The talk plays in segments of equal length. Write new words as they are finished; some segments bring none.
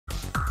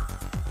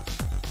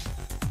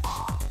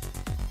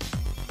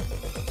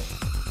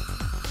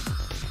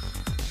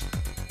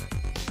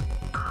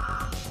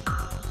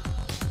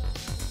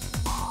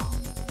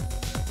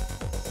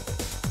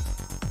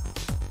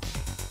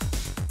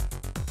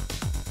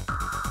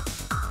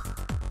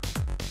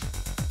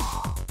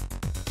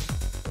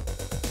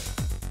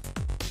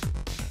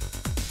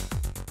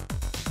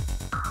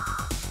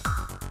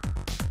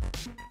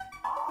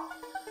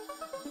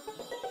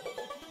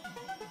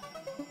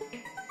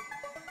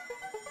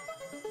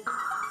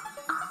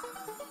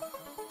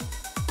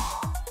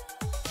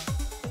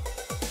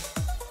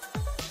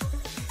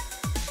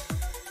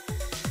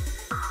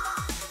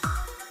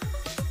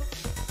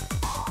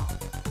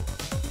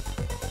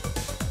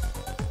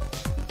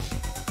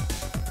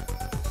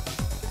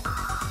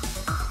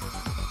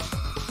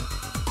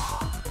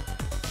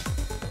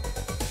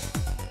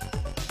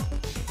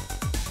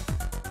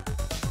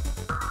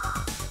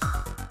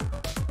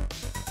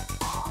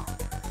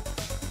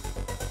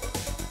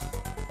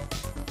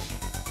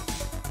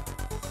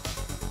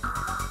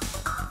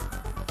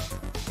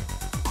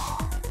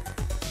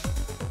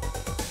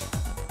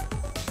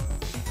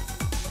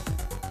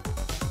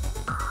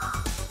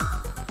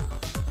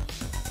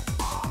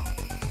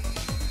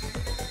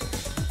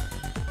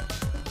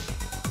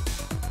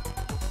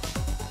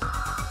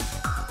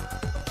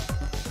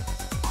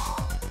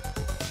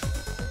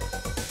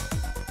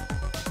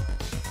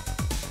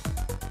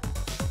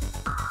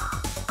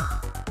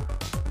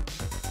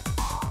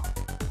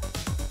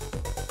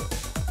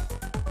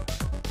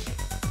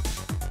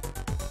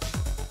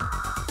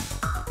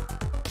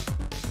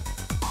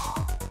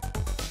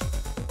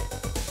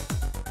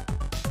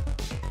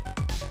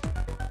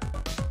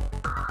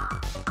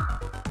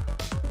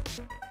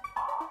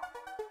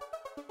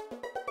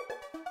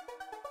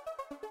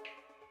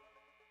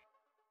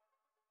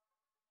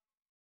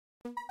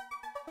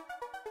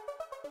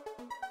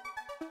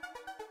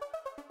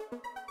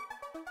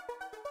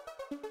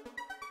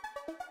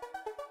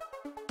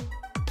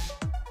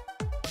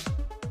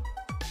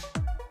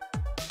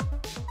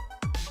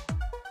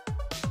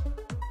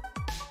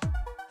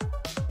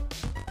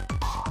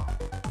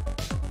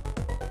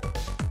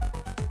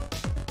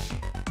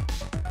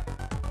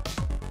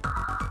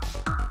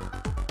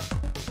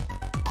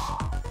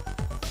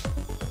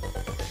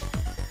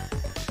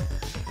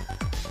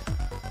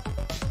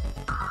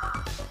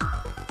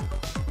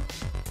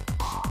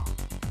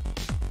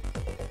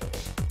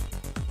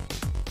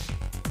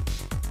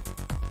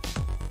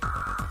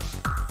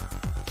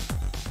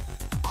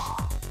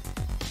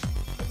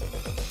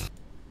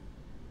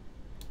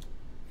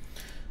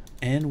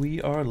And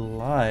we are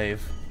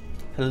live.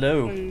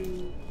 Hello.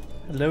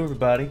 Hello,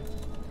 everybody.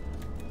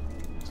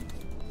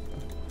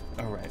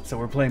 Alright, so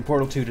we're playing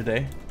Portal 2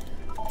 today.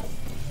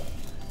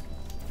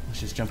 Let's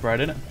just jump right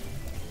in it.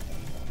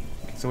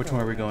 So which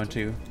one are we going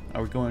to?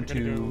 Are we going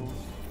to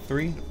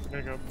 3?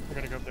 We're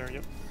gonna go up there,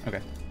 yep.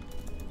 Okay.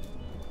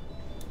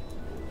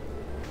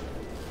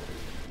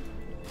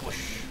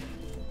 Whoosh.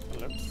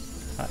 Hello.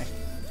 Hi.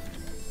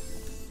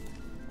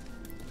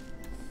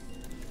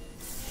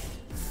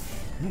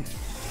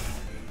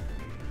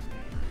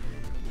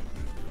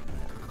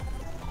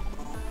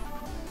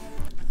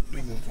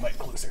 Let me move the mic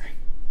closer.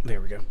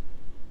 There we go.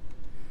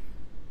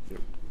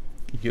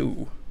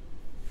 Yo.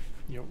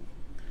 Yo.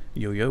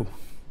 Yo yo.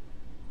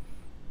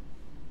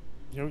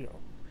 Yo yo.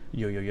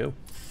 Yo yo yo.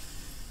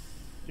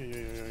 Yo yo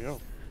yo yo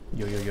yo.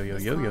 Yo yo yo yo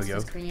This yo yo forest yo.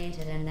 was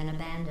created and then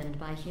abandoned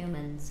by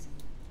humans.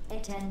 They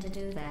tend to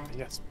do that.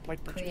 Yes,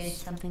 light Create purchase.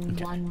 something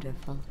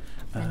wonderful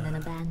and then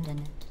abandon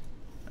it.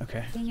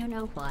 Okay. Do you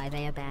know why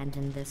they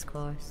abandoned this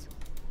course?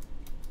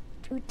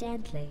 Too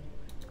deadly.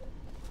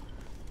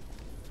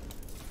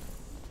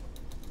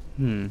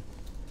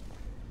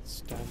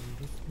 Stand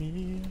with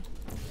me.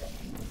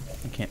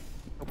 I can't.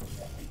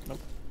 Nope.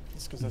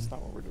 It's because that's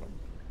not what we're doing.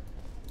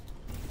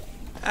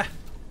 Ah!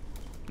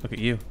 Look at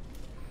you.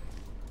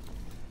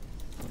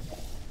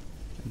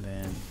 And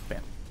then,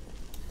 bam.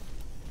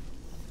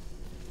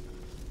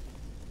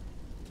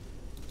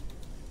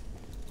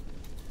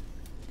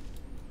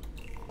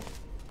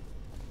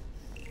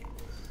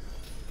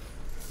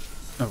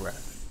 Alright.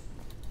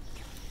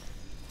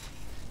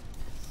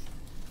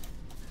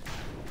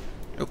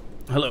 Oh,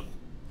 hello.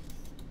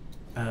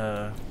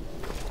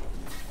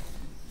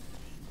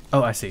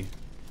 Oh, I see.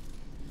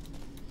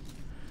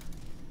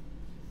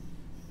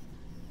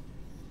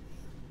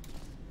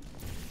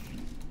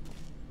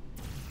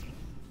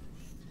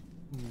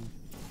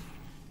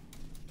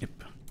 Yep.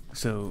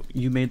 So,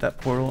 you made that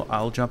portal,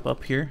 I'll jump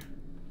up here.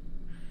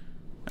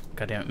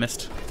 God damn it,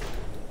 missed.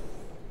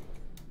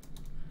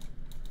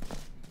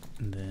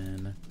 And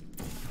then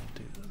I'll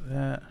do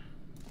that.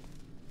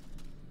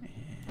 And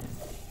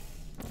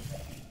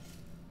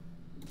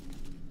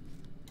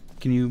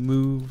can you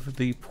move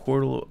the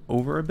portal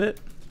over a bit,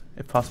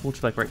 if possible,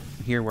 to like right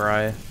here where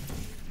I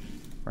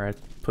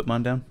put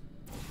mine down?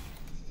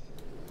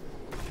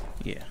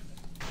 Yeah.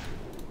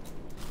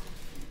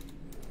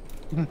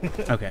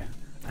 Okay.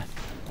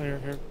 Here,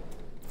 here.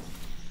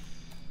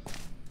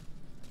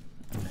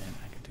 And then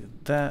I can do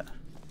that.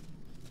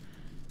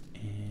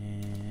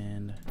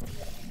 And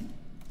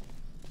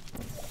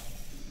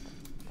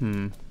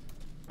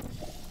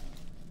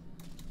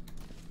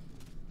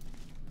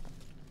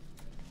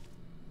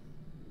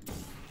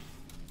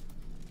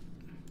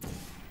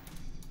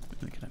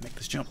can I make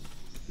this jump?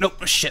 Nope,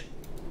 oh, shit.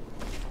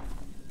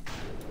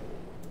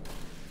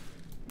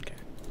 Okay.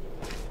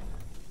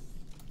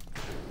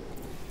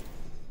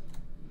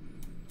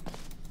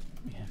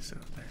 Yeah, so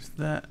there's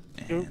that.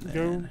 And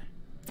then...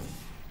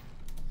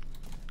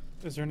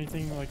 Is there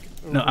anything like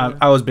over No,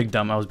 I was big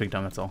dumb. I was big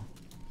dumb, that's all.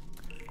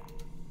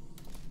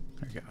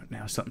 There we go.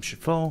 Now something should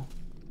fall.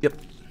 Yep.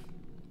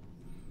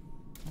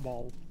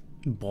 Ball.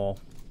 Ball.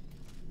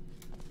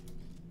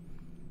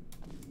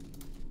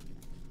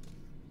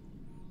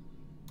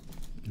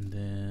 And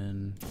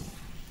then...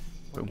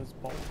 Where boom. does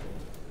ball go?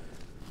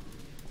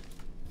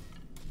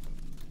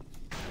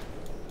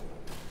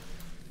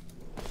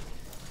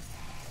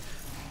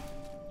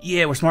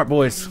 Yeah, we're smart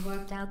boys. You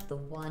worked out the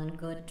one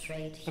good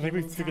trait. I think we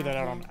humans figured that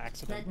have out on left.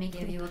 accident. Let me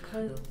give you a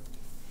clue.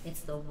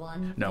 It's the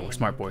one No, we're thing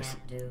smart you boys.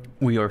 can't do.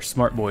 We are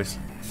smart boys.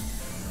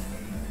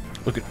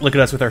 Look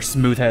at us with our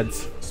smooth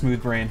heads,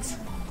 smooth brains.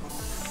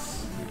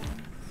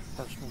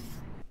 Freshman.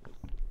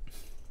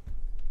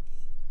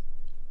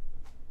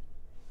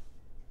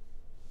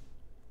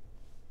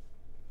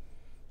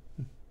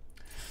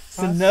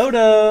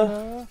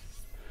 Sonoda!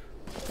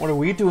 What are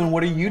we doing?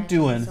 What are you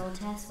doing? Soul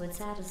test would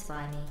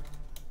satisfy me.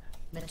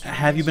 But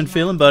Have you been try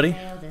feeling, to buddy?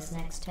 fail this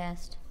next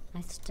test, I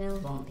still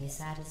won't be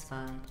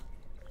satisfied.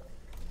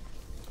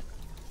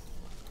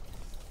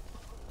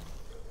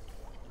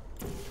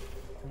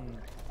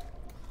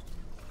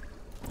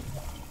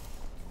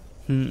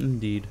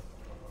 Indeed.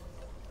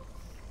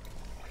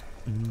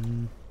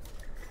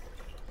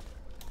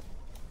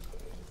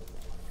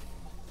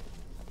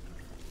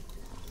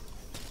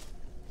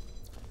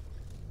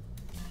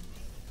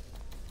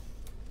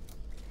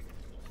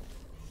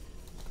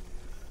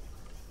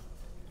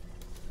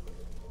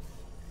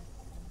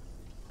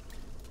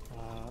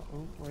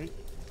 Wait.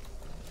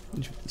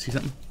 Did you see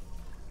something?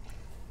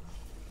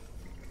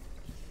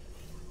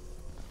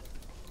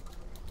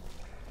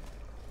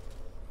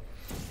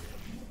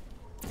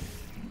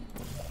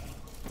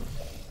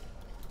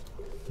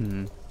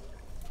 Hmm.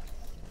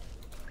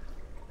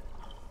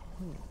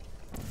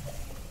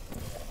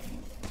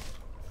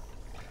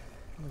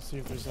 Let's see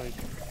if there's like,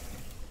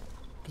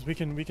 because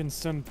we can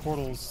send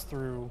portals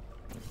through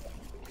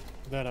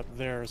that up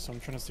there. So I'm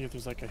trying to see if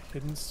there's like a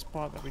hidden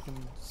spot that we can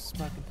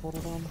smack a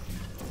portal down.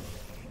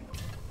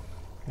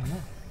 I don't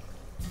know.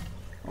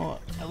 Well,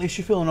 at least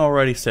you're feeling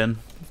alrighty, Sin.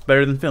 It's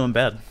better than feeling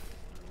bad.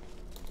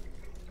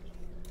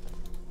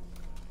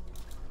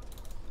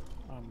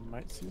 I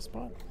might see a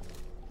spot.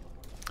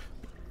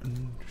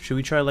 Should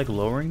we try like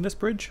lowering this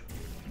bridge?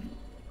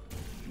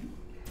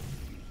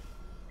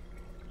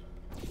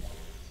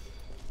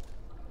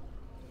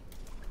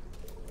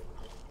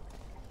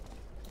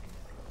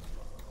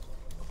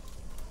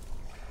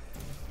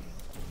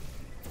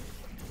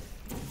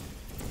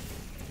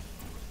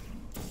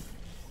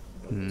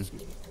 Excuse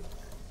me.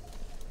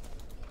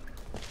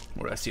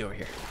 What do I see over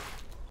here?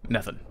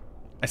 Nothing.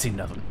 I see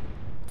nothing.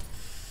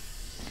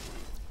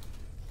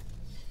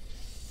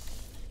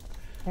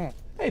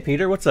 Hey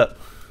Peter, what's up?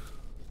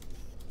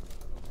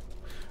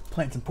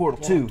 Playing some Portal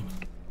 2.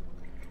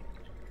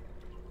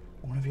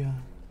 One of you.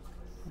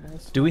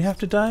 Do we have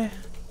to die?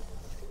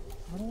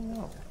 I don't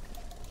know.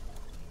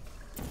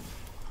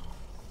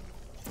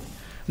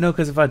 No,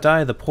 because if I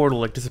die, the portal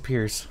like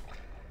disappears.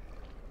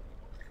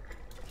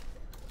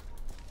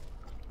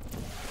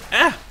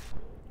 Ah!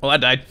 Well, I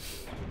died.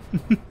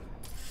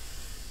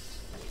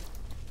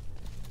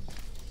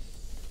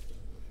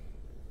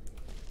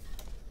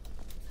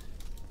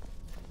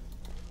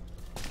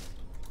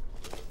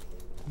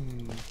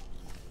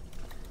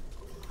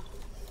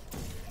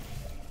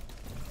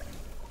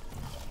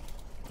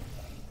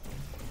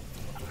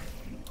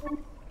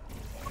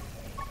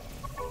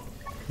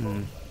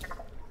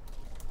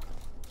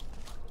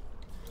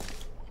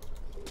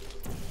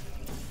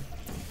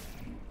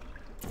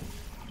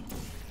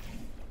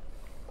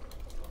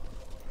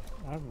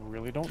 I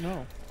really don't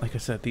know. Like I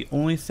said, the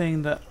only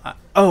thing that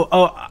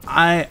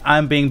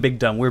I'm being big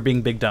dumb. We're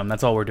being big dumb.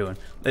 That's all we're doing.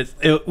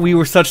 We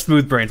were such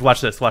smooth brains.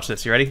 Watch this. Watch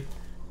this. You ready?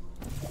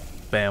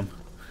 Bam.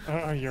 You're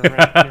right. You're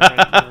right.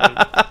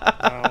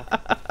 Wow.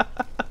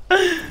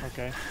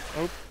 Okay.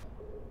 Oh.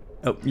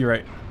 Oh, you're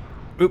right.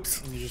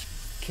 Oops. And you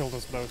just killed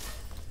us both.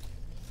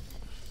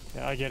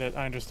 Yeah, I get it.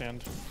 I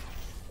understand.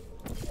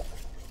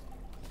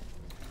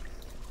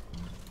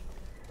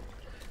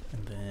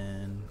 And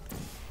then...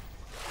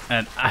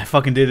 And I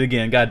fucking did it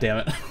again. God damn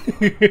it.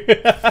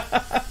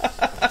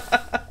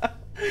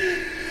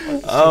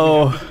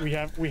 So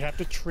we have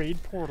to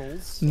trade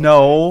portals.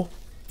 No.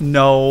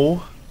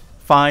 No.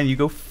 Fine, you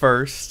go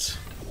first.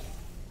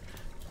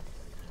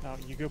 Now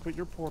you go put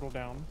your portal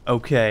down.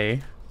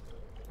 Okay.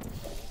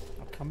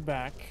 I'll come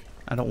back.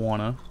 I don't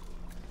wanna.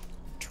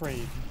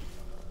 Trade.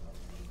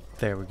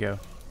 There we go.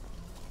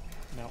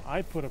 Now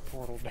I put a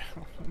portal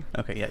down.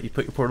 Okay, yeah, you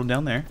put your portal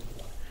down there.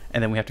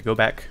 And then we have to go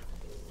back.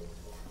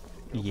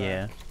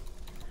 Yeah.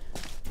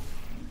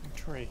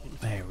 Trade.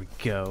 There we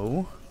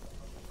go.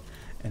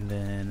 And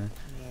then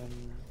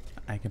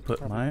I can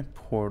put my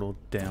portal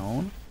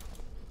down.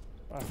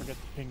 I forget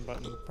the ping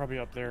button. Probably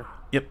up there.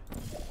 Yep.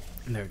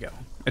 And there we go.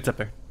 It's up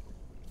there.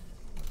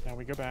 Now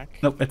we go back.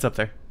 Nope, it's up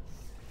there.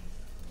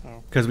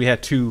 Oh. Because we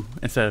had two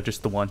instead of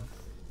just the one.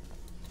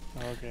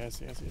 Oh, okay, I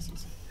see.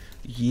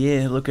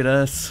 Yeah, look at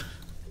us.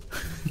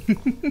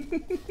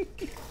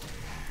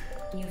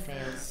 You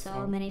failed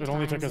so many times. It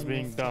only took us in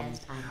being this dumb.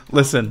 test, I'm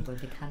Listen. we're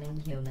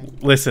becoming human.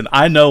 Listen,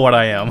 I know what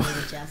I am. You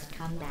just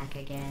come back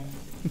again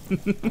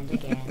and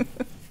again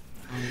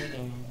and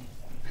again.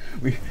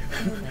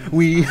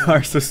 We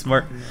are so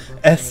smart.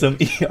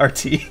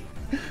 S-M-E-R-T.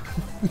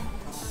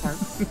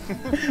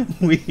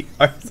 We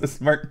are so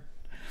smart.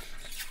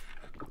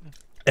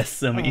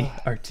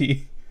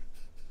 S-M-E-R-T.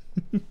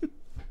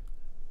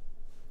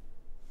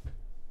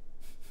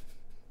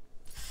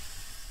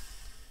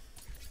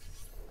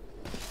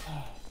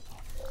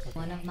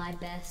 One of my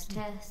best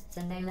tests,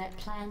 and they let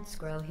plants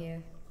grow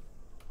here.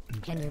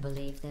 Can you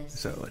believe this?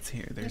 So let's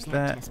hear. There's You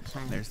can't that. test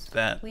plants. There's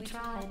that. We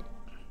tried.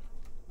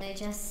 They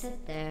just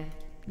sit there,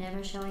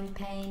 never showing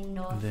pain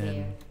nor Then-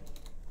 fear.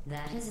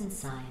 That isn't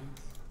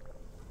science.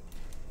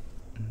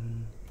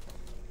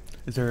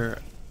 Is there...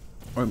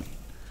 Or,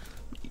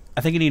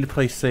 I think you need to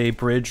place a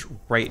bridge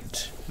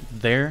right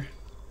there.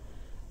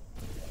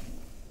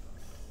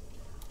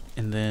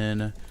 And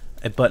then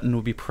a button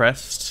will be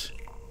pressed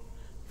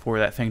for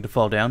that thing to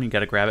fall down. You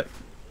gotta grab it.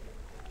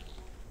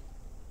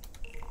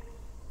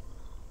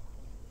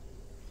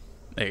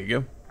 There you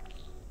go.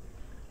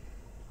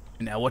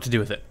 And now what to do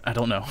with it? I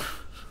don't know.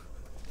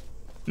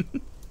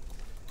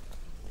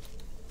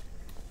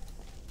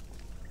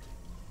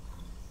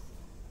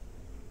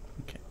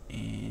 Okay,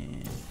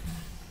 and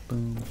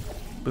boom,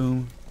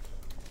 boom.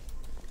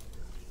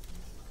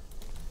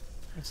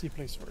 I see a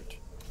place for it.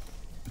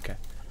 Okay.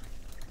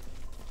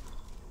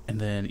 And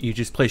then you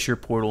just place your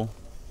portal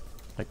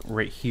like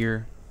right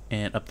here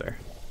And up there.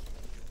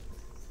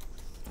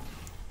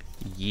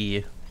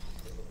 Yeah.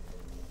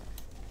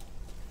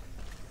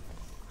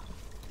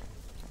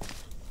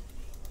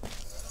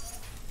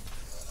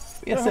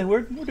 Yeah, Sid,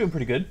 we're doing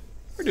pretty good.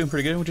 We're doing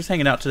pretty good. We're just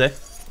hanging out today.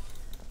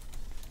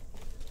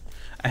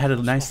 I had a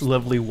nice,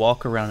 lovely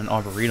walk around an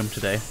arboretum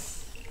today.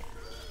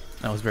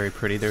 That was very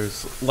pretty.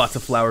 There's lots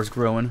of flowers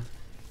growing.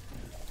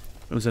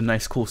 It was a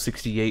nice, cool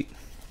 68.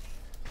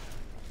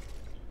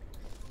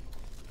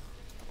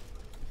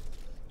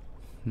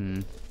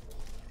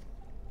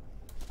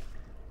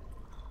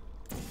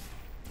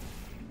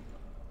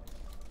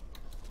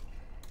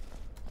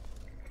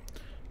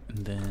 And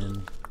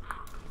then,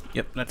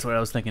 yep, that's what I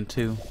was thinking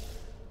too.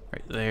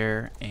 Right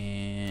there,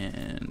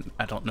 and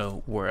I don't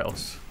know where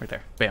else. Right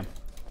there. Bam.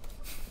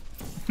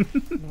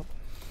 Nope.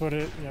 Put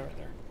it, yeah, right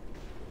there.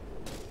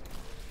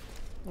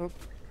 Oop.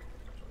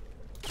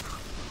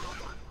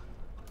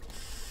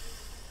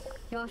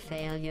 Your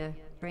failure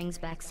brings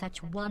back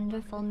such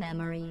wonderful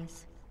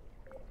memories.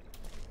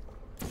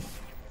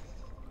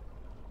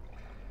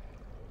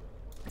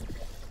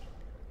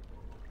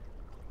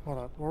 Hold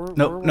up. Where were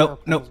Nope, our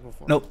nope, portals nope,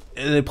 before?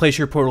 nope. Place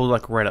your portal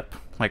like right up.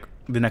 Like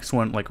the next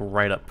one, like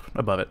right up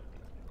above it.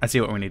 I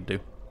see what we need to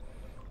do.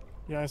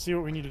 Yeah, I see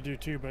what we need to do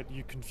too, but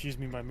you confused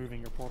me by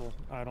moving your portal.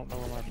 I don't know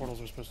where my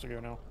portals are supposed to go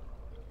now.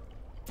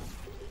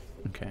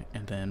 Okay,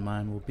 and then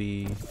mine will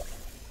be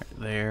right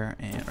there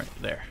and right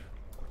there.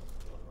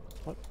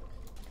 What?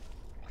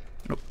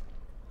 Nope.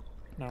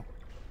 No.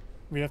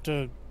 We have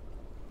to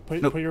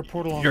put, Nope. put your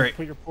portal on. You're right.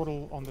 Put your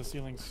portal on the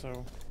ceiling. So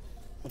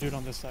we'll do it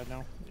on this side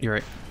now. You're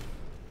right.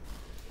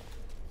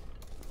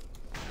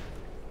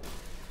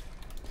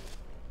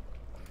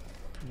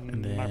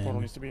 And My portal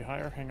then- needs to be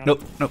higher. Hang on.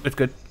 Nope, nope, it's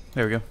good.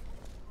 There we go.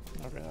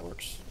 Okay, that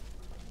works.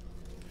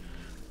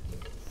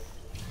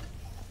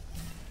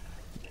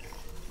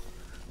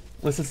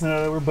 Listen,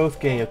 we're both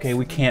gay, okay?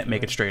 We can't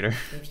make it straighter.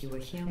 If you were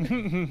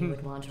human, you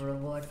would want a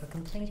reward for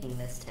completing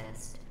this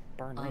test.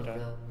 A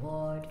Barnita.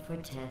 reward for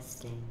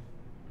testing.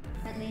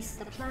 At least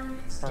the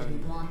plants Barn-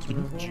 didn't want a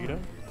reward. Cheetah?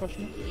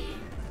 Question?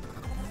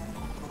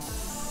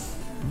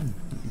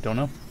 Don't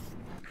know.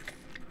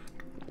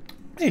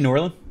 Hey,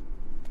 Norland.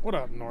 What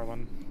up,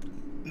 Norland?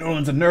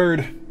 Norland's a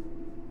nerd.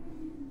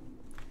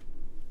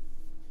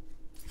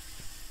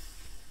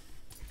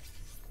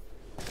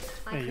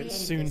 I Hey, created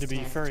soon this to be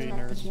test furry to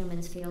let the nerd.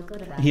 humans feel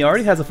good about He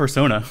already has a themselves.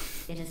 persona.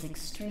 It is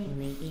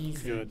extremely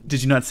easy. Good.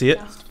 Did you not see it?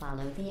 Just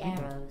follow the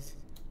arrows.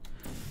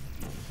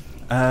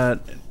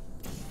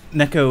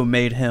 Neko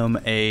made him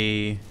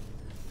a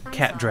I'm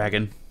cat sorry.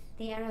 dragon.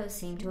 The arrows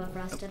seem to have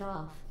rusted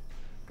off.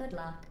 Good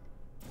luck.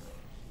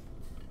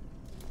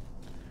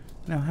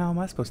 Now, how am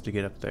I supposed to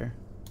get up there?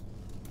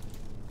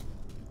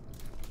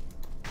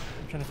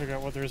 I'm trying to figure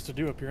out what there is to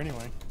do up here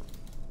anyway.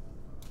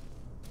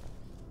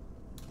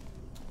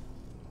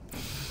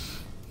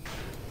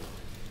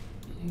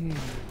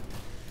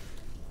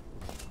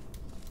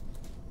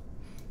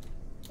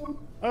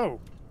 Oh,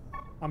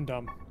 I'm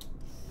dumb.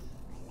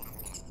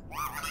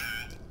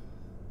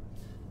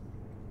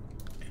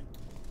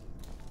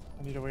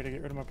 I need a way to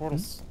get rid of my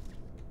portals.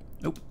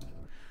 Nope.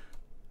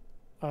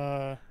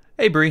 Uh,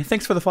 Hey, Bree,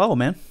 thanks for the follow,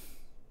 man.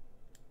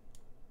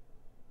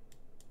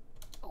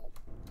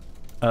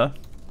 I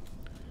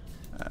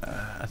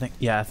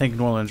think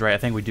Norland's right. I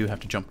think we do have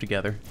to jump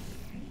together.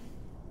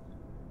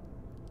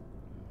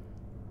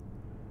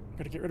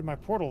 gotta get rid of my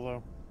portal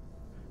though.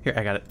 Here,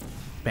 I got it.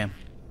 Bam.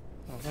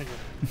 Oh, thank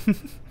you.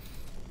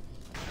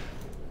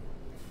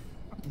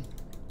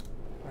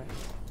 Alright.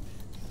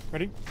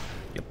 Ready?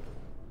 Yep.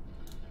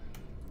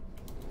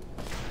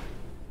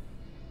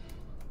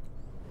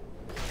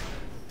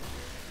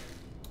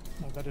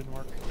 No, that didn't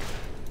work.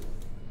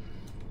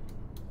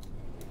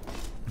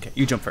 Okay,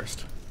 you jump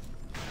first.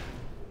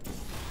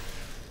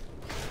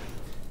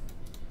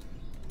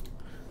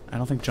 I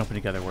don't think jumping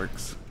together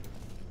works.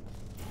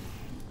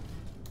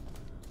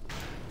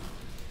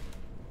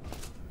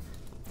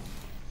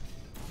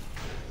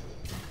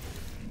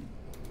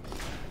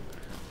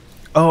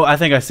 Oh, I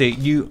think I see.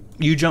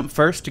 You jump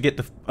first to get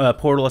the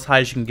portal as high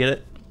as you can get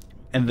it,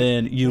 and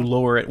then you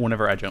lower it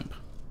whenever I jump.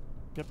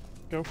 Yep,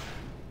 go. Oh,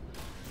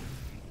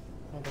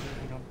 that didn't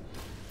hang on.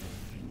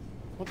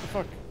 What the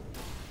fuck?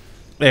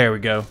 There we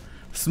go.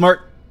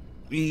 Smart.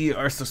 We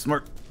are so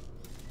smart.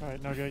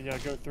 Alright, now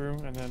go through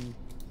and then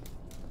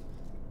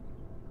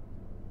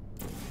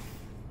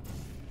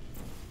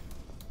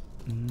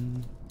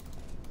And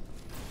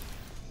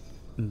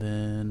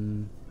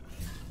then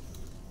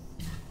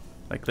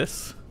like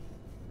this.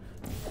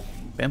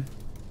 Bam.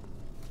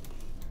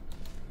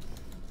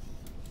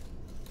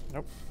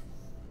 nope.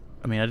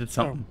 I mean, I did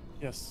something. Oh,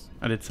 yes.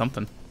 I did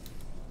something.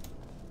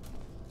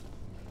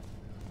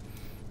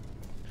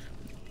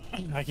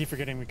 I keep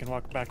forgetting we can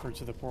walk backwards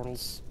to the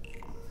portals.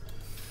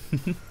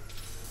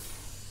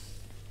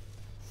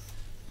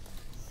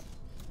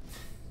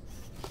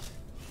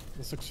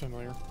 This looks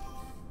familiar.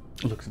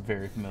 It looks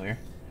very familiar.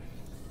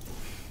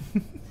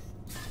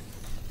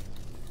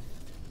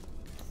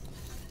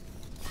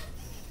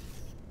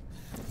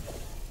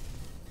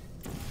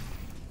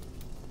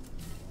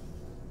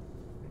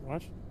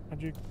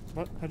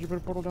 How'd you put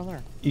a portal down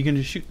there? You can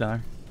just shoot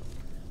down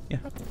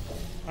there. Yeah.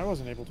 I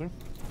wasn't able to.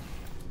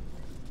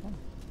 Oh,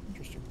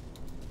 interesting.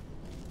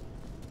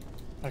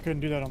 I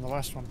couldn't do that on the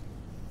last one.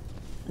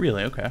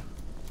 Really? Okay.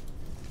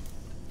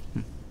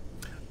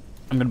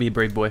 I'm gonna be a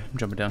brave boy. I'm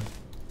jumping down.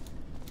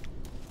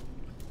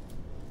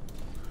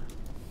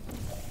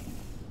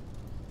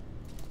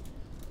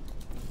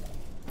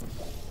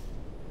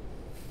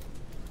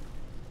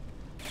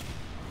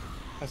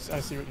 I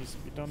see what needs to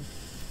be done.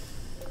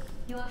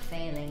 Your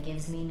failing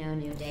gives me no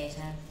new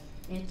data.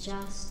 It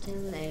just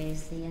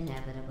delays the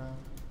inevitable.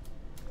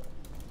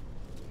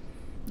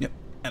 Yep.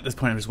 At this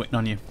point, I'm just waiting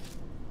on you.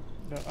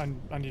 No,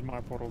 I need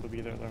my portal to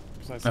be there though,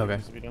 because I see what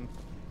needs to be done.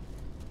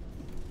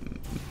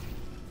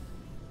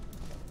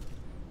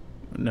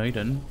 No, you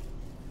didn't.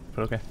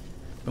 But okay.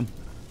 Boom.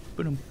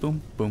 Boom.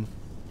 Boom. Boom.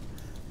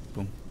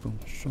 Boom. Boom.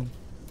 Boom.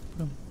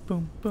 Boom.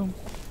 Boom. Boom.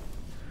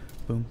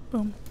 Boom.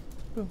 Boom.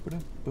 Boom.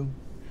 Boom. Boom.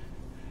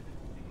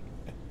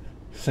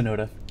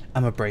 Sonoda,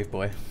 I'm a brave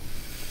boy.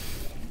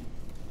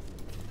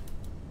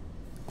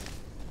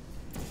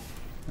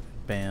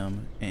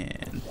 Bam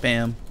and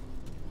bam.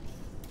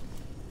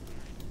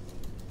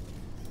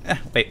 Ah,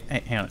 wait,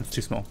 hey, hang on, it's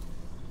too small.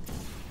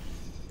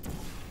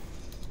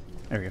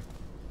 There we go.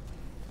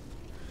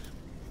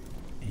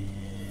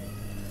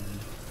 And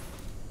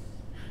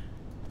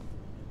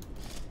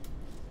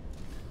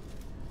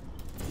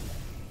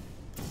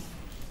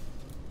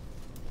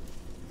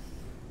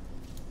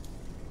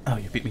oh,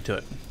 you beat me to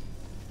it.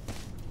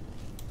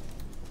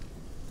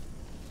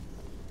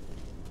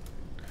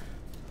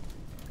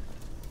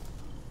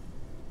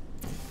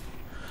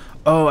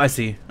 Oh, I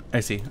see. I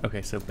see.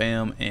 Okay, so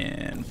bam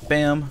and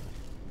bam.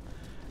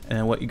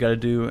 And what you gotta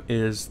do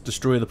is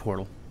destroy the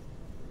portal.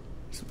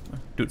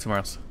 Do it somewhere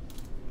else.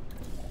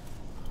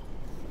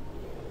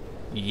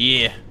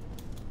 Yeah.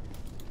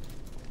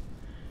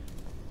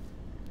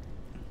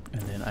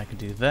 And then I can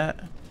do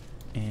that.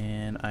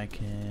 And I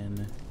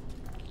can...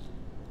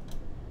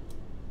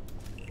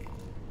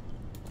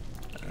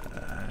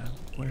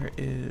 where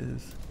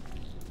is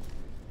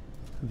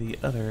the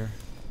other...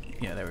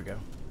 Yeah, there we go.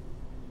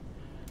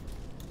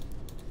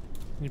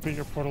 You put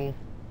your portal...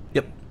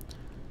 Yep.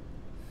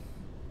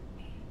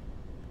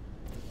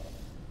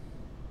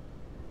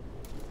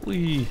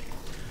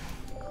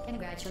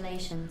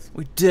 Congratulations.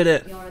 We did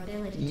it. Your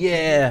ability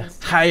Yeah.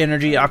 High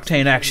energy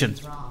octane action.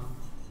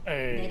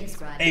 Hey. They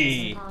described it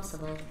as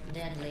impossible,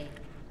 deadly,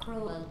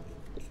 cruel,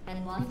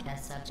 and one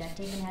test subject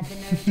even had the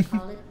nerve to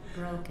call it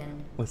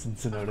broken. Listen,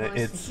 Sonoda, Of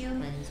course, it's the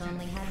humans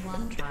only had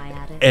one try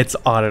at it. it's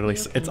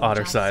Otterly, You it's can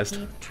Otter just sized.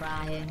 keep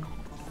trying.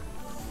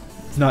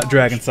 It's not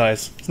dragon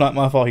size. It's not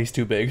my fault. He's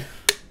too big.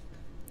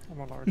 I'm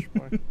a large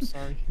boy.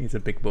 Sorry. He's a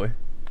big boy.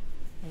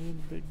 I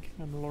am big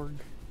and large.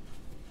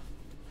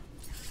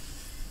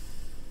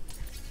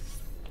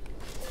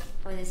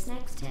 For this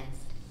next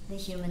test, the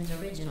humans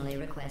originally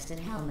requested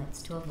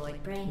helmets to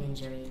avoid brain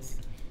injuries.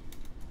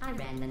 I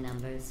ran the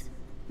numbers.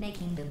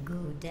 Making the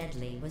goo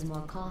deadly was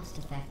more cost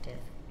effective.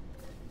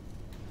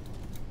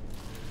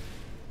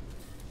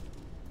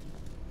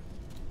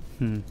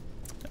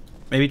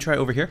 Maybe try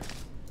over here?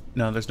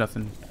 No, there's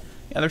nothing.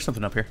 Yeah, there's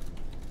something up here.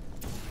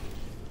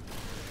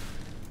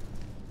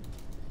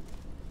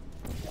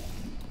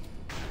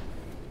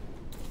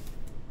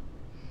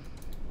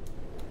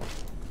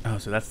 Oh,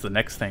 so that's the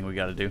next thing we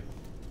gotta do.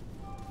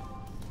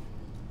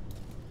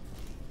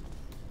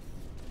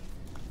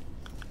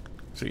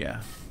 So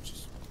yeah.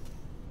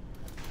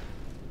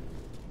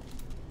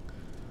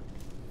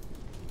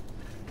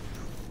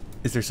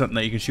 Is there something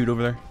that you can shoot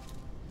over there?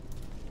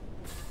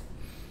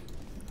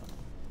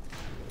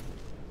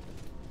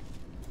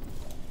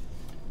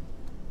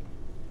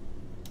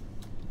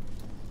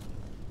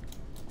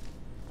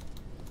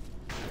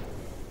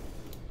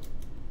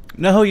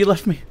 No, you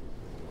left me.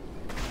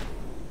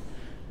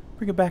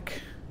 Bring it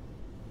back.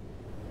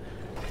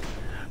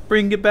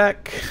 Bring it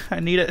back. I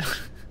need it.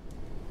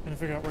 I'm gonna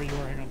figure out where you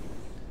are. Hang on.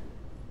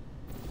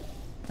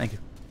 Thank you.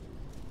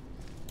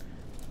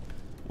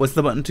 What's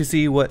the button to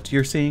see what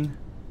you're seeing?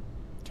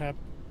 Tab.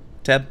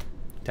 Tab.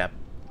 Tab.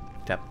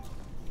 Tab.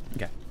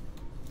 Okay.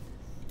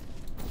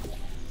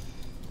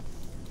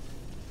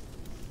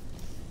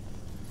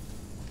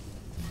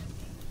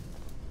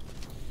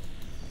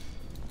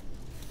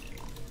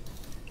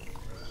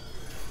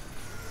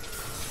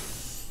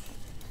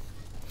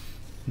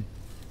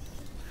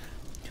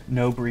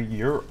 No, Bree,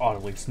 you're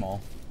oddly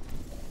small.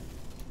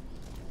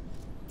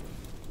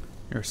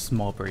 You're a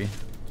small Bree.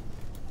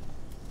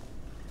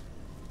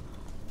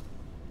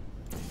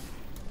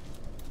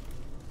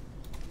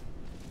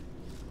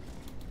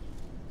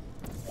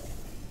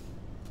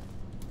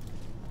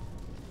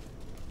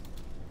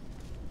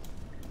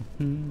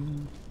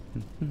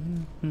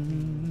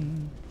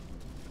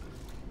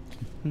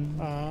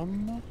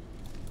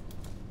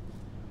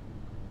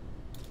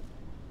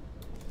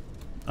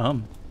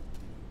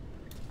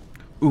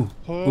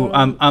 Ooh,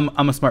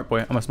 I'm a smart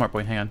boy. I'm a smart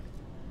boy. Hang on.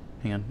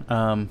 Hang on.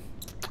 I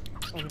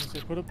was gonna say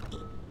put a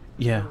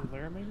Yeah. portal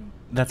there maybe?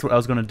 That's what I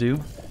was gonna do,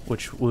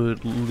 which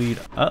would lead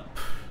up.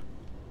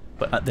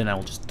 But then I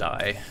will just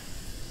die.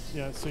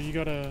 Yeah, so you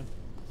gotta...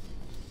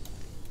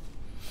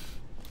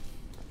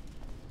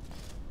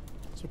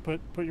 So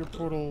put your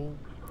portal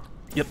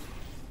Yep.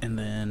 And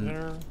then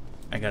there.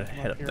 I gotta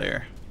head up here.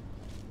 there.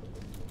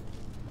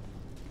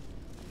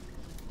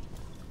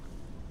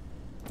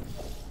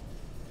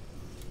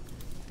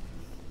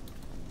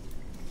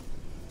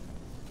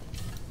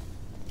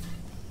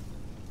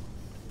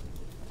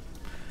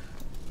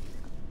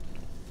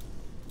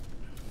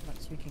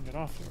 Right, so we can get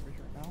off over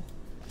here now.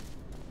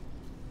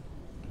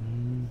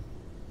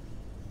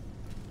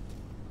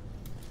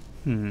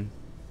 Hmm.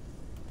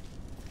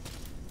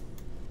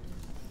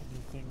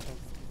 Anything of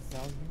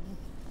value?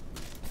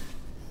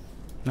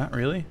 Not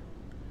really.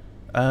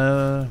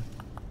 I'm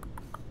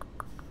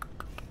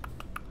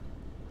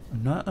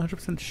not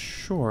 100%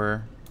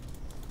 sure.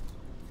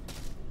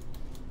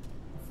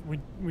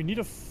 We need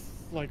to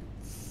like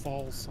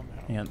fall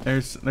somehow. Yeah,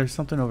 there's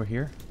something over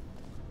here.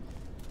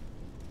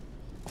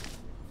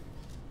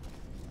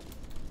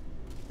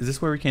 Is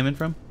this where we came in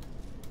from?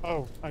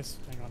 Oh, hang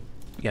on.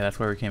 Yeah, that's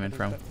where we came in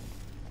from.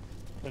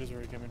 That is where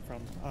we're coming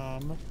from.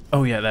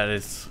 Oh yeah, that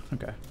is.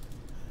 Okay.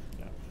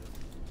 Yeah.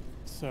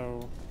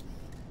 So,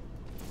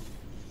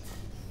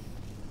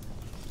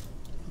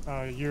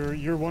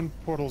 your one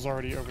portal's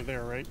already over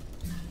there, right?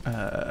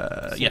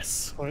 So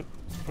yes.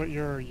 Put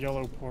your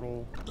yellow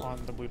portal on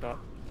the blue dot.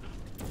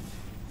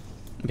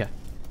 Okay.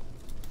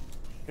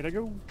 Here I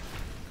go.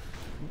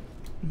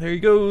 There he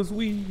goes.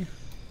 We.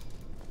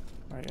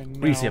 Alright, and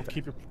What do you see now up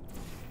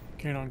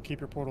there? keep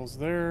your portals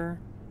there.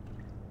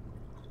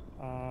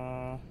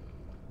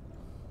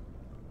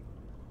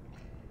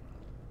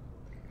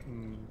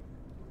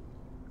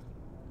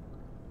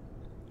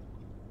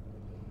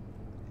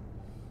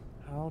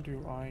 How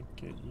do I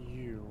get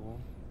you?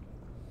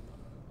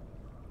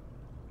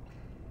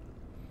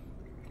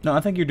 No,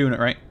 I think you're doing it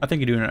right. I think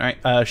you're doing it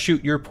right.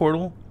 Shoot your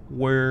portal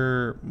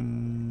where.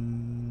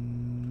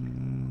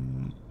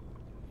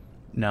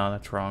 No,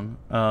 that's wrong.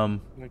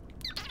 Like,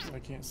 I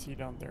can't see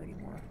down there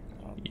anymore.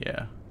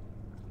 Yeah.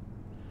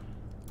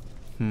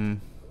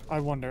 I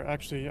wonder.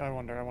 Actually, I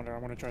wonder. I want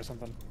to try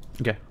something.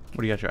 Okay.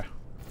 What do you gotta try?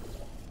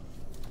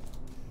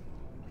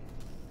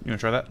 You wanna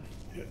try that?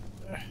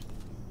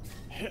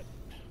 Hit.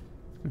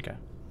 Okay.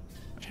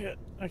 Hit.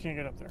 I can't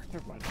get up there.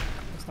 Never mind.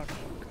 That's not gonna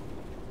work.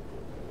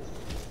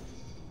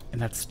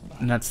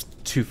 And that's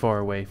too far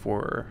away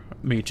for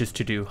me just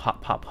to do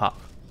hop, hop, hop.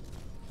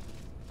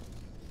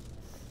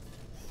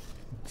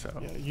 So.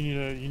 Yeah,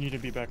 you need to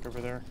be back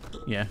over there.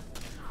 Yeah.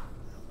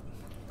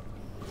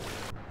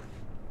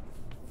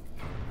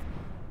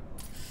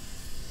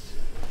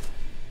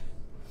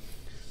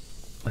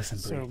 Listen,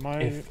 So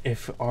Bree,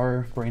 if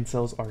our brain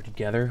cells are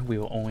together, we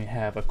will only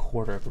have a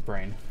quarter of a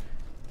brain.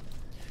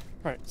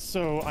 Right.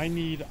 So I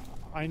need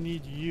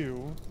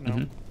you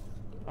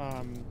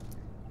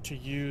to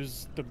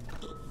use the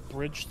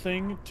bridge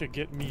thing to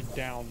get me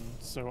down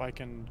so I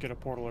can get a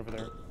portal over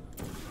there.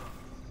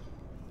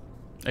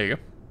 There you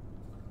go.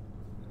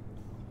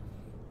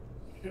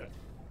 Yeah.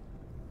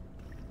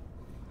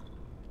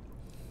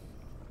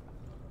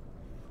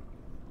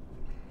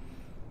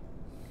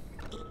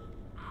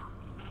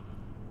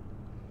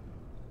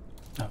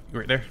 Oh,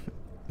 you're right there.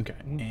 Okay.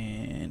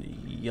 And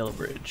yellow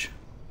bridge.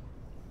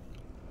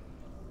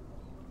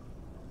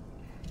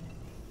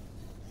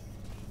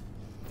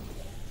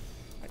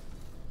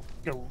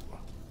 Go.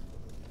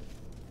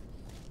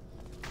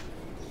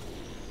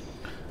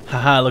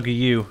 Haha, look at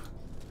you.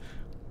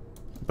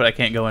 But I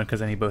can't go in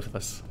because I need both of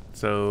us.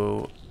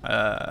 So, Yep.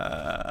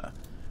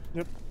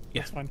 yeah.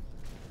 That's fine.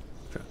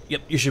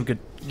 Yep, you should be good.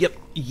 Yep,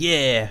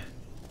 yeah.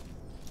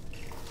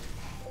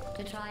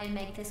 To try and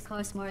make this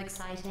course more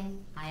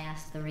exciting, I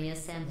asked the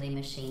reassembly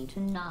machine to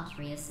not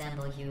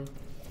reassemble you.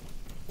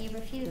 He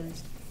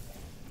refused.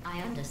 I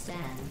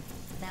understand.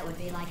 That would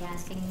be like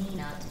asking me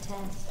not to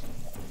test.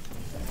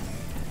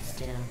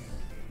 Still,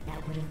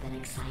 that would have been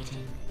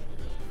exciting.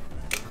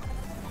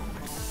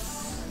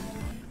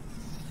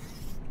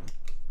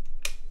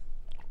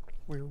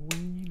 We're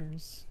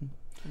wieners.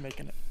 We're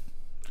making it.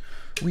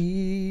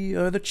 We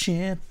are the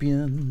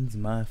champions,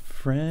 my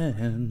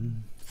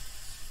friend.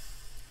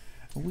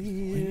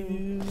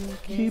 We'll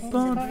keep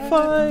on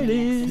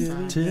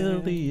fighting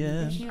till the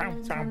end.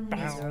 Humans were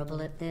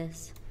miserable at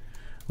this.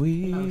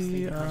 We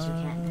Mostly because you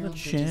can't are the build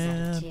bridges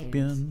out of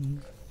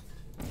champions.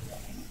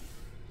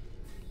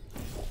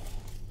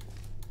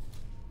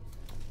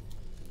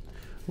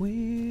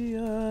 We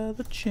are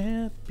the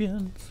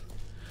champions.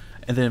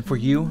 And then for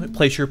you,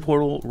 place your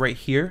portal right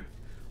here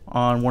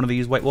on one of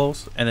these white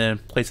walls, and then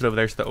place it over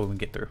there so that we can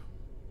get through.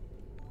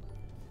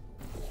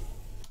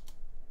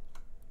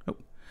 Oh.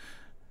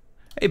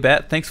 Hey,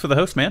 Bat, thanks for the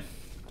host, man.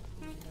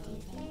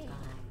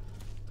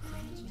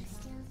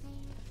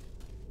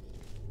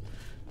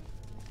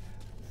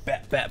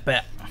 Bat, bat,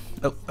 bat.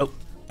 Oh, oh.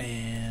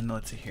 And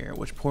let's see here.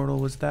 Which portal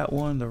was that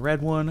one? The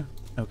red one?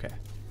 Okay.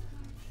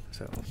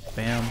 So,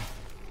 bam.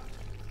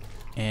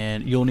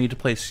 And you'll need to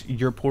place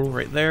your portal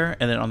right there,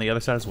 and then on the other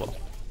side as well.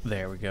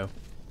 There we go.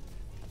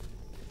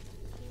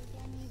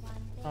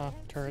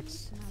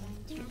 Turrets.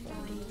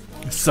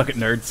 Suck it,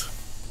 nerds.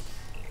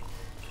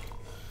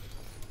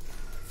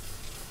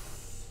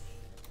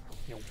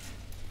 Yo.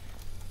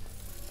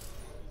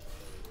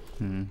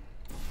 Hmm.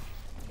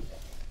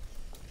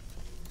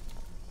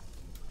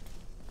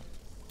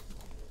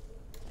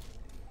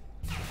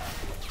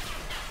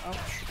 Ouch,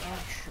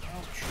 ouch,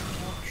 ouch,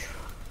 ouch.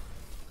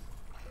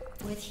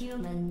 With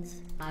humans,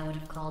 I would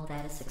have called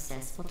that a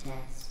successful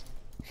test.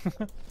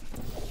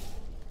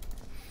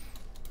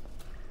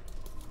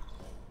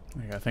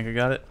 I think I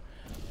got it.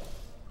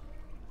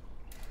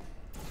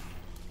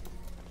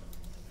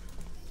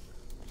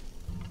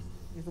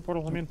 Leave the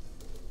portal, I'm in.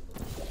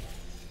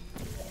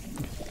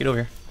 Get over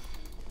here.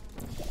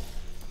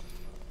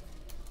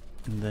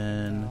 And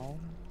then, Now.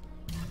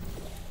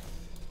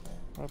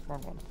 Oh,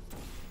 wrong one.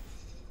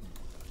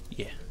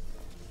 yeah.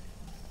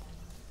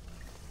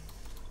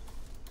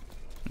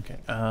 Okay.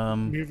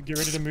 Get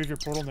ready to move your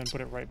portal and then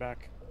put it right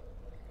back.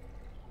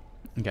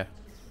 Okay.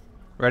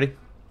 Ready?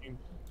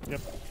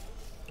 Yep.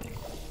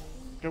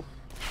 Go.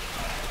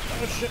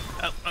 Oh shit.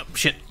 Oh,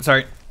 shit.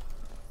 Sorry.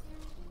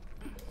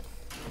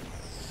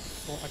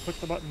 Well, I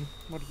clicked the button.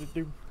 What did it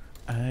do?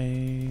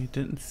 I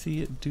didn't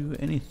see it do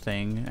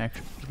anything,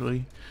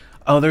 actually.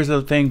 Oh, there's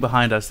a thing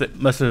behind us that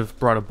must have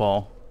brought a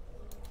ball.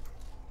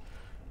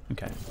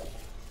 Okay.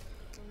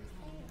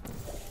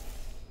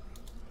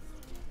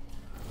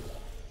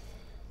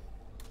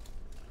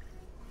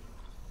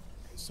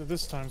 So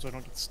this time, so I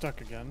don't get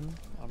stuck again,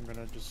 I'm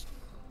gonna just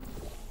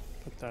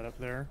put that up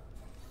there.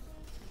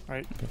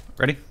 Alright. Okay.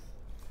 Ready?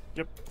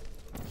 Yep.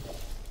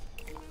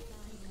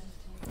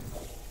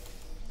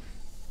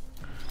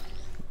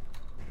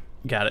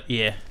 Got it.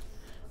 Yeah.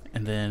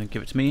 And then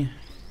give it to me.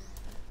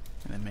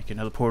 And then make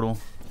another portal.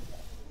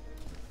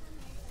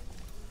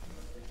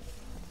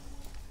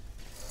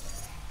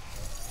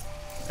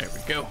 There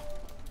we go.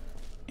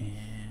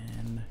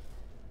 And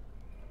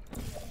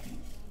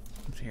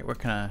let's see here. What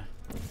kind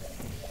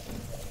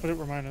Put it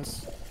where mine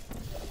is.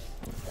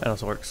 that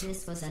also works.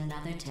 This was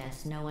another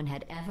test no one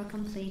had ever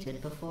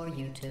completed before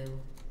you two.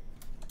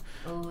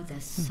 Oh, the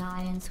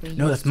science we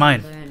No, used that's to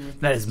mine. learn with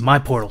That this is my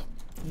portal.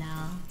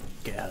 Now,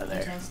 Get out of the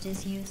there. test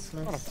is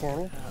useless. Not a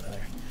portal. Out of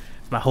there.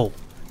 My hole.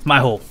 My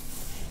hole.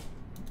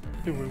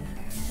 Ooh.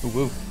 Ooh,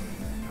 woo.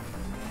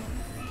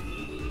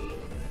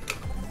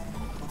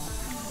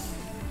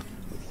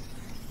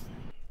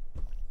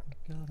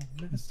 Got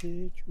a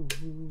message.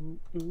 Ooh,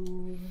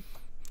 ooh.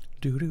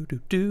 Do do do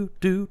do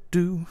do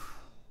do.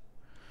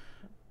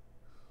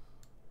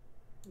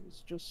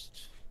 It's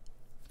just.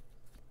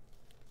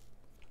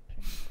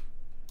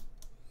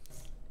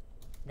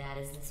 That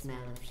is the smell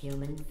of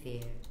human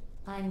fear.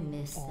 I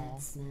miss Aw.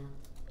 that smell.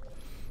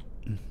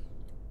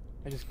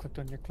 I just clicked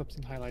on your clips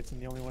and highlights,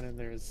 and the only one in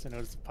there is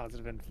Sonoda's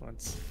positive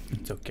influence.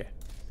 It's okay.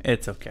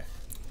 It's okay.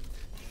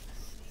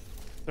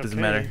 It's Doesn't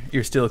okay. matter.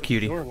 You're still a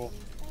cutie. Adorable.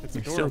 It's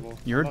You're adorable. still.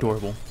 You're I love it.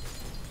 adorable.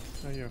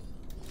 Oh, you.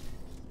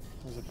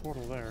 There's a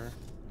portal there.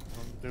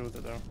 What do with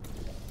it though?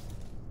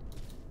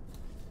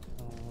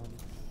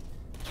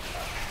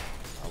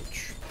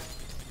 Ouch.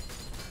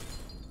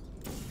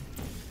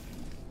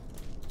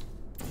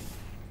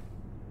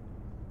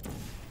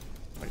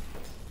 Wait.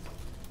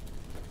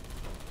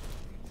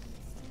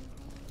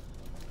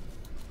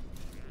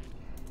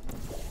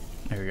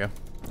 There we go.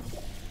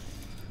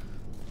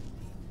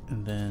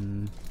 And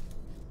then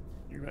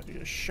You got to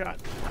get shot.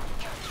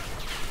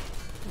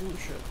 Oh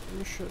shit.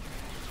 Oh shit.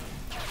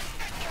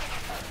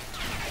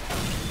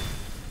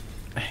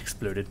 I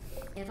exploded.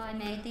 If I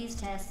made these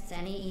tests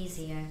any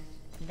easier,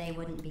 they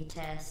wouldn't be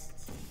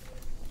tests.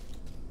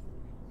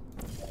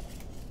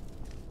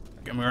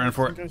 I'm gonna run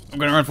for it. I'm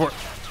gonna run for it.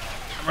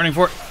 I'm running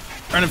for it.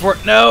 Running for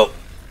it. No!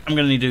 I'm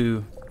gonna need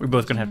to. We're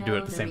both gonna have to do it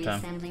at the same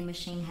time. Reassembly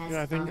machine has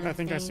Yeah, I think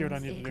other I see what I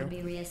things need it to could do.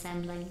 be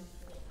reassembling.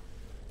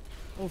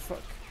 Oh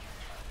fuck.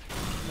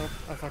 Nope,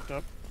 I fucked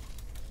up.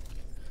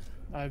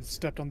 I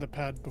stepped on the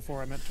pad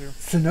before I meant to.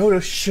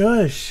 Sonoda,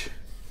 shush!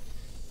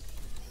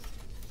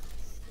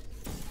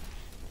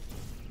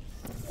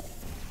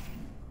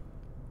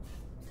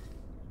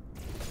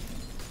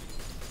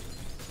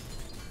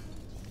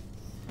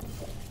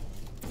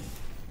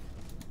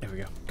 There we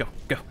go. Go,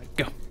 go,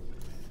 go.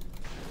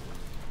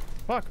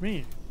 Fuck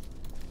me.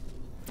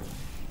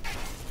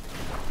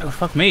 Oh,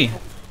 fuck me.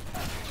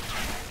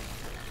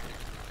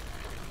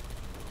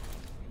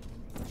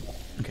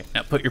 Okay,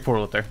 now put your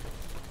portal up there.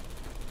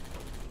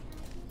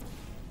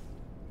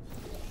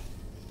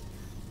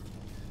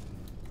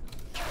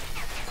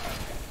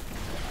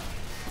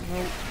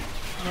 Nope.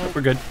 Nope.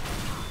 We're good.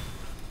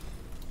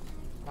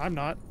 I'm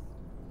not.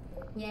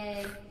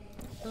 Yay.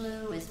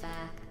 Blue is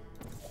back.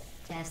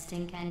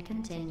 Testing can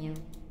continue.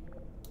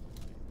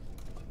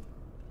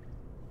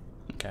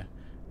 Okay.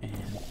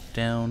 And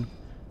down,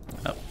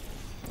 up,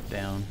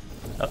 down,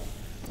 up,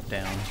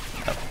 down,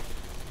 up.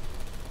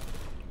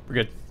 We're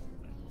good.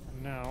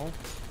 And now.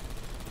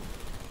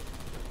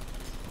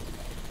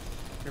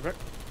 You're back.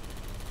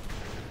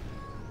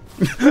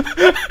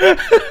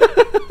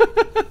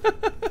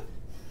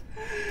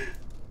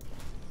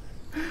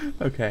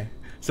 Okay.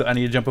 So I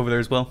need to jump over there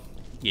as well?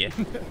 Yeah.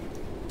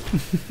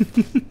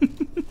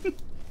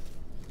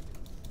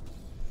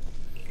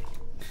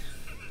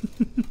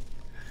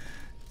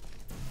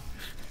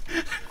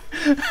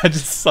 I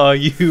just saw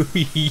you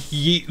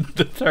yeet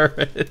the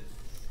turret.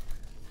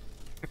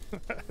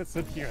 I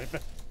said be right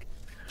back.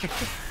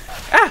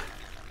 Ah!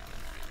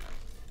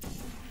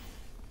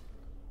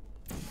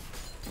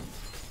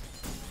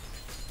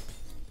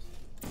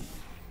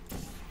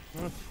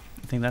 I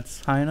think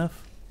that's high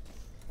enough?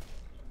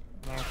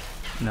 No.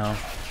 No.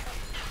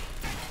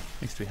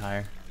 Needs to be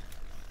higher.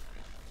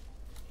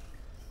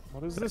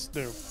 What does this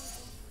do?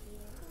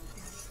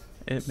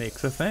 It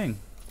makes a thing.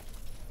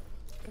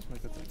 Let's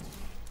make the thing.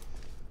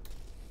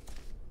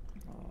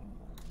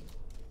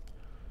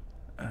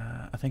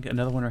 I think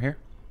another one right here.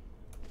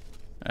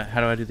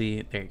 How do I do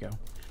the... There you go.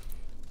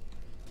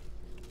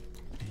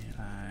 And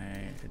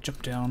I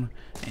jump down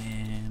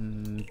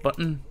and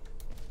button.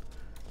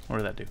 What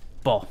did that do?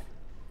 Ball.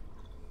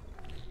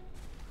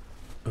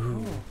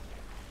 Ooh.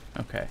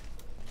 Okay.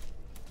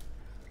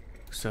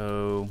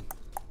 So...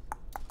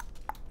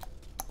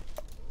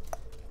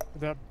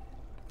 Did that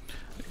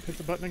hit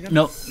the button again?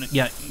 No,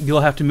 yeah,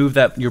 you'll have to move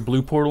that your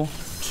blue portal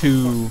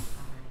to...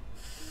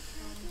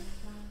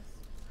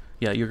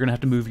 Yeah, you're gonna have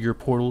to move your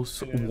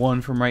portals,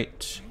 one from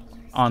right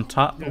on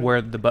top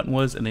where the button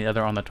was, and the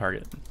other on the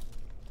target.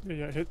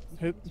 Yeah,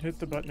 hit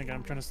the button again.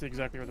 I'm trying to see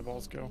exactly where the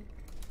balls go.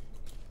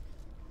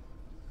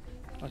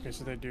 Okay,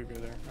 so they do go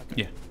there.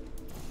 Okay. Yeah.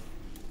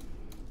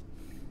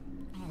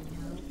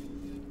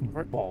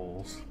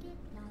 Balls.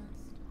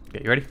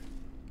 Okay, you ready?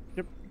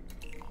 Yep.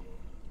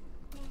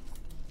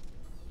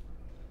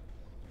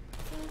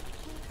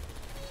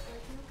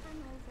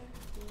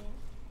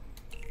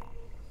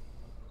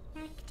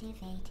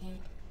 Activated.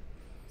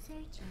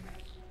 Searching.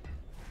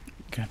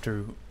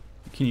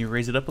 Can you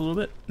raise it up a little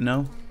bit?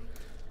 No?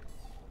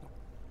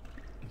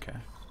 Okay.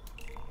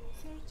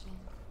 Searching.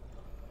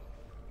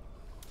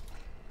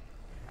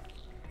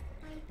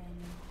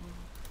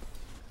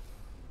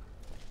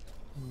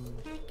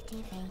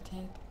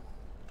 Activated.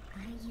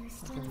 Are you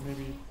still Okay,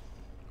 maybe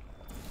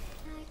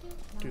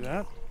target do locked?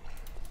 that.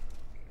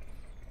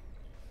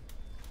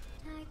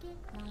 Target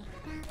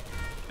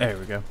locked. There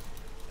we go.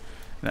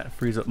 That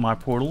frees up my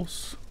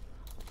portals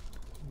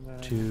And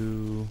then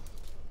to...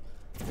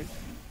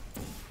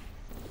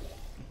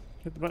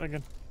 hit the button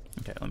again.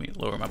 Okay, let me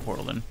lower my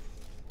portal then.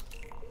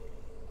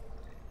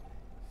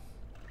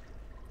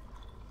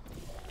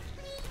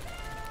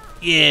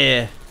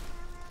 Yeah!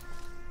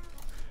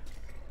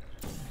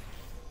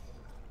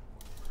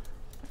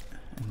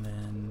 And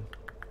then...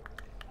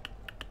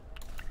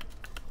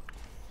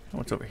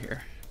 What's over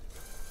here?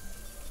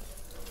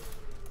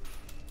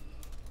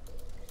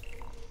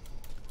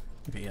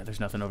 Okay, yeah, there's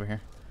nothing over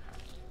here.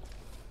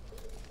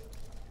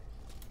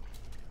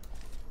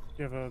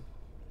 You have a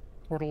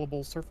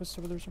portalable surface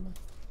over there somewhere?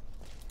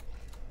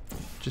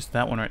 Just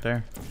that one right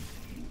there.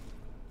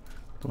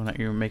 The one that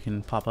you're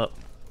making pop up.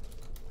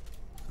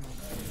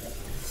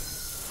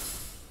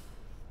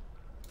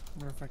 I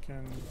wonder if I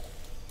can...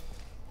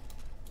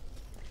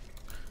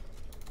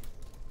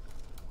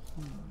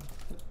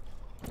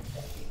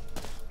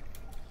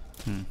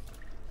 Hmm.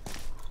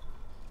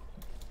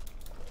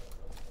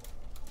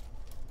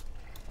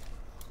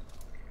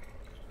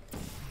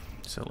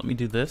 So let me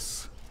do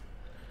this.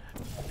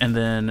 And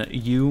then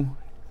you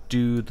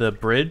do the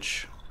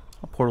bridge.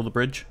 I'll portal the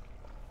bridge.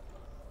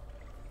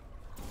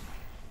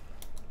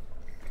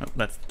 Oh,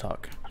 that's the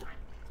talk.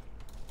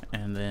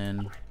 And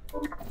then...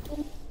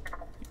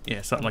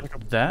 Yeah, something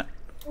like that.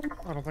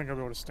 I don't think I'll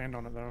be able to stand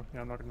on it though.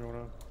 Yeah, I'm not gonna be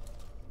able to...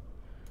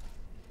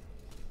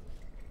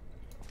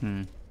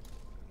 Hmm.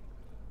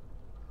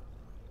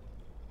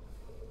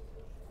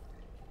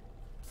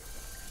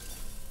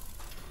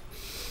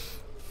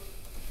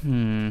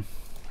 Hmm.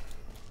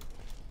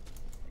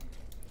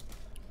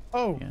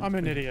 Oh, Yeah, I'm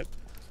an idiot.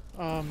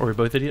 Are we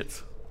both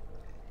idiots?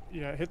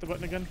 Yeah, hit the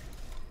button again.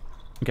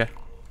 Okay.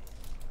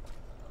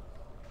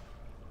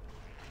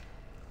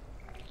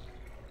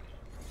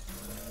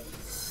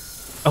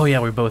 Oh yeah,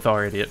 we both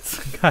are idiots.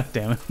 God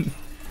damn it.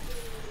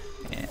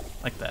 Yeah,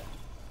 like that.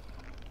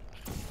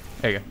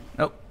 There you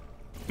go. Oh.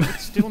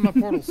 It's stealing my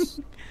portals.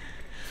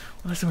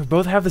 Listen, we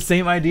both have the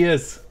same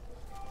ideas.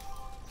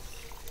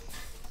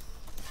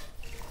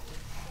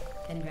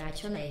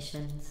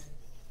 Congratulations.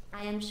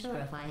 I am sure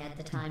if I had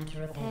the time to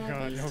Oh repair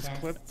god, these those tests,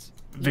 clips.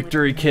 you would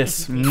Victory have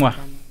kiss. completed Mwah.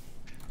 them.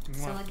 So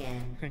Mwah.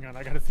 again, Hang on,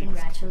 I gotta see this.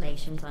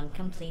 congratulations on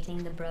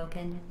completing the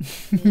broken,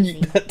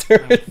 easy That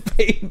turret, task.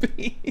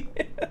 baby.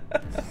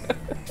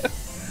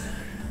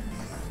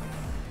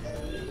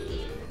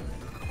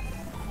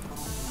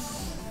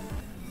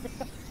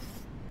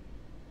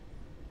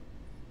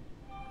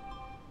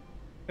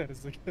 That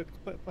is a good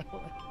clip, by the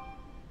way.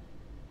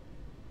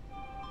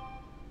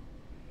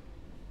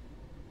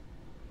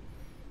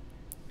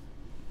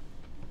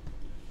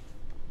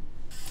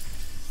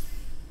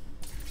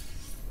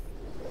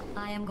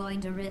 I am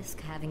going to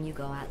risk having you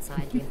go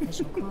outside the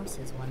official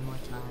courses one more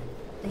time.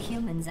 The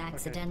humans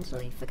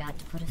accidentally forgot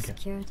to put a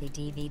security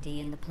DVD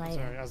in the player.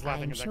 Sorry, I was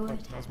laughing at that ensured clip.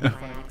 it That was has been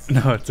pretty by funny.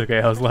 accident. No, it's okay.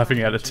 I was laughing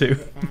at it too.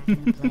 Put it back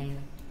in the player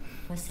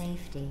for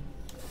safety.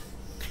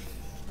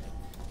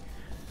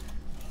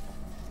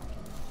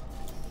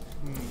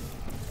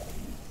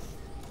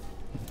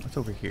 What's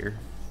over here?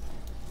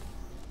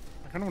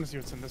 I kind of want to see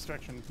what's in this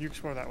direction. You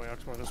explore that way, I'll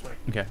explore this way.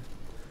 Okay.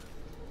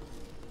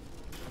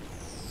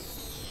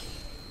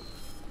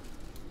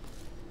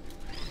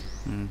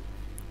 Hmm.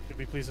 You'd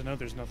be pleased to know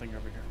there's nothing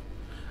over here.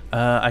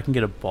 I can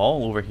get a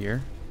ball over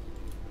here.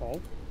 Ball?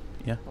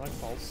 Yeah. I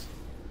like balls.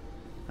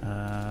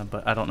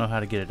 But I don't know how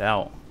to get it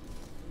out.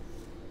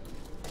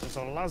 There's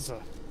a laser.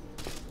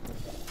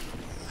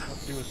 What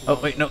to do with Oh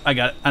laser? wait, no, I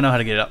got it. I know how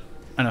to get it up.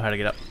 I know how to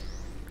get up.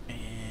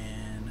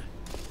 And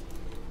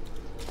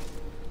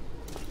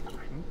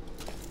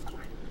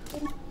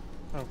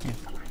Oh. yeah.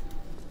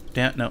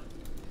 Damn, no.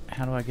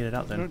 How do I get it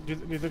out No, then?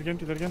 do that again,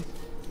 do that again.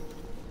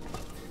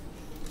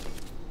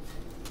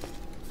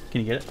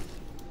 Can you get it?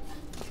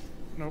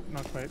 Nope,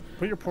 not quite.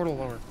 Put your portal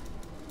lower.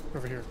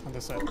 Over here, on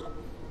this side.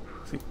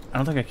 See, I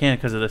don't think I can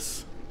because of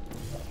this.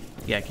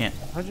 Yeah, I can't.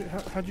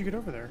 How'd you get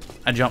over there?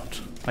 I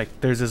jumped. Like,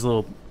 there's this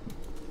little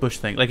bush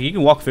thing. Like, you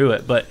can walk through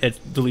it, but it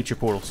deletes your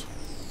portals.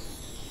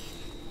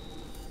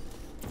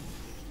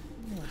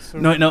 Yeah, so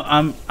No, no,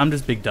 I'm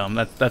just big dumb.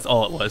 That's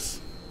all it was.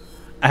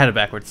 I had it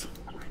backwards.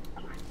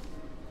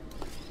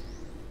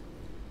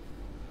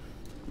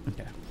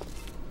 Okay.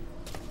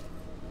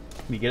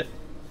 Can you get it?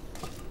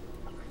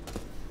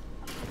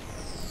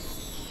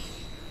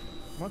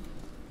 What?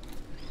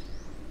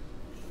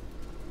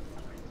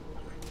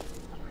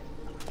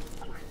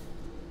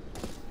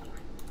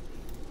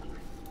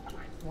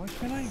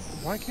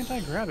 Why can't I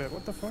grab it?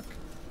 What the fuck?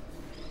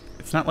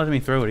 It's not letting me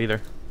throw it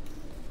either.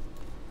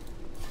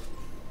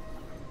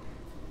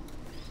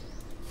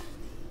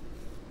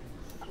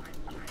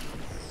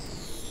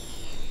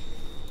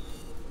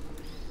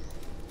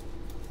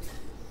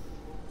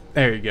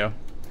 There you go.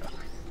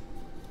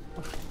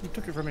 You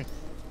took it from me.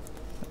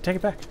 Take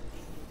it back.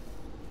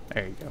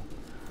 There you go.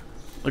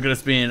 Look at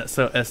us being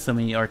so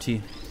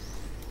SMERT.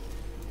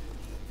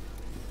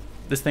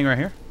 This thing right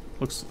here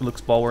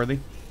looks ball worthy.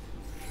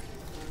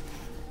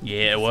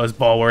 Yeah, it was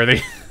ball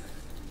worthy.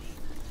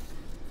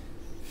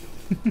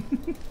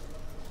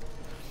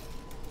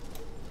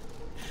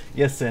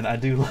 Yes, and I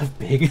do love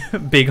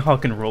big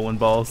hawk and rolling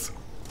balls.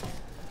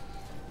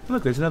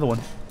 Look, there's another one.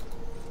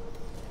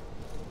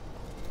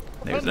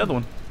 There's another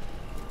one.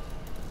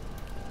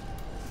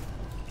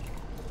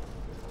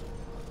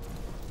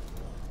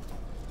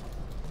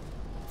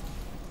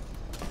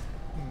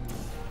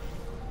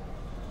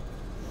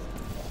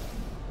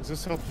 Does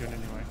this help you in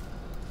any way?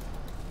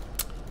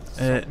 Does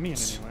this help me in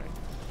It any way?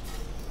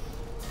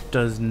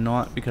 does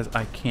not, because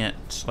I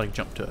can't like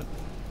jump to it.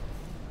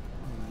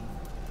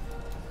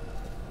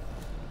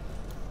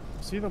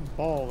 See the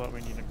ball that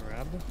we need to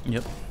grab?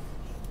 Yep.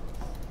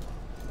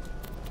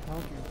 How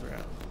do you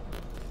grab?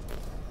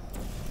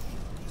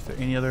 Is there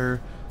any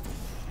other?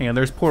 Hang on,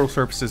 there's portal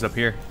surfaces up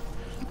here.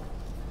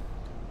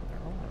 There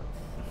are.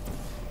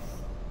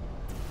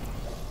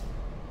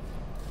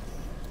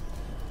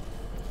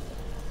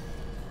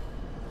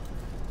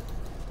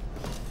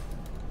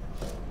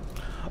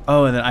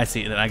 Oh, and then I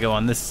see. Then I go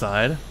on this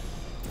side.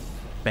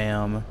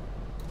 Bam.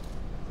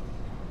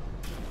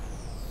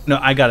 No,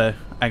 I gotta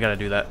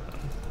do that.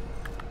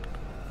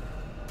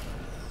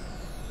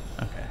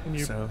 Okay. Can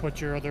you So put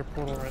your other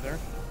portal right there?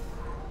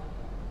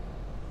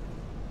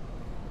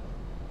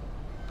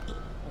 Right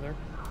there?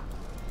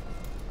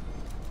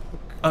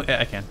 oh yeah,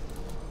 I can.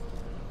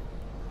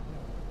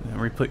 Then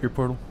re-put your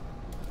portal.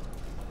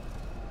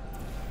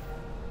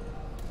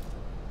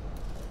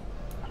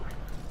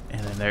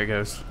 And then there it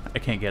goes. I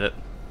can't get it.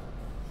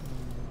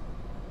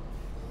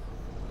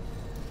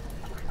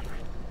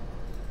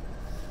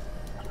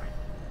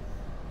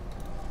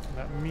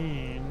 That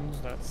means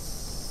that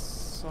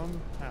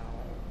somehow...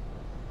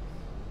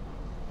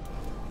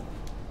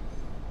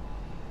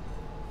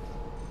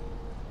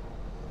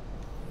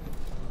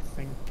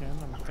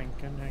 I'm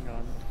thinking, hang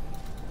on.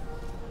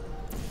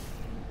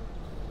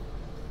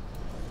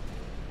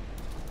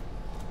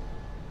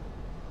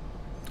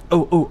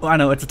 Oh, I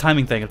know. It's a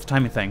timing thing. It's a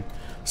timing thing.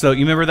 So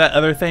you remember that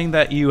other thing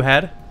that you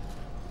had?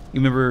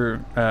 You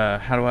remember?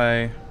 How do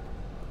I?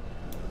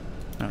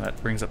 No, that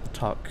brings up the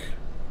talk.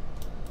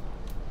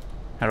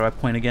 How do I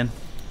point again?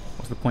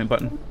 What's the point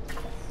button?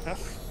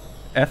 F?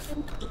 F?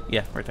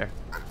 Yeah, right there.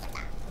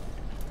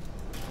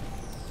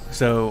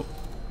 So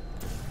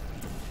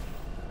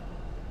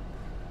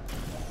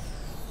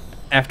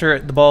after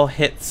the ball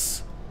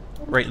hits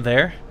right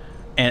there,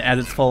 and as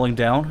it's falling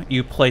down,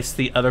 you place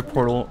the other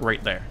portal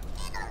right there.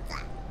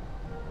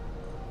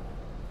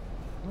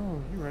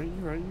 Oh, you're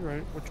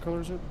right. Which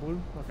color is it?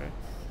 Blue? Okay.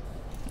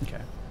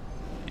 Okay.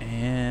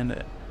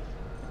 And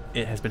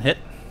it has been hit.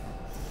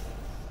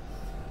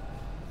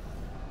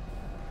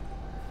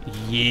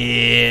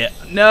 Yeah.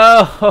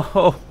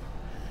 No!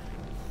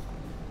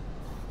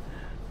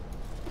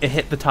 It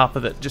hit the top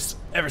of it just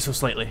ever so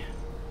slightly.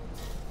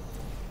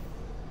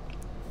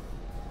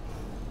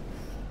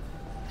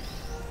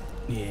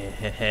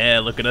 Yeah,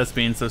 look at us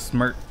being so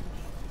smart.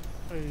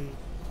 Hey.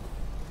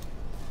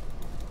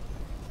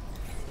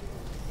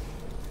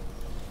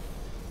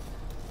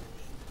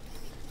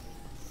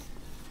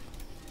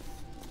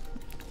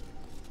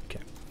 Okay.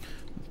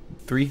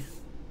 3,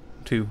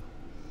 2,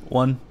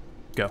 1,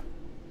 go.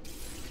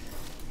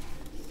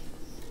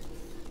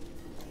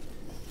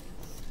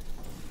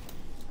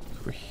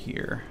 Over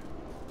here.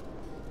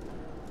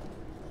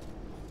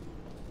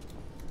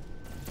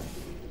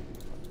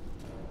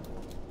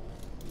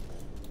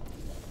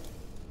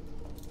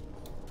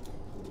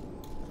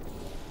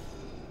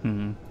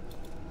 Hmm.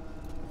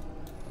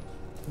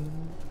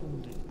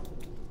 Indeed.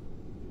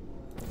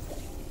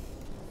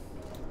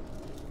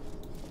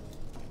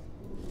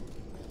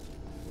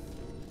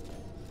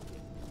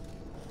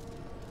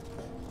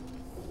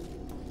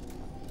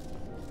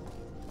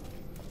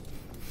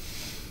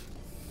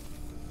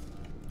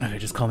 Okay,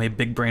 just call me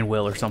Big Brain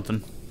Will or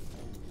something.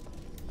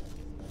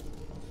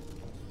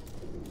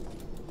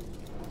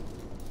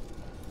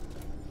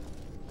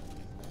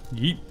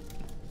 Yeet.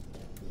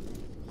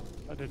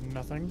 I did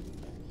nothing.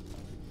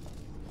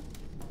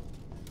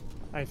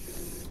 I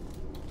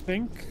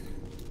think.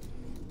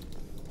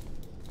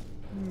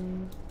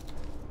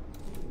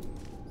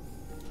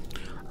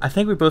 I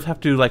think we both have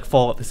to like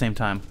fall at the same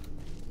time.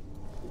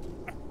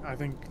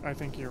 I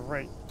think you're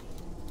right.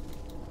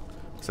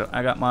 So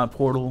I got my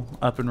portal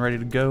up and ready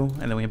to go,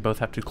 and then we both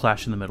have to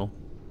clash in the middle.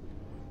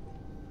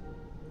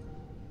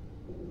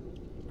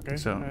 Okay.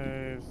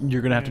 So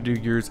you're gonna have to do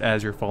and- yours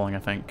as you're falling, I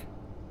think.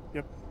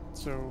 Yep.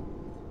 So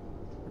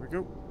here we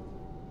go.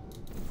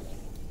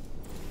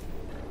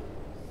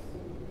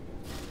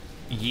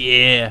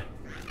 Yeah.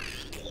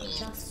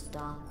 Just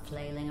stop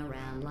flailing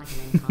around like an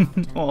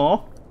incompetent.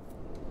 Aw.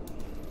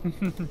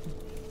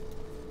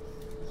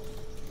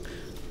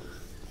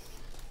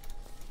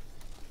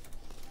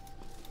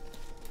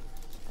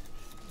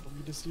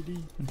 Read a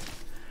CD. There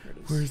it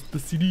is. Where's the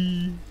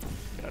CD?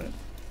 Got it.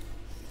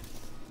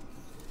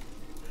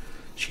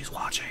 She's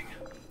watching.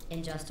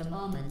 In just a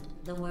moment,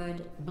 the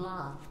word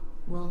blah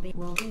will be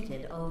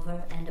repeated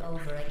over and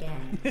over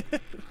again.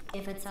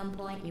 If at some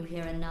point you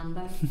hear a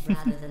number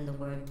rather than the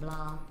word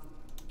blah,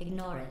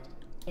 ignore it.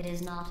 It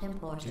is not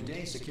important.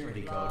 Today's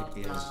security code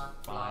is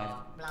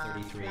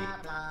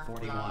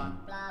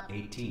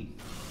 533-41-18.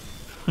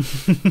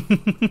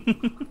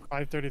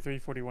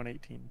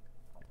 533-41-18.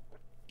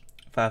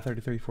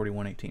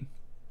 533-41-18.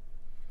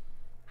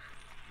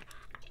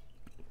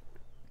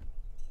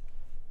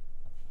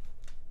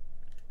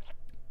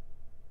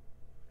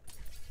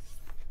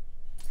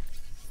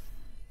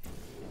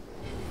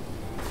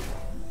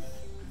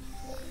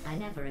 I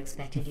never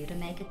expected you to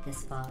make it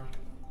this far.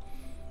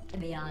 To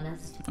be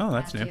honest, Oh,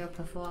 that's after new. your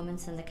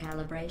performance in the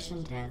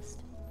calibration test,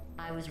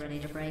 I was ready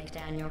to break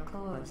down your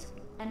cores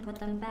and put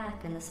them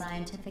back in the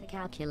scientific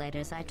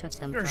calculators I took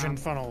them Version from.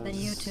 funnels. But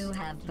you two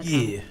have become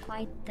Yeah.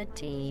 quite the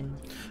team.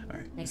 All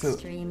right. So,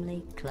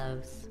 Extremely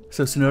close.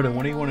 Sonoda,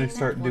 when do you I want to met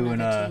start one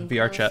doing other team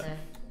VR chat? closer,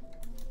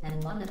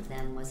 and one of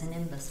them was an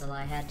imbecile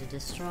I had to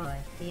destroy.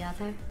 The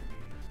other?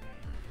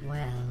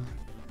 Well,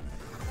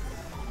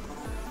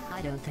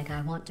 I don't think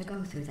I want to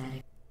go through that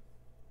again.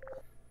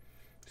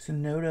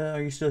 Sonoda,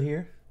 are you still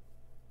here?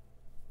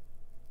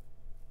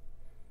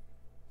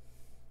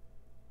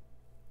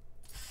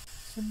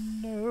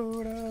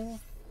 Sonoda.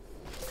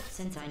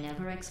 Since I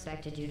never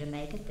expected you to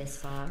make it this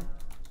far,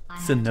 I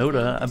had to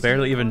Sonoda, make I this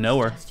barely new even know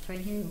course her. Just for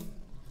you.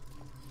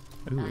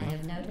 Ooh. I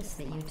have noticed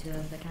that you two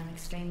have become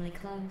extremely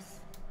close.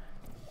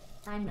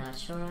 I'm not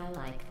sure I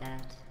like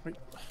that. Wait,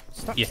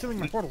 stop Yeah. stealing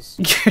my portals.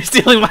 You're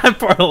stealing my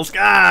portals,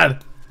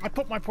 God! I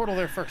put my portal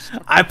there first.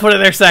 I put it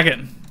there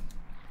second.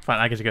 Fine,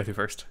 I get to go through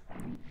first.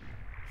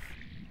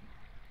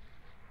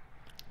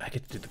 I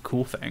get to do the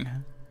cool thing.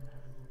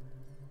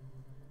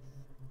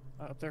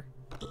 Up there.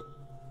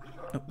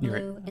 Oh, you're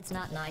right. Blue, it's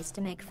not nice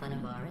to make fun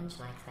of Orange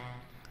like that.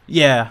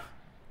 Yeah.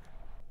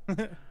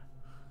 Get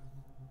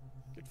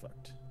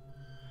fucked.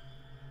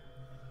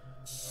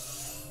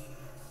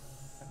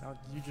 And now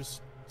you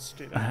just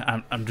stay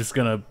there. I'm just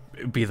gonna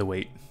be the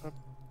weight.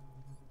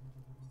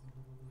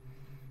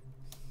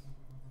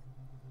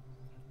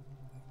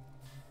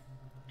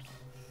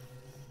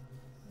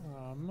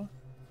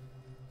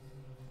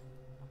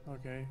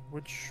 Okay,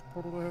 which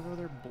portal do I have over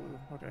there? Blue.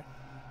 Okay.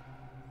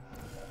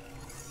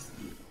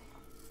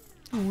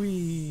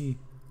 Wee.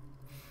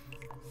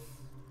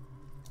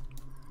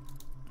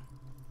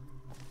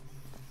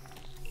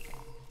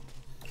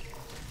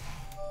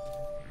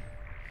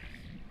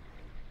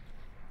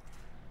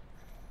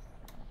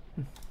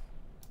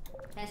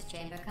 Test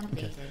chamber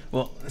completed.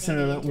 Well, In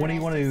Senator, the when do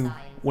you want interest to of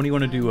science, when do you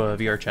want to I do am a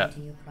VR chat?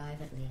 talking to you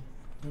privately.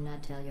 Do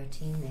not tell your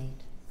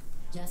teammate.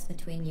 Just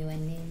between you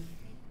and me,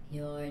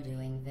 you're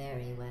doing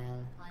very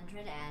well.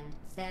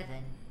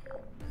 107.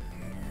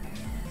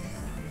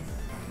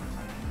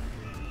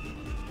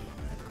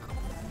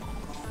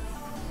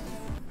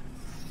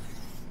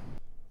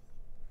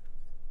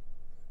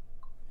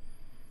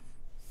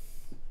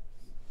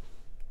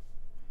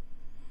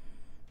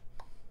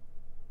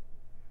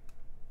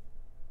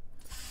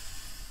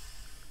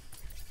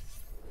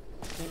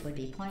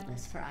 be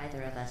pointless for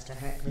either of us to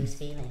hurt Blue's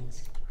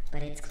feelings.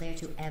 But it's clear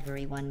to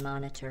everyone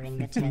monitoring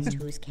the test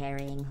who's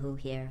carrying who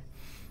here.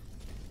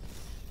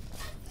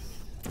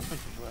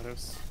 Thank you,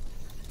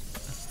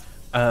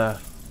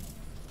 GLaDOS.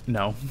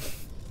 No.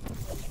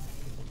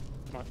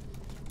 Come on.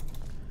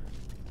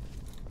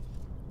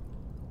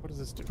 What does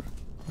this do?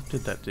 What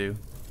did that do?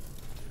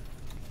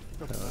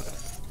 Go to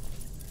that.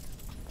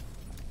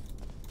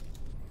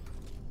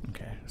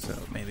 Okay, so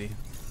maybe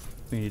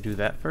we need to do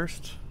that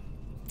first.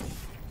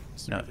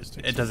 So No, it just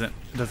takes it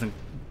doesn't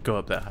go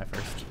up that high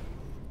first.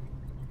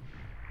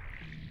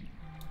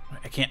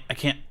 I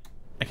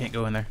can't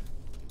go in there.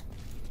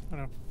 I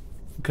know.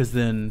 Because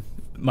then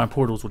my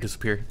portals will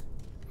disappear.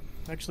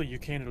 Actually, you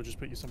can. It'll just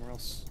put you somewhere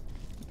else.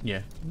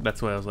 Yeah,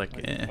 that's why I was like,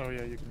 Like, eh. oh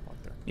yeah, you can walk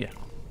there. Yeah.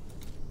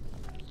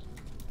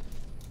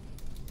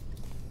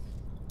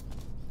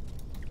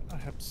 I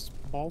have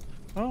ball.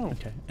 Oh.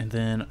 Okay, and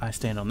then I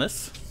stand on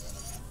this.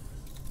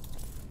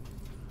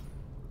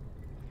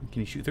 Can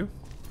you shoot through?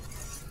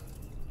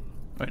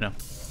 Wait, no.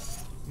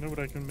 No, but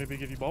I can maybe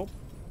give you bulb.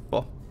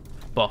 Ball.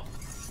 Ball.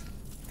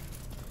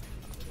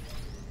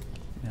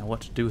 Now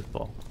what to do with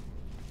ball?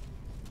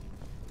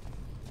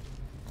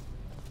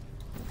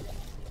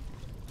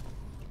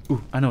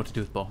 Ooh, I know what to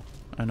do with ball.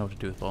 I know what to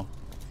do with ball.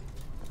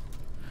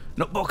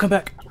 No, ball, come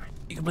back!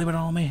 You can blame it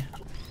all on me.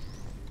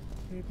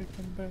 Maybe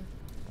come back.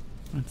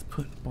 Let's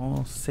put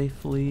ball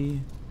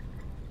safely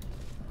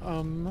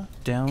down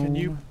Can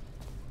you?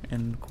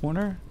 in the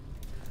corner.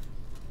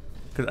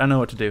 Because I know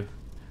what to do.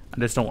 I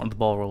just don't want the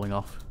ball rolling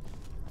off.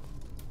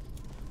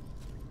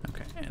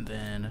 Okay, and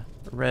then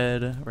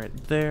red right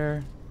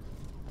there.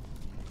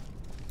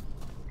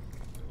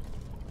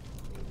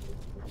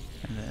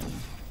 And then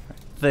right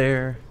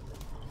there.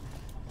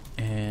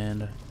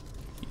 And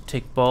you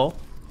take ball.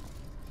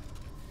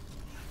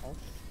 Ball.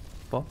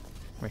 Ball.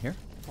 Right here.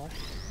 Ball.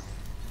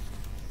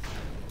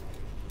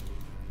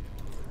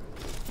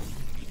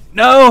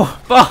 No!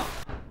 Ball!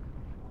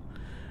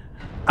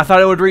 I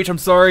thought it would reach, I'm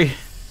sorry.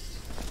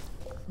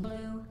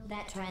 Blue,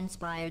 that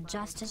transpired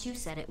just as you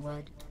said it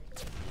would.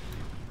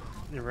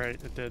 You're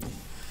right. It did.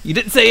 You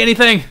didn't say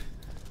anything!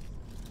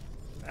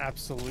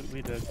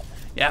 Absolutely did.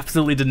 You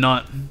absolutely did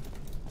not.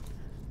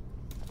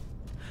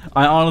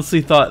 I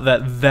honestly thought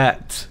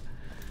that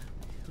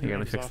Here, let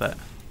me fix that.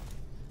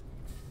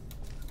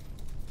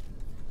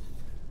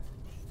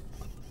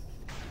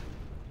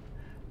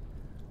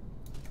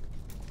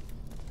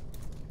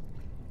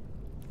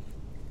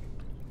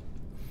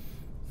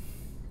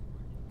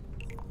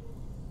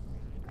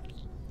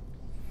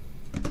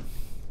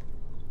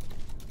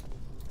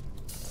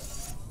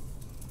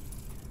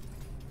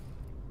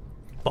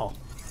 Ball.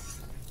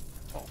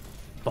 Ball.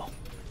 Ball.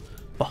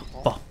 Ball.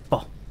 Ball.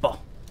 Ball. Ball.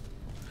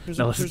 There's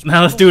Now a- let's there's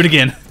now let's do it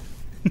again.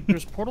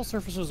 There's portal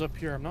surfaces up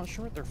here. I'm not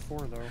sure what they're for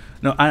though.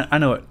 No, I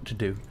know what to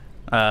do.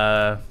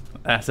 I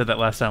said that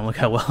last time. Look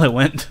how well it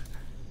went.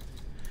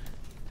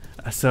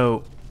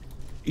 So,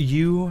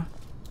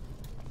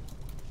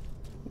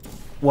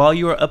 while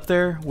you were up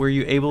there, were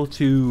you able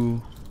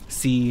to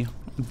see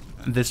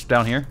this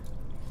down here?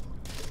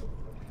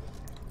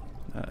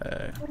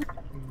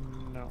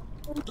 No.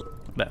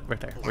 That right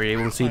there. Were you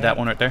able to see that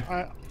one right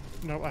there?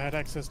 No, I had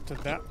access to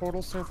that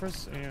portal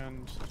surface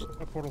and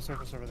a portal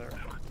surface over there.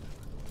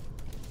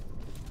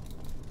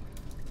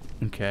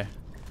 Okay.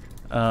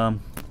 I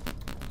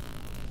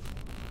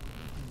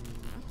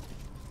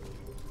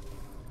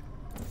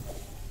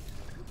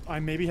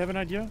maybe have an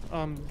idea.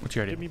 What's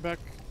your idea?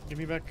 Get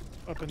me back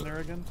up in there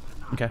again.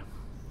 Okay.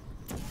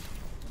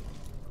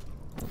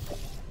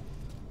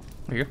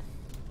 There you go.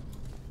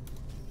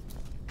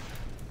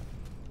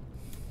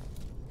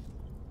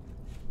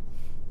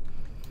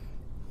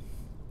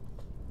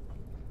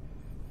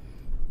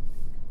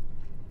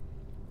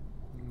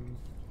 Mm.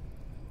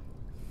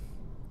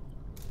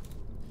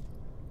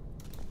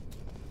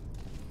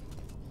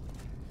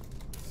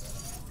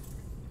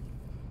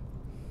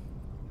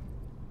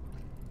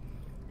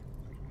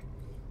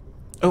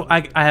 Oh,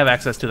 I have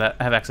access to that.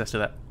 I have access to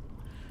that.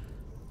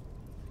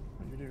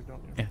 Oh, you do,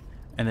 don't you? Yeah.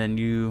 And then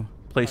you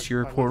place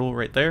your I portal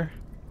right there.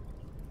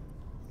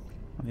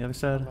 On the other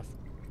side. left.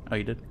 Oh,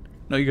 you did?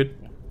 No, you're good.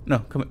 Yeah. No,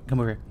 come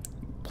over here.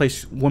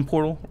 Place one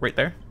portal right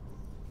there.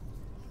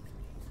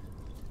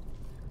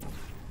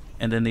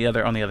 And then the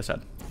other on the other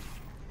side.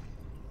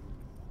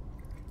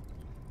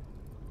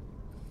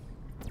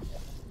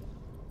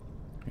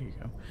 There you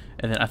go.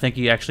 And then I think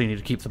you actually need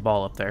to keep the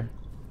ball up there.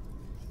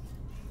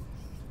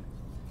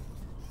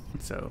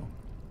 So,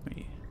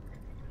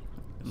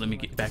 let me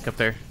get back up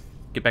there.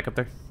 Get back up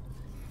there.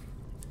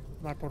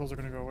 My portals are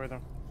gonna go away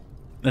though.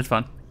 That's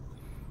fine.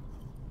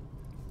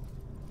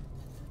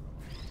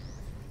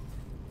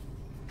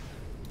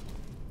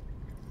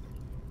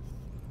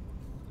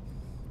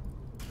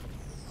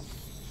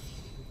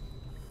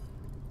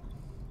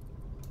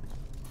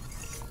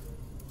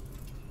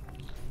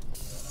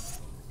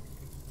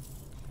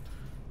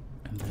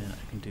 And then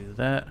I can do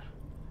that.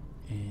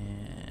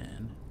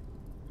 And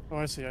Oh,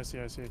 I see. I see.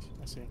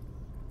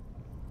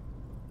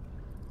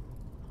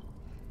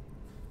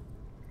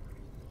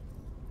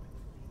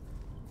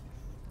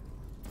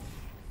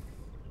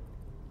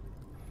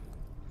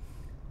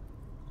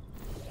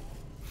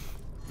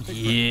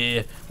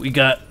 We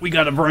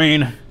got a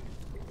brain.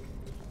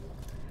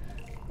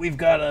 We've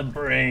got a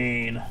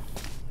brain.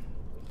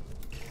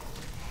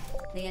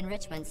 The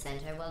Enrichment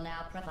Center will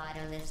now provide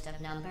a list of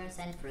numbers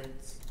and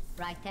fruits.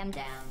 Write them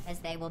down, as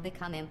they will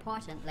become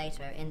important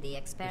later in the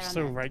experiment.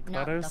 so right,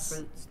 Not the GLaDOS.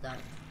 fruits,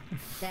 though.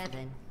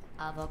 7.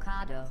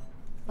 Avocado.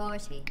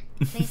 40.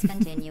 Please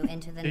continue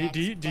into the next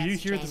Do you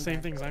test hear the same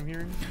chamber. things I'm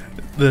hearing?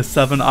 The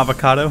 7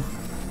 avocado.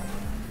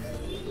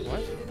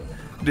 What?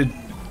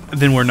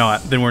 Then we're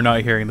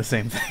not hearing the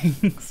same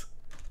things.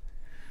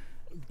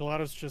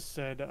 GLaDOS just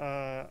said,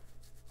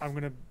 I'm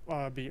gonna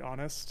be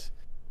honest.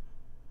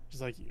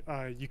 She's like,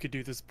 you could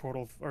do this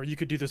portal, or you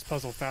could do this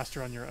puzzle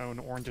faster on your own.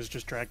 Orange is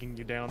just dragging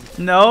you down.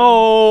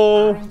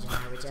 No. Orange and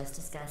I were just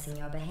discussing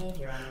your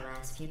behavior on the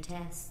last few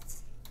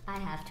tests. I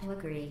have to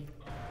agree.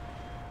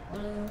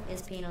 Blue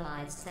is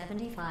penalized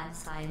 75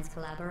 science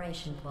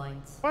collaboration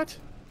points. What?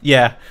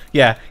 Yeah.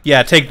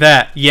 Take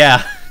that.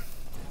 Yeah.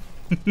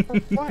 For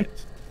what?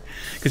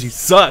 Because you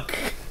suck.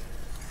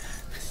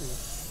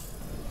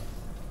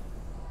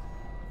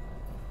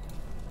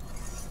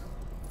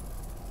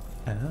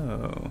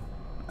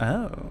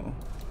 Oh.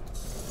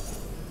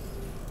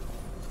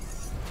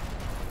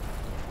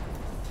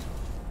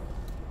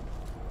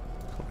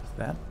 What does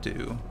that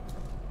do?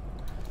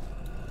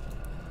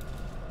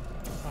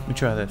 Let me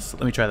try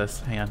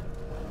this. Hang on.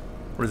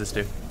 What does this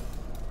do?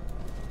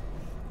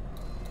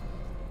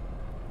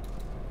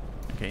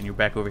 Okay, and you're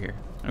back over here.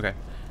 Okay.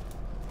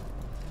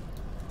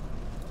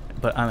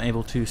 But I'm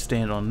able to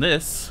stand on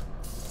this.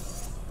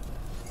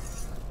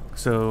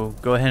 So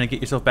go ahead and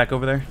get yourself back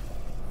over there.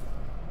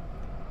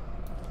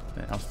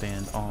 Then I'll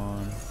stand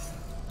on.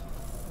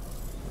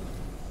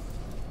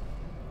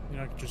 You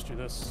know, I could just do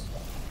this.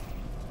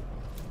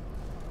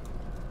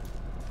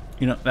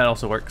 You know, that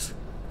also works.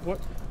 What?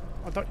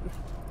 I thought.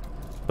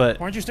 But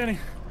Why aren't you standing?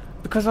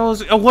 because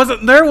I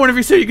wasn't there whenever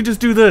you said you could just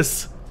do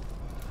this.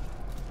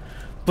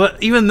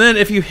 But even then,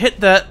 if you hit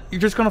that,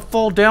 you're just gonna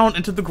fall down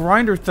into the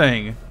grinder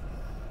thing.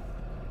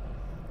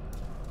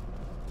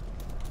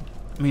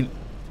 I mean,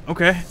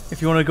 okay,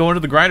 if you want to go into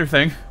the grinder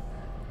thing.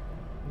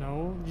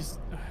 No, you.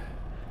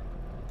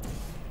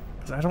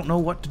 'Cause I don't know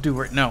what to do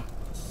right now.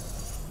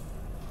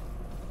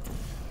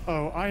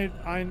 Oh, I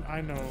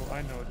know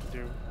what to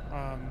do.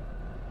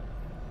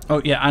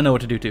 Oh yeah, I know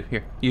what to do too.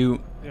 Here,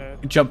 you Yeah.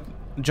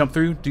 jump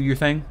through, do your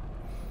thing,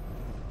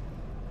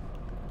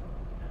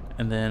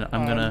 and then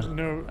I'm gonna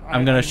No,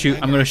 I'm gonna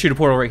shoot a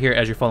portal right here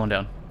as you're falling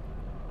down.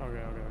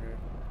 Okay.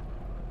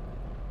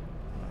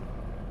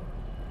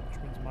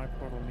 Which means my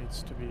portal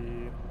needs to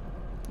be.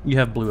 You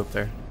have blue up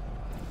there.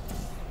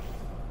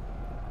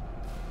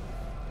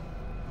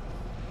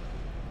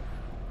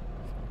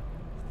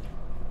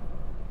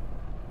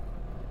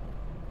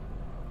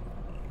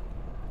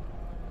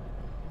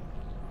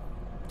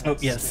 Oh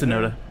yes, Stay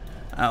there. Sonoda.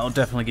 I'll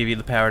definitely give you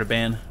the power to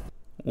ban.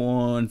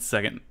 1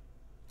 second.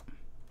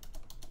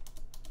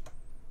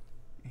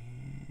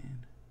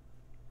 And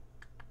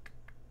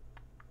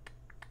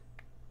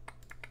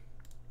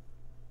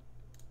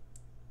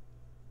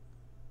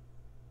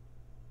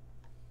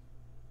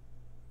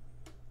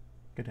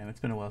God damn,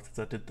 it's been a while since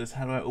I did this.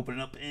 How do I open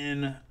it up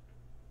in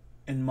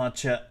my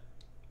chat?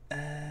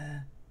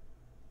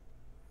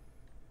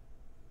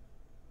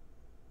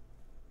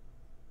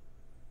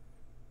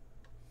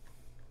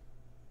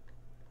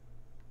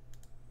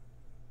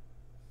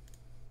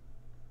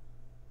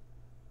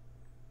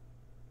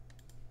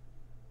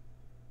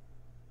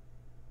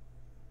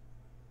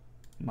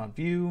 My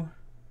view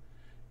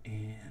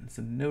and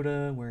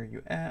Sonoda, where are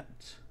you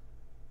at?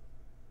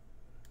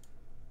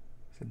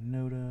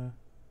 Sonoda,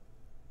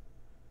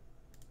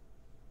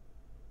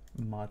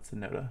 mod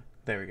Sonoda.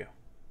 There we go.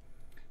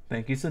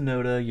 Thank you,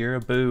 Sonoda. You're a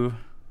boo.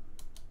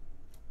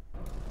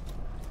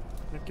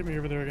 Yeah, get me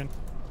over there again.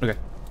 Okay.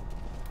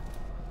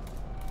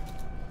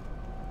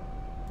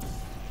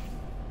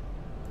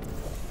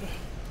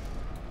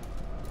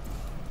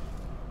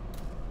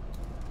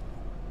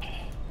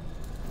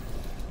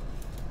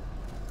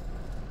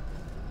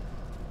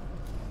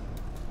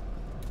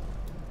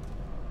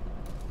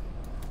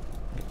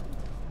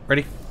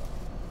 Ready?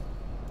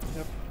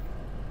 Yep.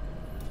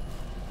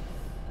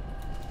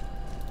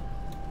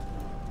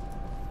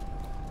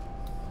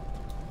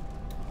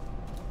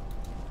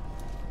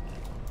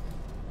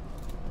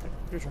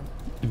 Your turn.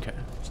 Okay.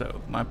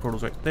 So my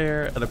portal's right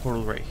there. Other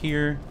portal's right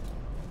here.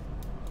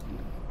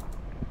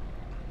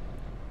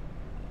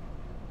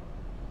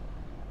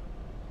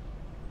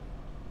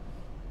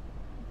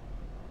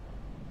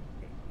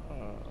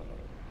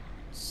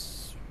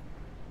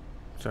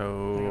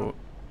 So,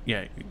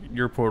 yeah,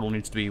 your portal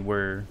needs to be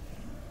where...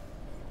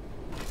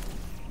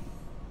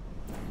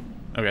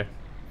 Okay.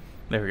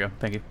 There we go.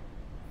 Thank you.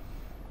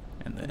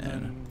 And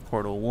then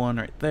portal 1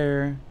 right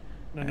there.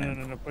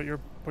 No. Put your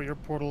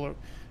portal.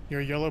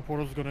 Your yellow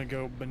portal's gonna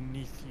go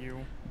beneath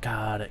you.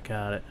 Got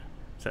it.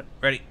 So,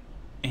 ready?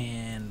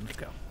 And let's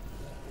go.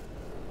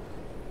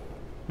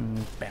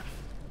 Bam.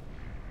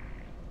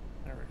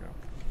 There we go.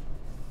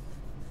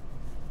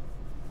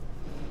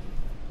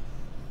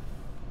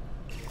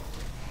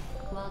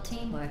 Quote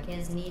teamwork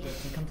is needed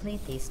to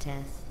complete these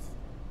tests.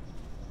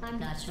 I'm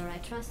not sure I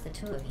trust the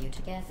two of you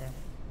together.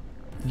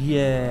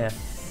 Yeah.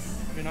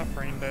 You're not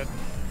brain dead.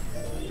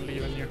 I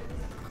believe in you.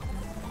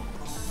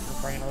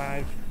 You're brain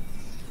alive.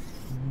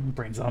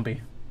 Brain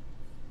zombie.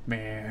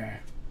 Meh.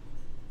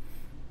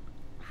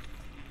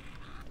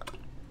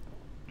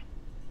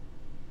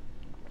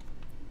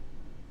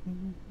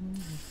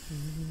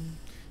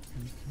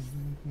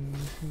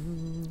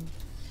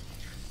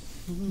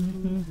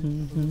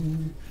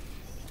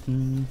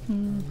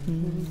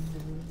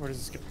 Where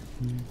does this go?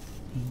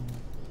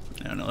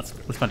 No, let's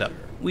find out.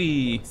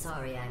 We.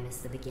 Sorry I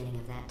missed the beginning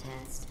of that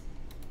test.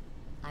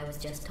 I was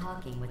just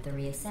talking with the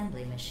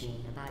reassembly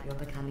machine about your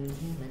becoming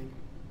human.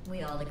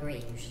 We all agree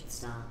you should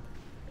stop.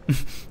 Okay.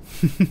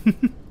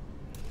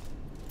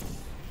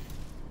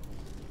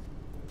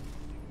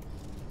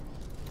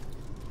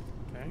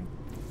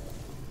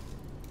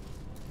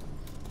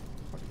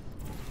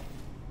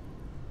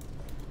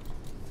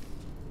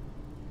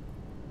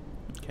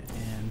 Okay,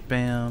 and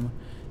bam,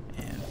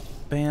 and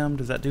bam.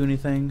 Does that do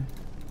anything?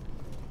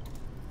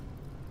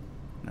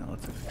 No,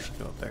 let's actually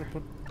go up there.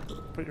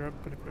 Put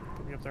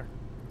me up there.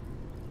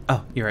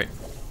 Oh, you're right.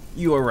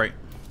 You are right.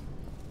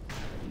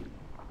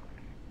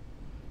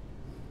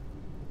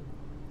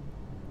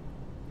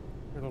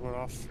 You're a little bit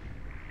off.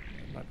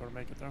 Might be able to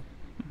make it though.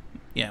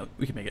 Yeah,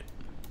 we can make it.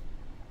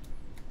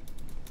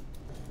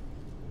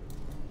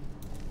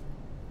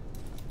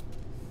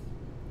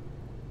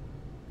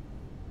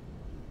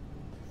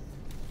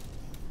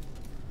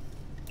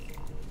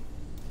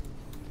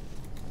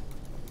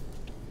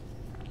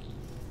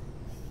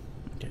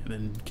 Okay,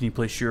 then can you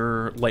place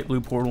your light blue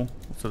portal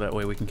so that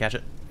way we can catch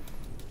it?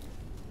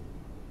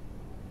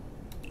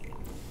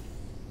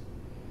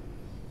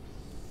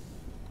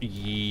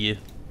 Yeah.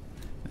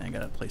 And I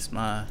gotta place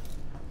my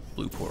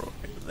blue portal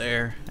right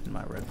there and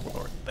my red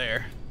portal right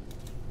there.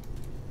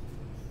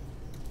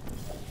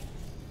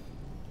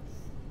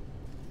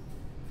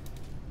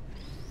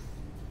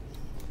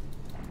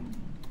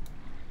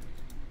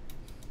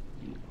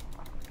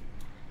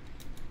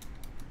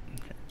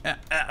 Okay.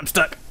 I'm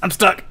stuck. I'm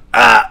stuck.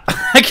 Ah!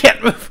 I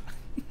can't move.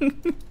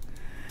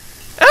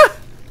 Ah!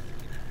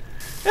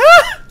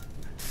 Ah!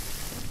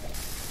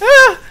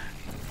 Ah!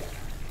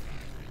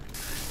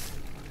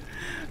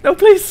 No,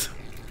 please.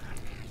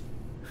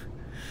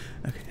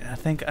 Okay, I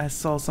think I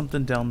saw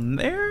something down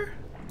there.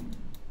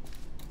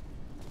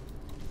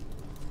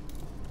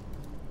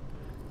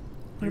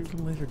 Where did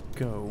the laser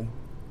go?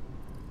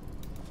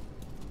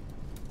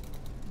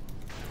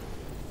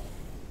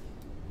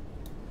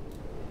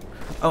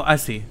 Oh, I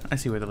see. I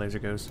see where the laser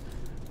goes.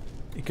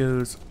 It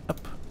goes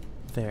up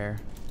there.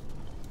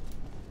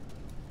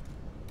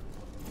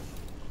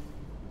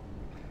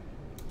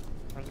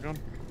 Where's it going?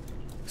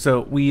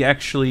 So we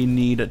actually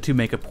need to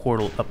make a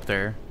portal up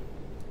there.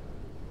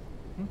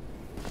 I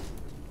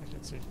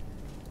can't see.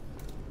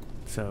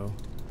 So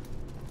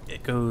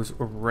it goes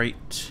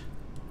right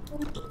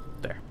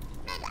there.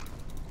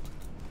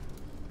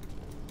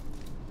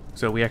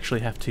 So we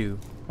actually have to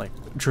like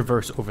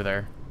traverse over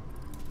there.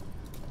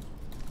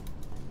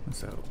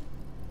 So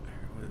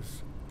there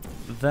was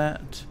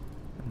that,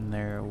 and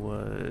there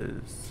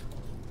was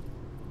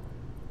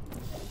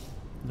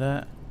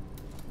that.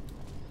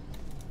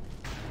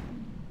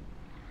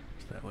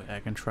 So that way I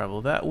can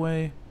travel that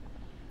way,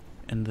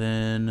 and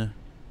then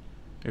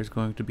there's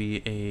going to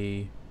be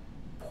a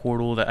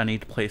portal that I need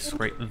to place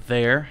right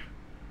there.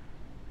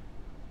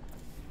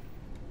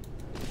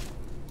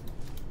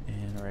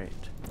 And right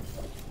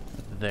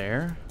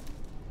there.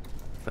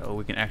 So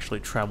we can actually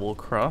travel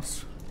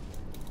across.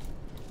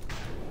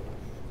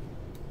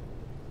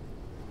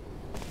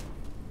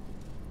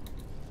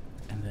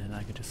 And then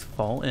I could just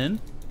fall in.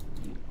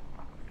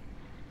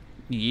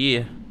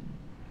 Yeah.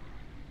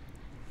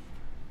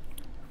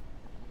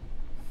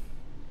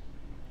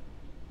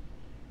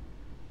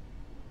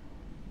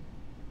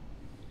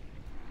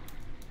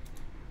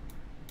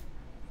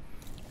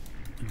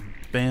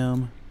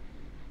 Bam.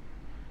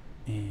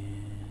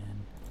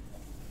 And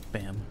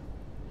bam.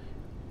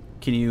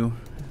 Can you...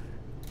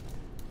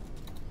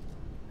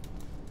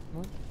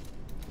 What?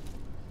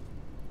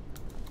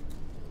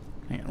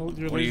 Hang on. Oh,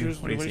 your what are you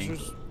lasers, seeing?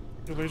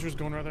 your laser's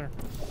going right there.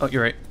 Oh,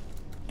 you're right.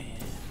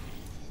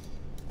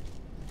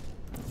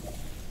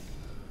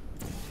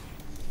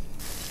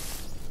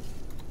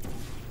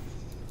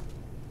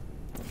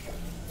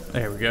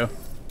 There we go.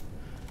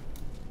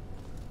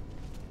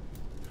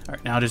 All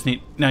right, now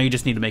you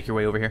just need to make your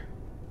way over here.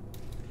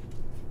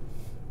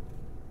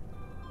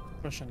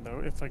 Question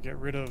though, if I get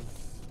rid of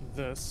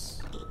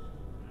this,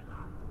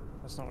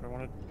 that's not what I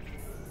wanted.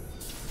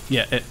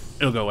 Yeah,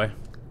 it'll go away.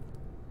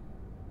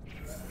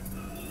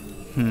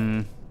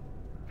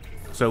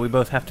 So we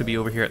both have to be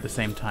over here at the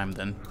same time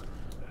then.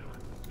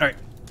 All right,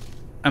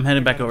 I'm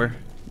heading back over.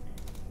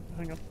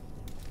 Hang on.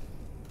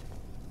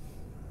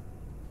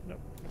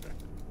 Nope. Okay.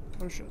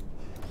 Oh shit.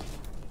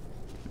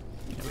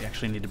 Yeah, we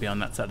actually need to be on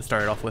that side to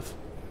start it off with.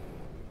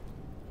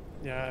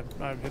 Yeah,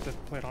 I hit the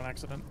plate on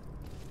accident.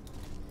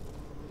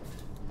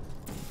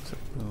 So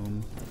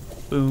boom,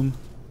 boom,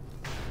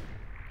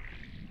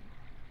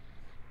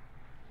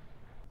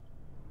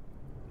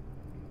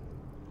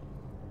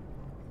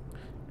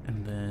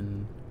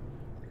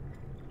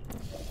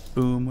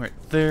 Boom, right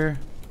there.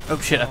 Oh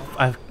shit!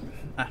 I've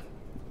That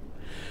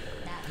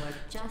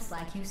worked just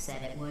like you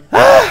said it would.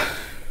 Now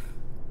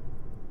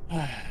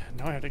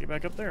I have to get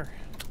back up there.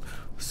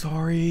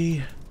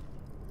 sorry.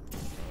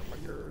 My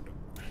God.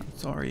 I'm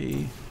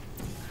sorry.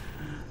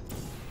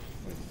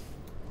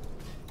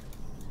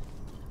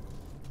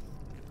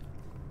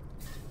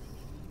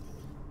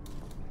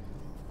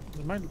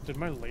 Did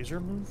my laser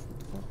move? What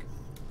the fuck?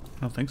 I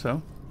don't think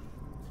so.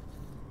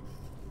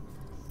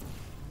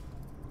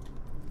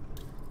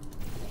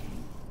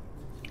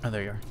 Oh,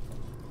 there you are.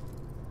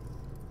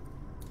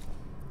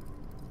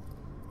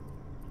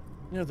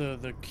 Yeah,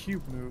 the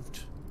cube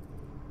moved.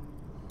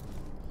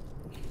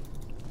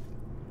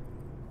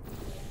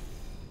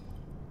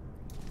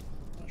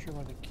 Not sure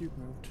why the cube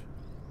moved.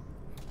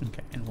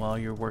 Okay, and while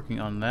you're working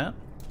on that,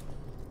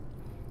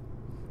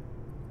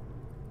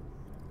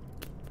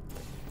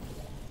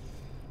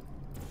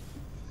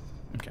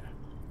 okay,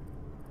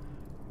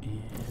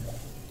 and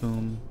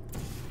boom,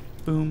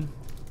 boom.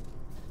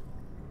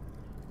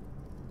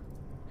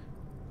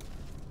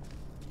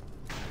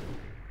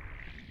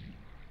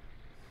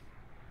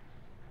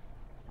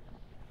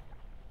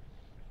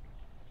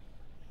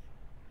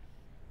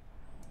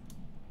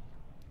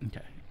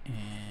 Okay,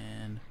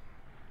 and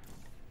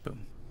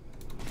boom.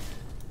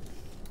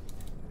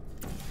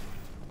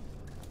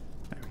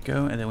 There we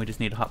go, and then we just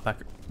need to hop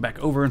back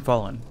over and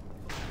fall in.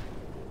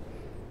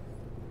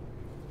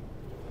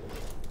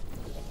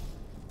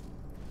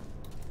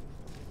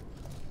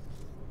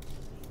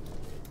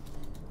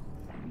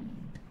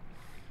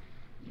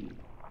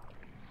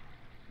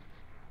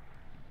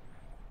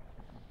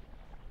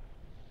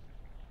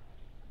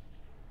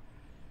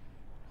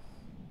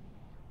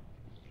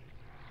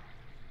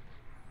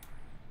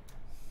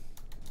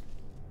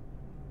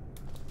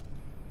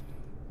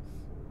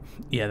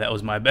 Yeah, that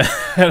was my bad.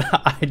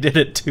 I did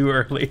it too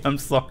early. I'm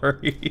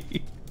sorry.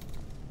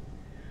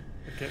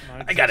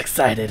 I got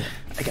excited.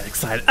 I got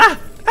excited. Ah!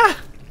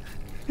 Ah!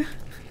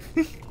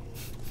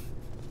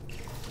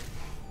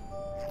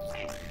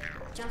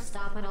 Just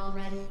stop it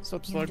already.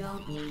 Stop, You Slug.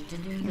 don't need to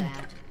do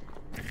that.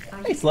 Are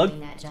Hey, you Slug.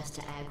 doing that just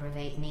to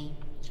aggravate me?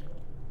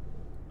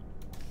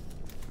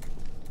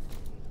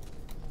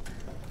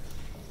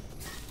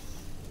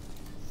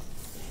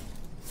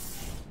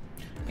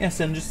 Yes,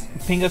 and just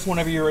ping us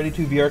whenever you're ready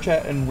to VR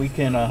chat, and we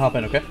can hop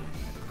in, okay?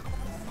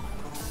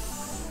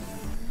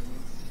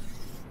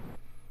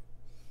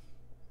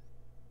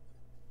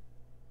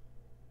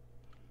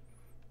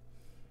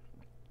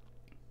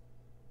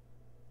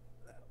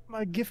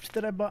 My gift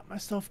that I bought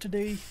myself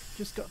today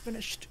just got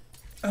finished.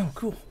 Oh,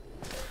 cool.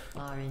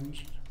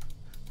 Orange.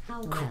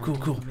 How Cool, well cool,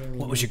 do cool. you really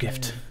What was your know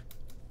gift?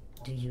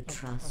 Blue? Do you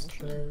trust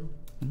Blue?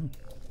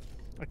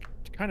 I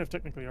kind of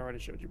technically already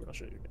showed you, but I'll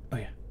show you again. Oh,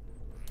 yeah.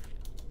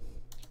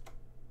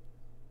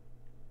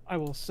 I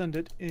will send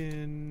it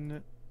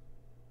in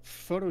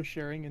photo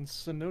sharing in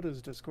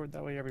Sonoda's Discord.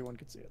 That way everyone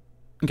can see it.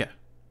 Okay.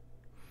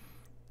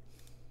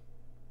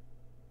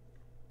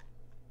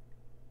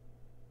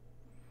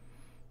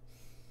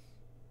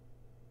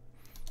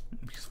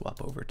 Let me swap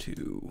over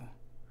to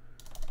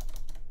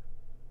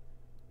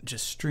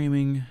just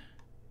streaming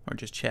or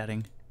just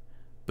chatting.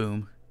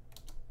 Boom.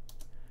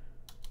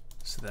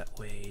 So that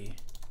way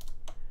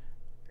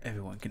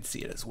everyone can see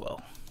it as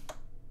well.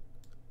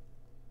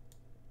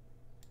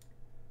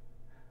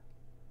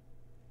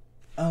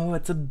 Oh,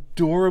 it's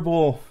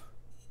adorable.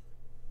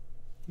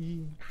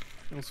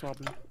 It'll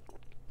swap it.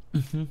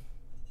 Mm-hmm.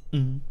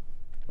 Mm-hmm.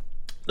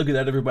 Look at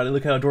that, everybody.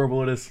 Look how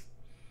adorable it is.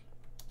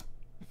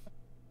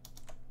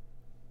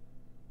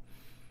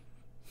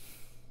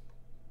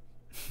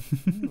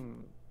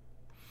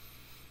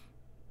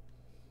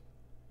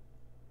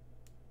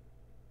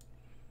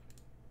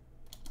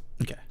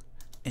 Okay.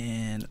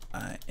 And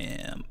I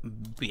am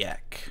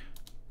back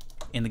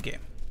in the game.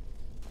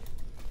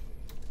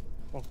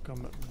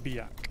 Welcome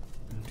back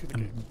to the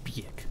I'm game.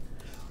 back.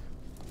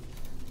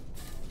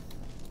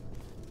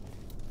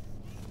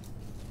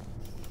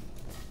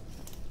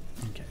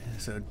 Okay,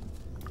 so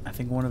I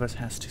think one of us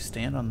has to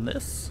stand on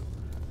this.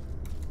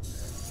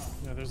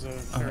 Yeah, there's a.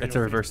 Oh, aerial it's a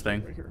reverse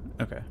thing thing. right here.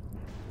 Okay.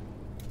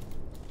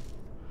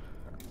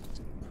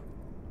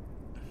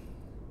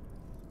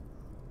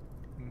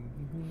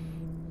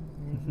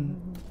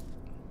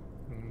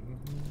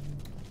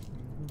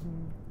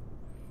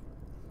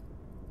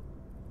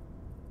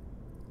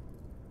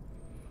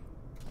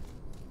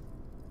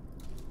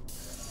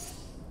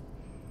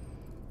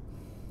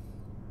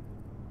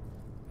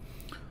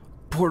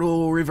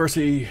 Portal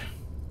reversey.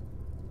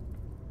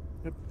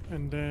 Yep,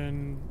 and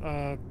then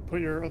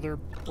put your other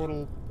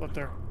portal up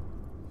there.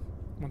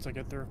 Once I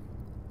get through.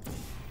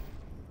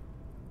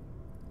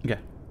 Okay,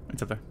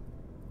 it's up there.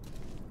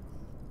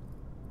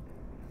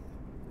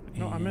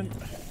 No, I meant.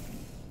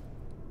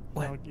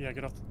 What? No, yeah,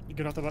 get off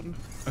the button.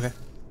 Okay.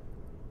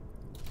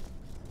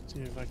 See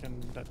if I can.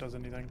 That does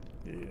anything.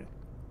 Yeah.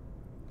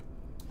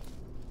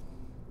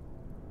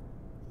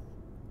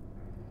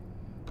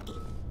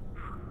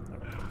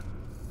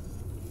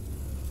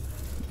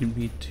 You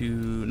need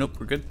to. Nope,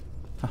 we're good.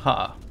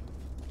 Haha.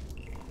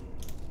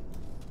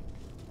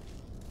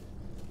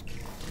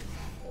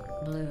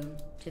 Blue,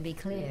 to be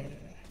clear,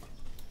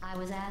 I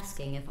was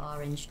asking if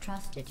Orange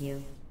trusted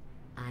you.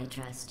 I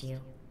trust you.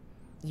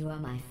 You are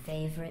my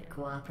favorite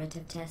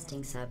cooperative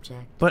testing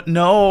subject. But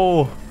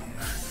no!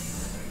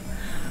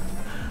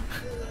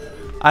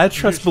 I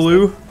trust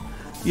Blue.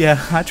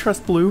 Yeah, I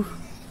trust Blue.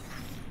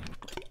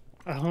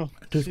 Oh,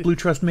 Does Blue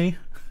trust me?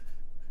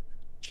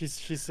 she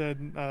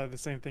said the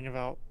same thing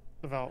about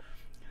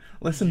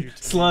Listen, you to me.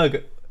 Slug.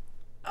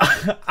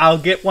 I'll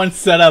get one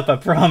set up, I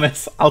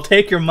promise. I'll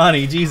take your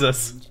money,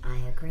 Jesus. I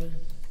agree.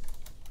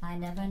 I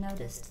never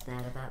noticed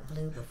that about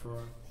Blue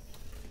before.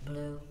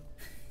 Blue,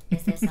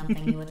 is there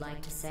something you would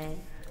like to say?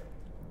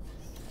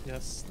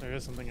 Yes, there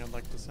is something I'd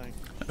like to say.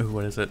 Ooh,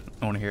 what is it?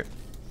 I want to hear it.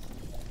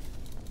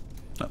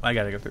 Oh, I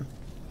gotta go through.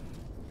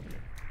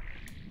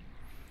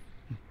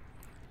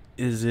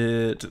 Is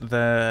it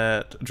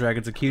that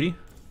Dragon's a cutie?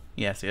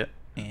 Yeah, I see it.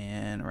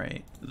 And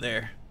right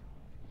there.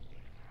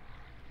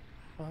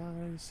 Bye.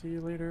 See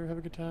you later. Have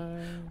a good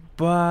time.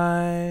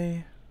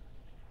 Bye.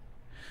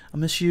 I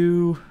miss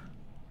you.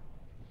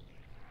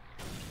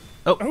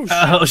 Oh, Oh, shit.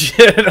 Oh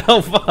shit.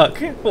 Oh fuck.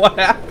 What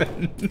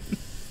happened?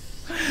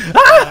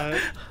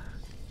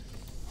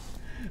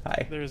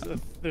 Hi.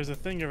 There's a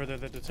thing over there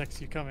that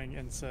detects you coming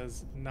and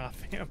says, "Nah,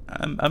 fam."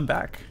 I'm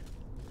back.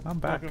 I'm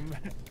back. Welcome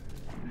back.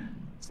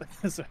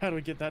 So how do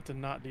we get that to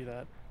not do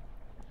that?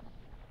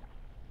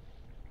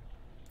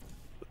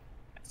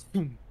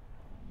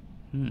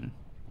 Hmm.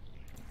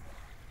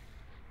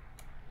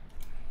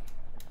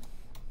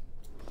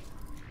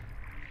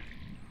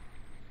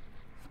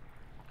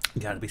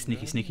 Gotta be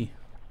sneaky, sneaky.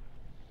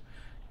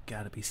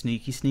 Gotta be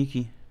sneaky,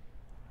 sneaky.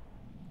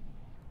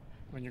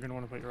 When you're gonna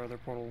want to put your other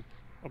portal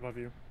above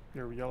you,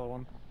 your yellow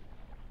one.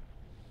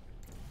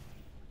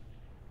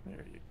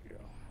 There you go.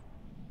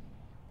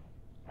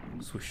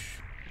 Swoosh.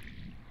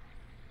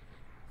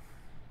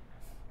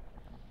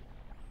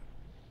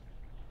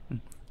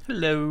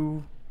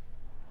 Hello.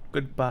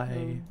 Goodbye.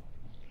 Hello.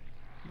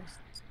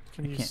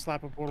 Can you can't-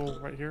 slap a portal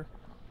right here?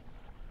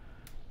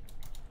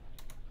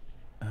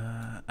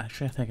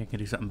 Actually, I think I can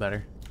do something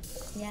better.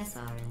 Yes,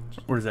 Orange.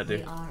 What does that do?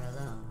 We are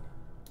alone.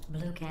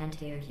 Blue can't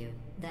hear you.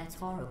 That's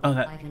horrible. Oh,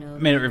 that I can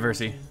only made it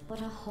reversey. imagine.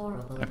 What a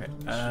horrible Okay. little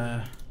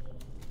machine.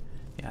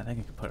 Yeah, I think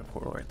I could put a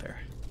portal right there.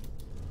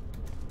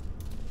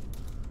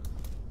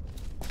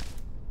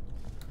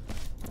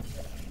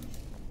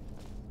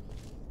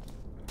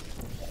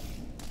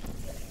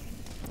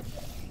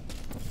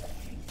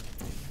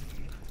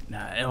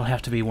 Nah, it'll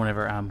have to be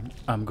whenever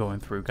I'm going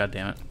through. God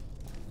damn it.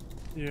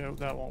 Yeah,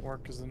 that won't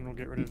work because then it'll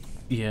get rid of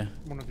Yeah.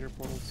 one of your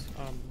portals.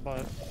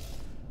 But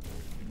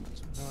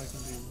so now I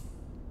can do.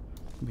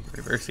 Make it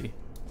reversey.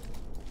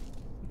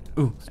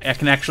 Ooh, I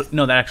can actually.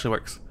 No, that actually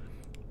works.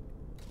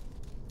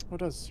 Oh, it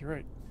does. You're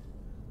right.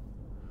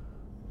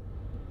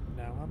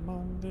 Now I'm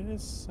on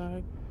this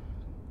side.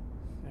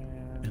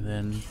 And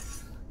then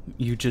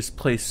you just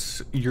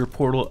place your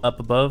portal up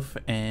above,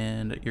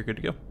 and you're good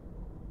to go.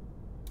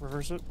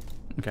 Reverse it.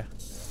 Okay.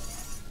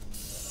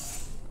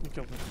 You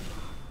killed me.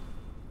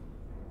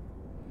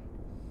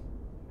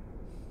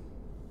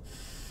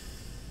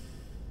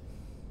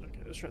 Okay,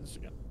 let's try this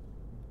again.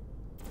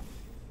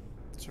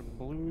 So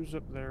blues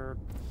up there,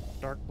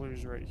 dark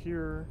blues right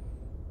here.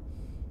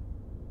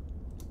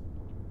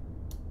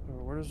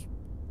 Where does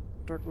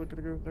dark blue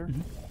gonna go? There?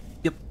 Mhm.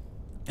 Yep.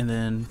 And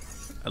then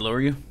I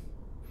lower you,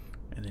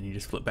 and then you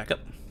just flip back up.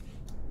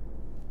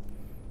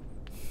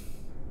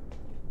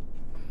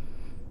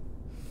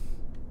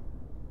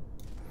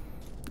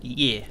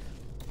 Yeah.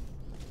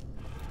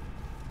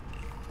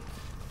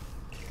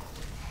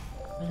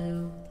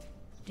 Blue,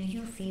 do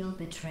you feel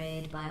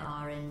betrayed by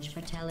Orange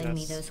for telling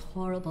me Yes. those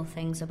horrible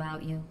things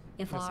about you?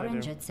 If Yes, I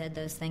Orange do. had said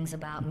those things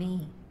about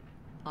me,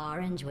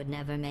 Orange would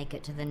never make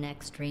it to the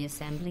next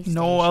reassembly station.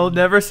 No, I'll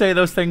never say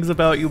those things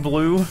about you,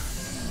 Blue.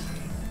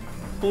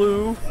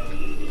 Blue.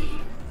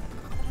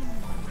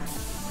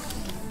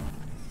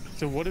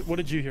 So what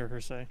did you hear her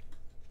say?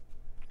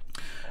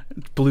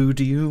 Blue,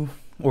 do you?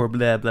 Or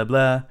blah, blah,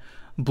 blah.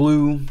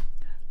 Blue,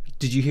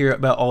 did you hear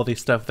about all the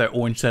stuff that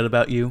Orange said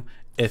about you?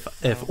 If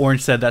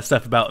Orange said that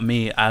stuff about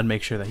me, I'd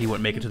make sure that he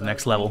wouldn't make it to the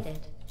next level.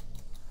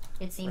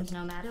 It seems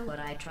no matter what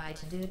I try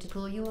to do to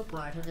pull you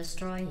apart or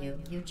destroy you,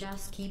 you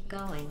just keep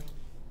going.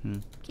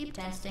 Keep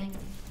testing.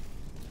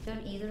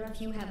 Don't either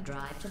of you have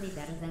drive to be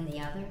better than the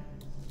other?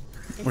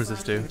 It's What does this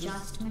like do? you're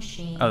just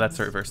machines. Oh, that's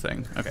the reverse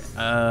thing. Okay.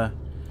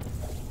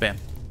 Bam.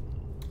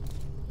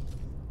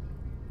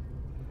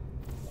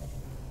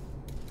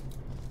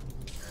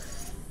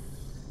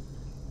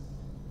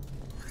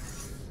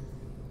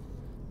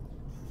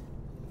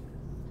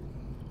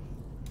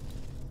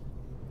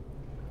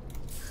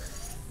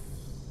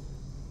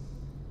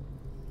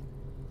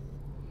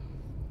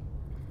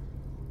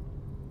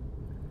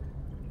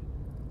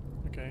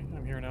 Okay,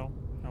 I'm here now.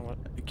 Now what?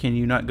 Can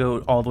you not go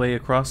all the way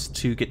across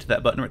to get to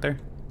that button right there?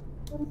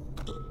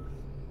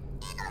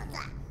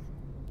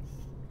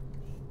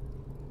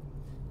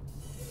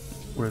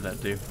 What did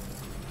that do?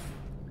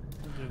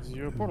 It gives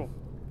you a portal.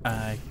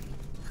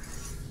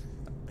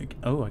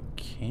 Oh, I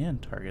can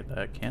target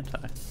that, can't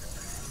I?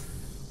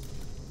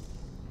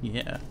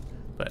 Yeah,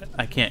 but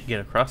I can't get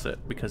across it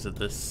because of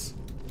this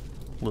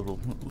little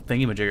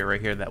thingamajigger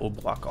right here that will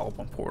block all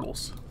my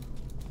portals.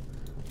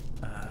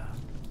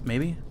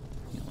 Maybe?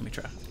 Yeah, let me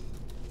try.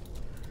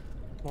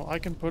 Well, I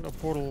can put a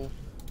portal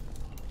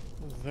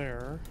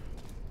there.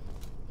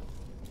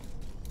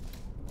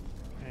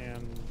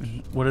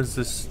 And What is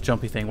this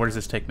jumpy thing? Where does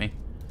this take me?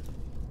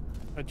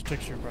 it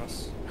takes you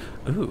across.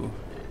 Ooh.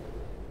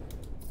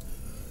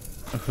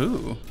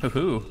 Ooh.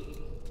 Ooh.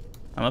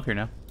 I'm up here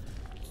now.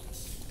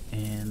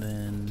 And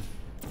then...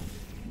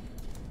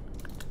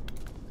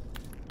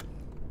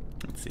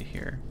 let's see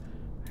here.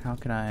 How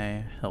can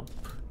I help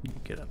you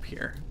get up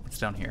here? What's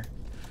down here?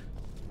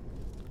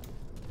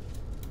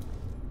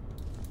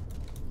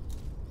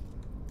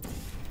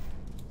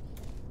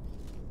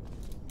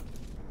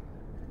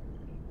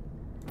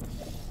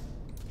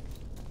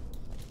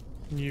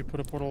 Can you put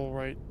a portal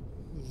right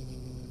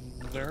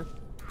there?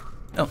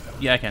 Oh,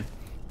 yeah, I can.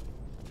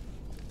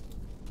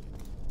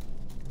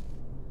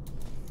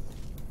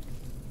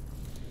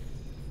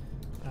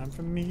 Time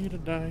for me to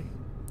die.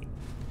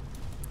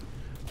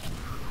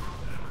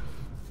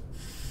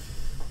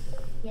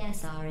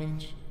 Yes,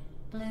 Orange.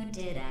 Blue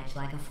did act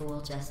like a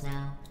fool just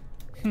now.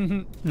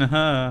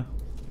 Uh-huh.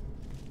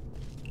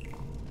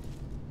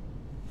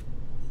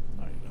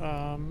 Right,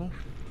 how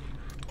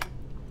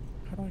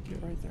do I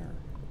get right there?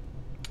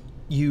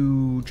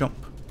 You jump.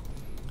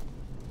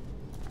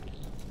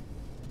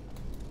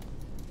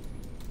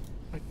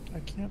 I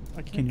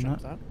can't Can you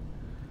jump not?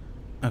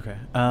 that. Okay.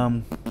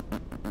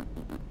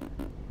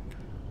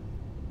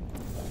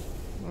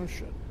 Oh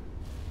shit.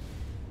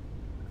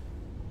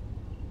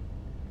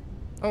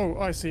 Oh,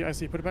 I see.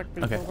 Put it back.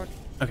 Put Okay. it back.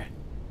 Okay.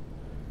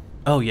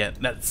 Oh yeah,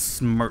 that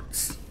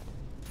smirts.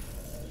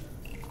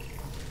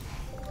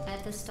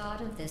 At the start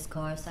of this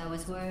course, I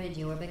was worried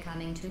you were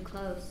becoming too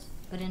close.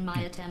 But in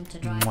my attempt to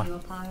drive Mwah. you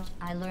apart,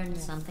 I learned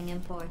something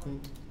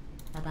important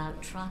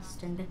about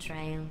trust and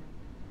betrayal.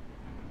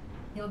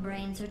 Your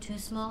brains are too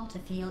small to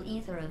feel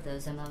either of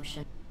those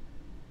emotions.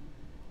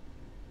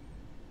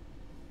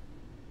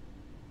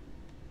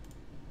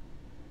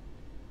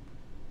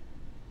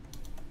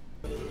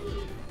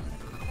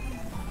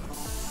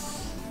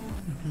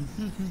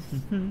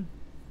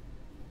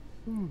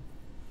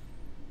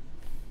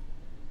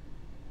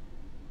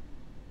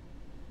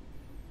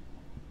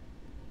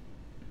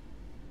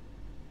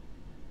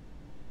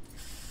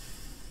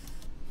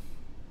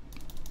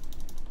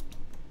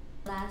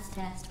 Last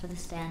test for the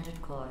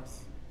standard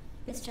course.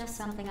 It's just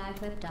something I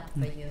whipped up for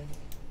you.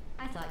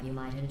 I thought you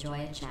might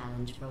enjoy a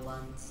challenge for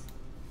once.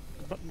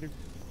 Button.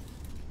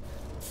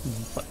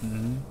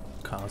 Button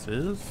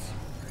causes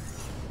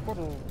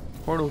Portal.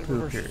 portal It to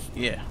reverses.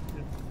 appear. Yeah.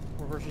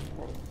 Reverses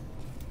portal.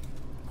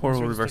 Portal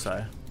So it's reverse fixed.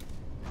 eye.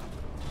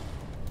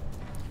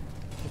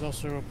 There's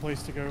also a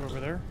place to go over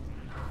there.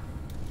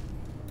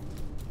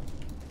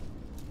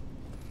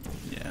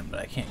 Yeah, but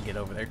I can't get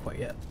over there quite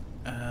yet.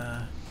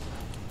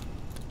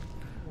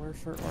 Where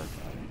for archive?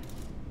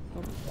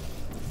 Oh,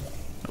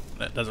 Nope,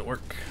 that doesn't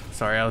work.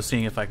 Sorry, I was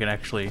seeing if I could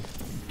actually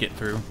get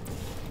through.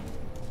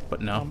 But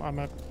no.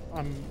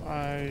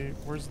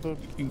 where's the...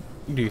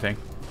 Do you think?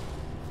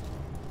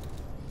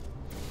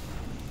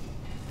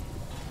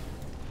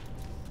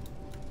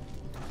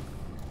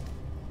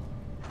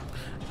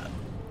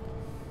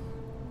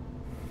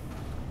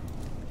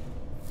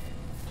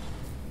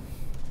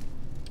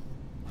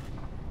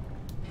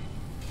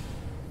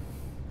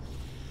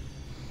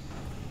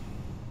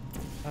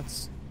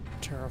 That's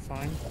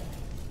terrifying.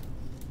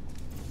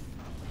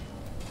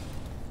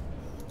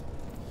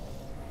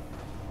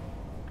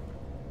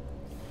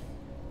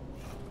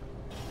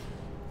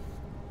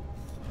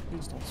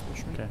 Please don't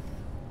squish me. Okay.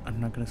 I'm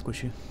not gonna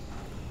squish you.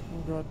 Oh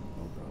god,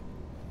 oh god.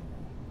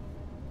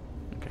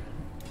 Okay.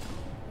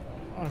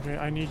 Okay,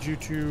 I need you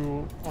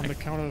to, on the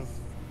count of,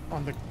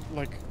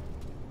 wait.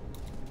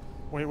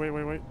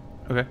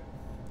 Okay.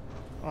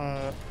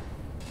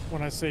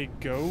 When I say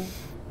go,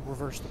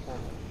 reverse the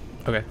portal.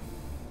 Okay.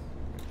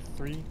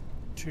 3,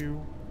 2,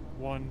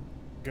 1,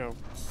 go.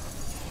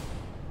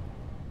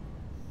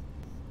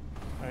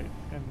 Right,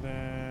 and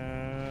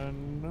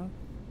then...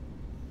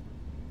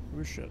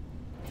 oh shit.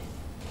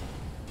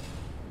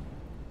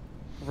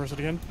 Reverse it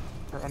again?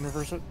 Or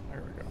unreverse it?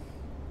 There we go.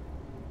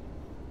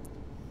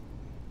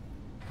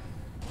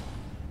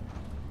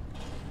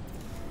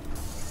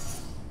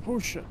 Oh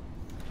shit.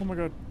 Oh my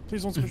god.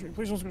 Please don't squish me.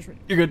 Please don't squish me.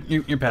 You're good.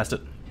 You're past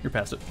it. You're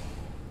past it.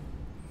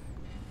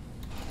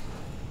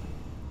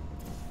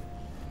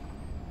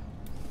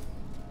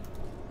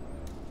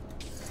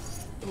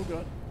 Oh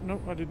god.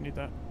 No, I didn't need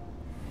that.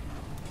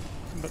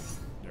 But,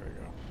 there we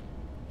go.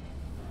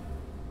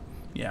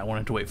 Yeah, I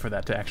wanted to wait for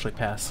that to actually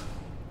pass.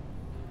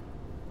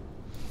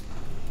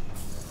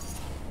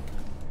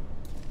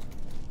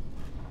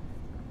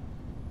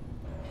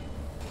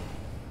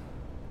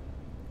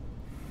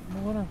 I'm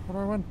a winner. What do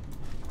I win?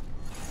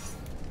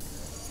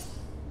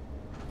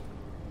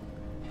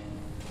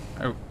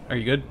 Are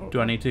you good? Do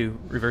I need to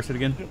reverse it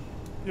again?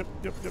 Yep.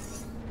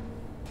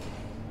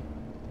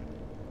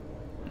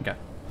 Okay.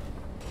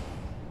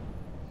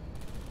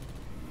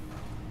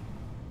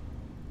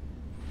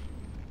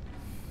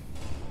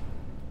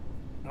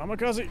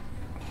 Kamikaze.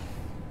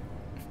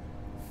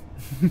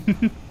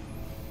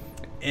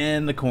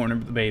 In the corner,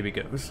 the baby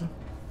goes.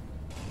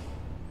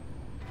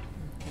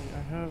 Okay,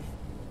 I have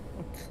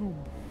a cube.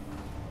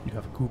 You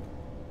have a coop.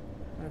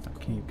 I have a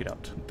Can you get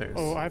out? There's.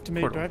 Oh, I have to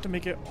make. portal. Do I have to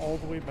make it all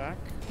the way back?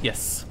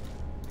 Yes.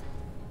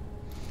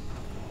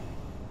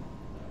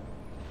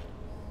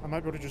 I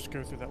might be able to just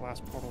go through that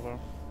last portal though.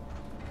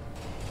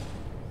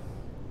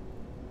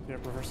 Yeah,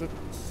 reverse it.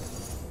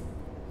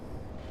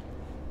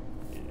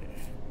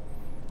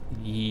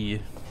 Yeah.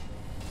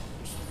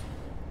 Just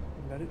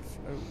let it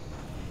flow.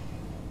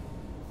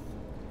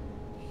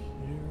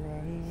 Here I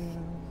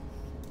am.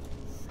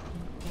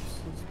 This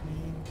is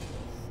me.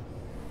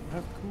 I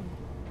have cool.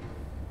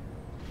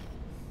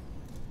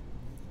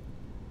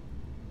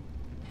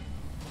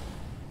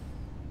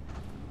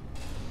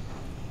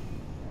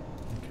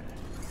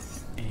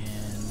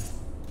 And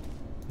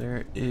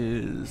there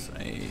is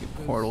a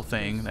portal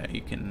thing that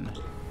you can.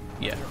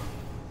 Yeah.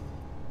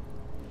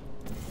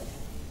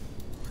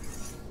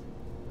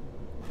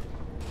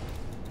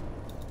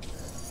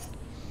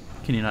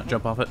 Can you not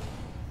jump off it?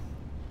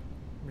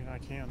 I mean, I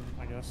can,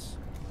 I guess.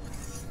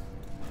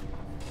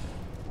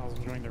 I was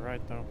enjoying the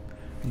ride though.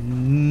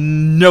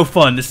 No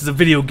fun. This is a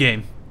video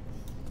game.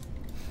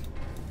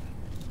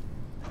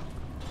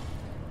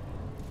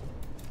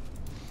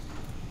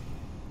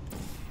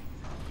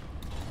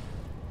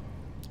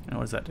 And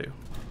what does that do?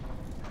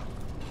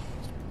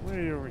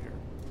 Way over here.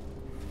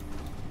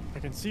 I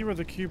can see where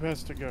the cube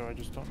has to go, I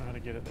just don't know how to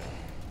get it there.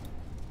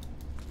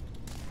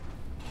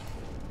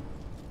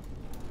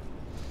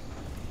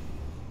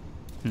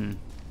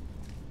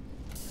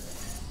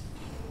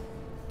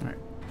 Alright.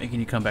 Making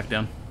you come back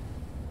down.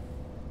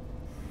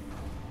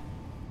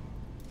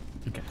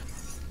 Okay.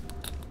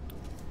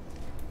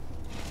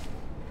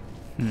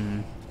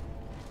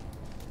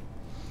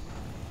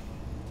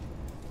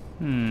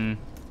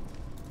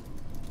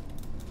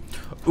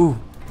 Ooh,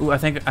 I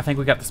think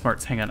we got the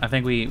smarts. Hang on. I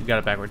think we got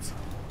it backwards.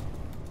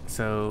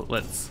 So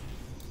let's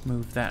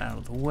move that out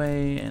of the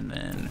way, and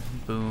then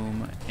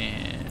boom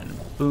and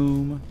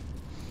boom.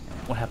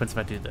 What happens if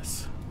I do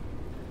this?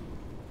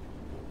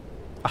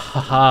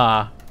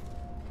 Ahaha.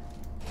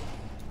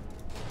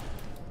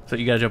 So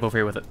you gotta jump over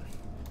here with it.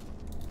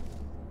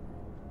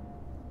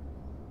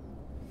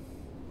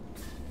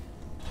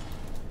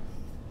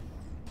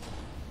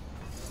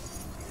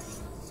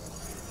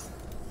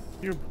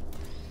 Cube.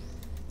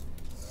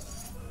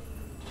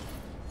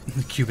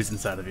 The cube is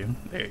inside of you.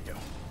 There you go.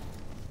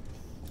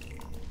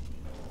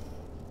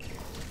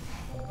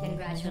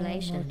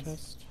 Congratulations.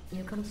 Test.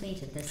 You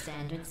completed the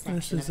standard section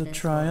This is of a this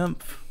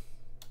triumph.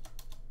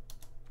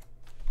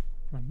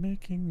 I'm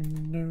making a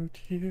note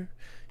here.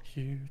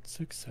 Huge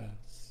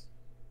success.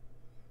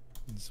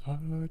 It's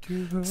hard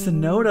to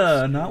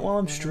Sonoda, not while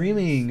I'm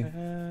streaming.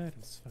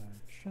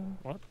 Satisfaction.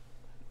 What?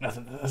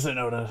 Nothing.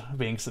 Sonoda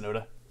being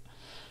Sonoda.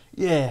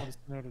 Yeah. What is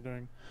Sonoda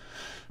doing?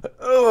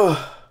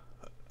 Oh,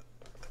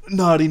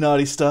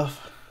 naughty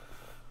stuff.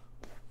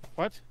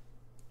 What?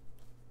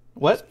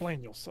 What?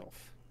 Explain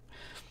yourself.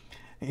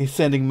 He's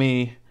sending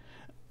me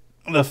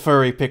the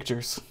furry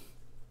pictures.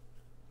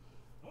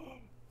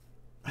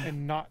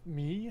 And not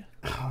me?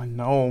 Oh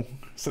no,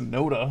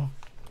 Sonoda.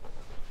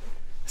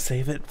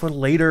 Save it for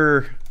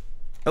later.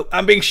 Oh,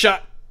 I'm being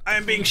shot. I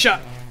am being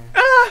shot.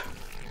 Ah!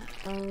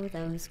 Oh,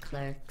 those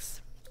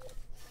clerks.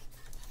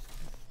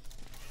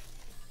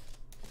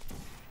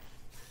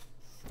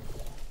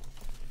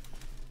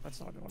 That's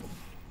not doing it.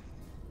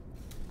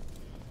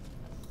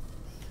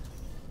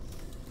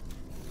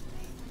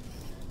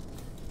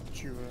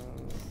 But you,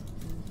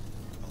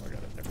 oh, I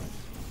got it. Never mind.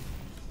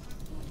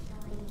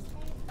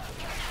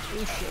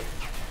 Oh shit.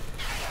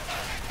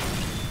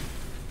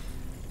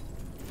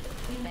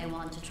 You may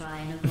want to try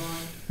and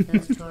avoid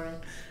those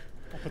turrets.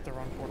 I put the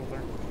wrong portal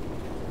there.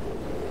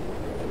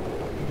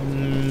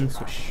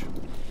 Swish.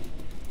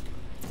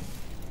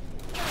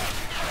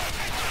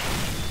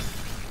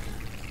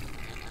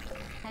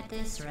 At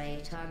this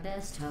rate, our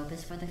best hope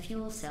is for the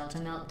fuel cell to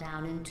melt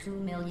down in 2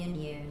 million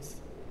years,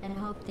 and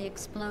hope the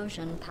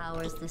explosion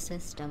powers the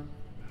system.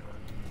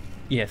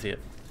 Yeah, I see it.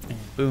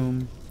 And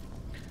boom.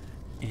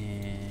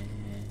 And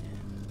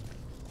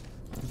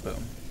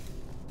boom.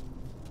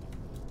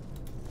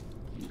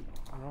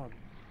 Oh,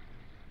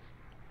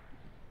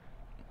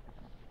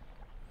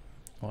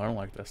 Well, I don't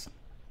like this.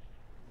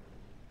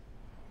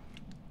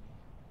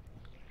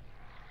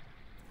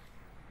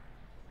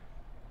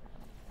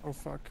 oh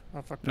fuck.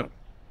 I fucked No. up.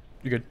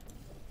 You're good.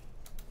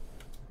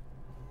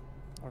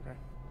 Okay.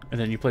 And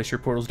then you place your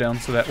portals down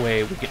so that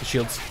way we get the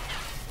shields.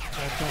 I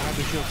don't have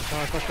the shield.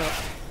 Oh, I fucked up.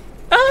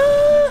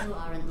 Ah! You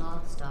aren't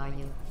lost, are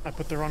you? I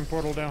put the wrong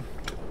portal down.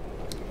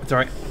 It's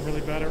alright. I'm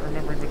really bad at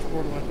remembering which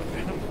portal I put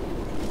down.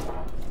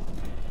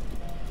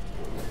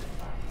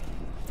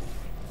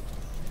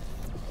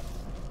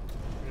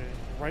 Okay,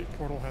 right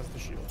portal has the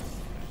shield.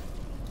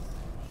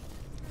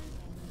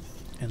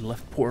 And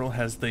left portal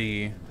has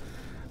the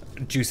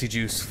juicy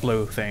juice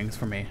flow things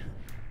for me.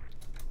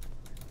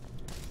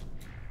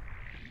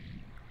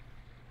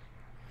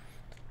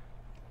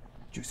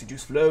 Juicy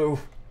juice flow.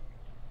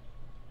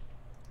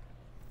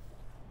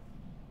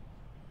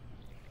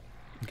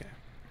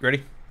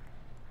 Ready?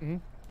 Mm-hmm.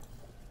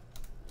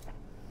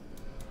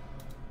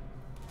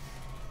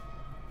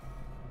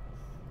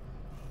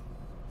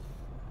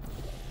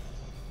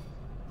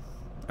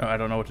 Oh, I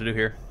don't know what to do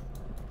here.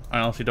 I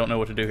honestly don't know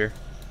what to do here.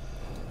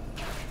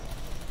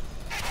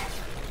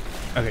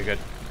 Okay, good.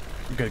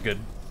 Good, good.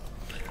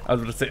 I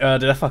was about to say,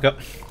 did I fuck up?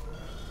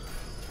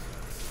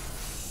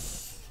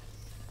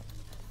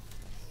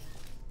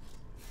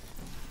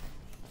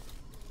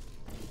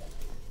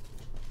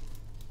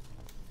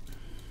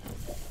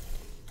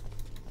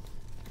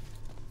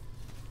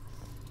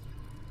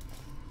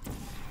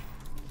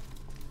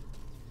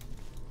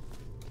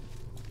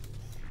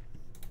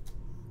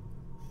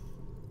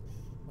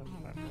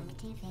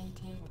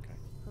 Activated. Okay.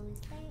 Who's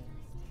there?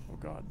 Oh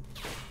god.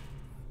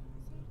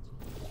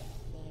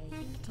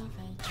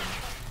 Activated.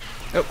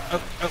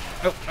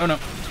 Oh no.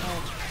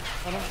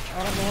 I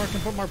don't know where I can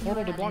put my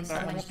portal to You're block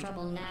having that. so much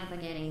trouble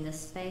navigating this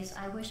space.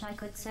 I wish I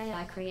could say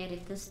I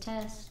created this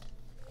test.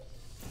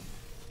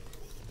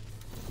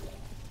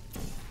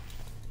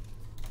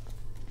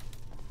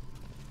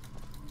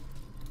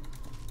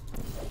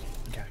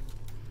 Okay.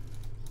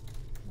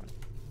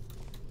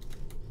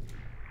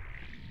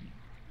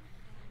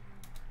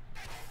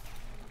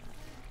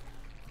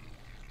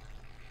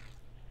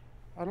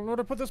 I don't know where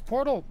to put this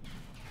portal.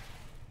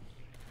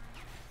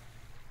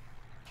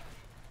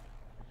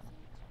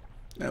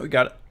 No, we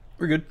got it.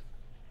 We're good.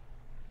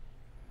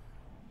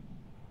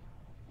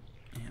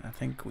 And I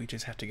think we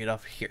just have to get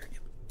off here.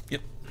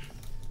 Yep.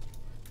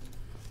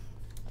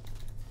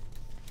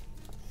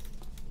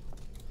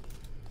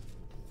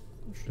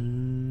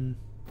 Now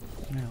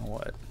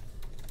what?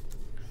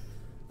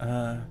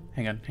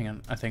 Hang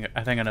on. I think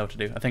I know what to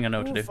do. I think I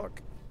know what to do.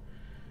 Fuck.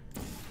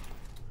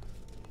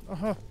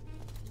 Uh-huh.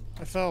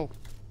 I fell.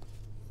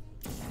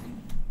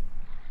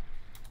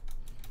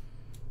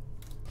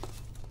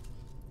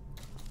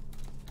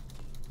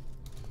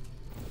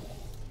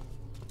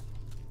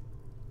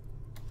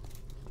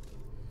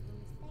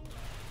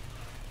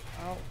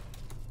 Ow.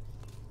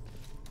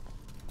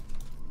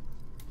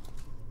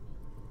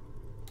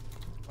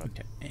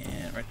 Okay,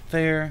 and right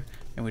there,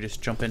 and we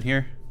just jump in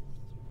here.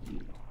 Oh,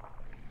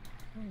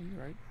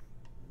 you're right.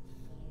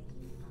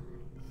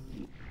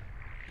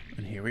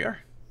 And here we are.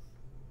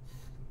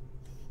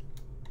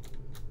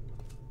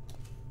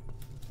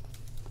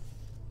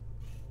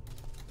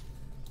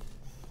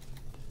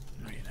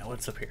 Okay, now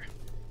what's up here?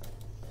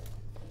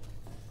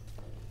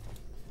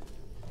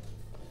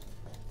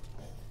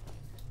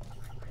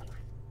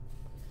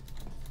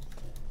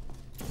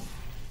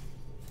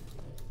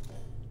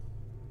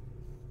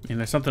 And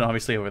there's something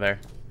obviously over there.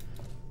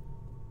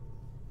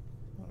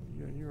 Oh,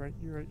 yeah, you're right.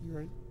 You're right.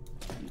 You're right.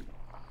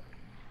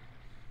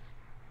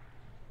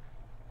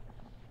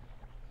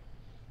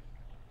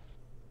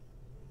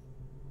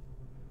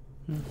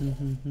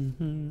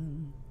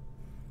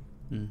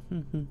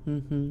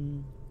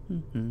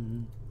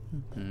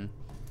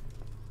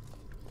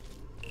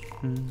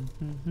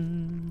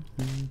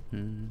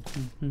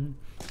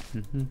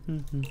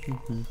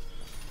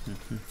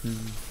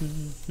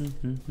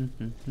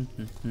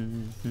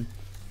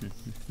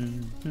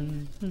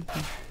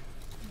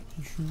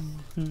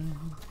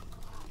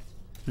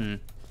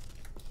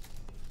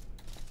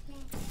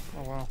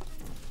 Oh wow.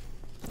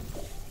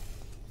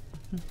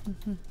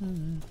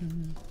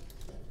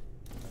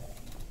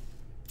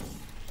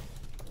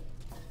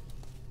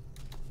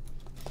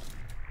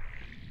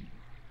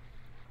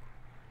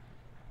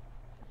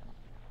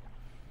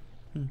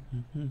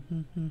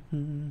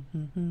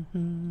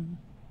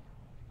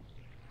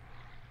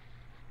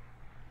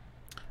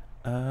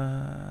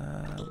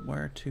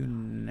 Where to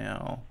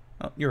now?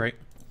 Oh, you're right.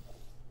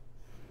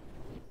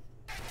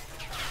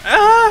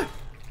 Ah!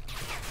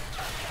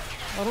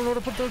 I don't know where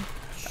to put the.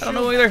 I don't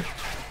know either.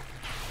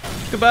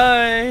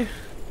 Goodbye.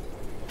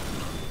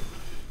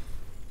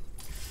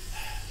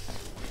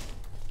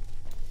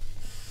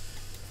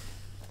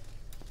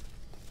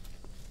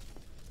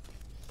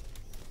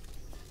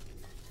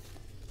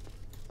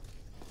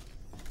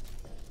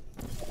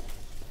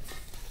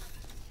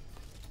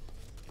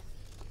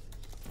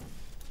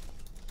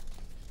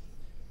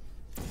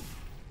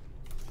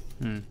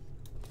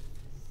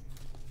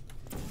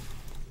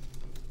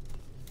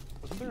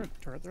 Wasn't there a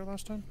turret there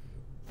last time?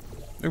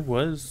 There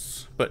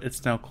was, but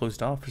it's now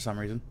closed off for some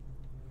reason.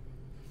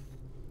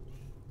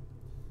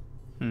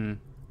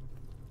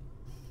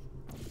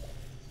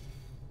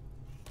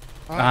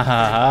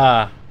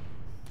 Ah.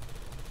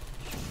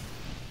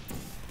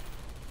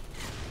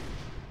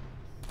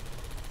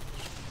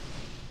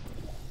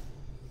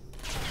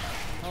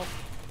 Oh.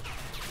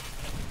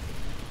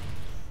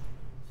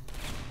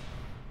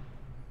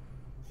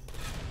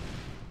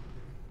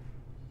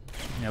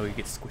 Now we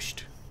get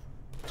squished.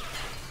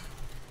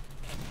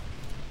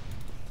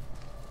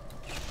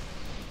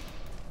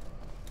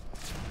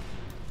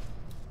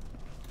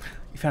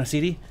 You found a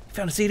CD? You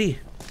found a CD!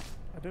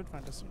 I did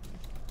find a CD.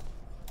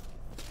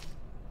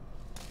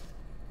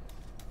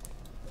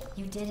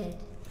 You did it.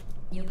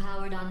 You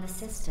powered on the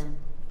system.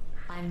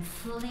 I'm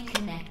fully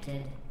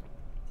connected.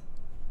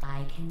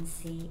 I can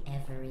see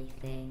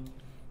everything.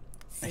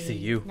 I see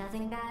you.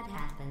 Nothing bad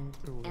happened.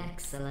 Ooh.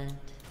 Excellent.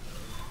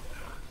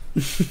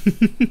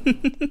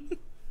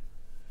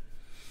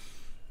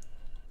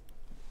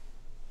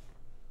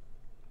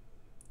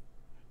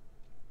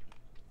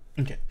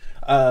 Okay.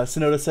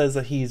 Sonoda says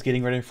that he's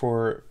getting ready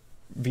for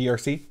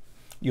VRC.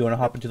 You want to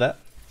hop into that?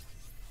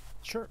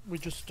 Sure. We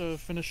just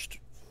finished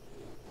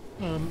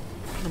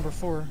number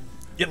 4.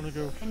 Yep. Wanna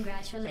go?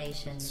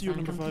 Congratulations See you on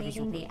number 5 as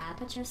completing well. the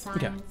Aperture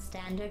Science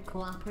Standard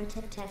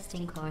Cooperative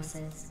Testing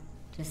courses.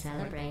 To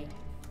celebrate,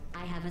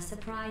 I have a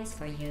surprise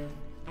for you.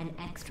 An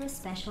extra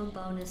special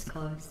bonus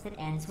course that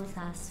ends with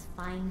us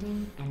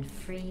finding and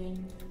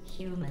freeing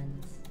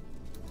humans.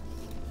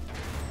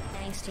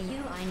 Thanks to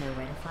you, I know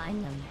where to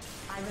find them.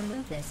 I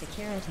removed their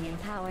security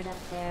and powered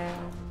up their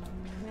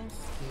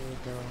rescue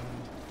door.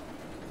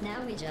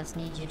 Now we just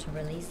need you to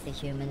release the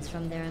humans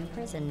from their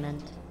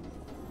imprisonment.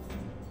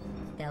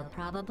 They'll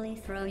probably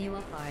throw you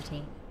a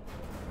party.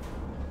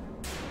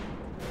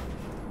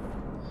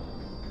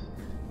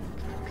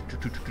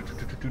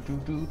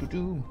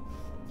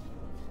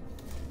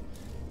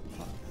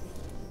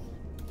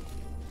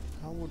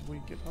 How would we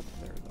get up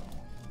there,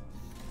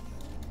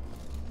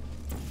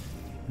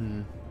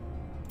 though?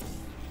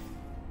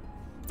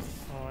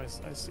 Oh, I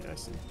see.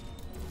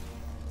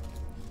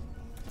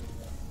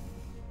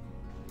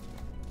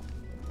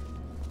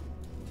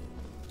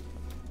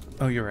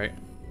 Oh, you're right.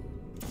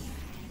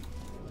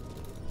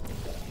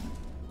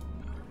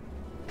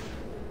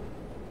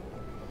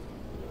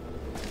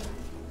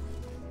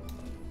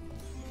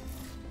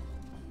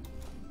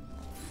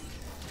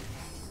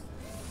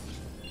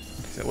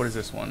 So what is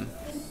this one?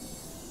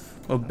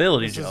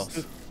 Mobility This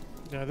gels.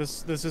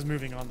 This is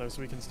moving on though,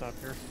 so we can stop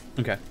here.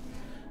 Okay.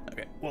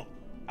 Okay. Well,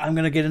 I'm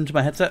gonna get into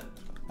my headset.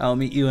 I'll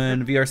meet you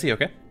in VRC.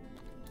 Okay.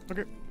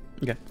 Okay.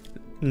 Okay.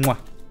 Mwah.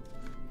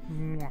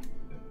 Mwah.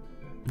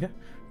 Okay.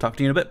 Talk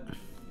to you in a bit.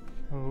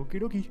 Okie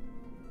dokie.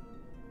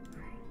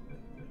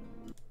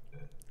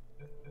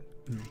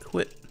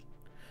 Quit.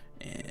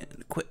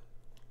 And quit.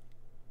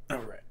 All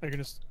right. Are you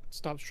gonna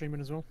stop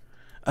streaming as well?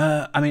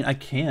 I mean, I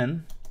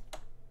can.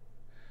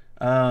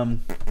 Now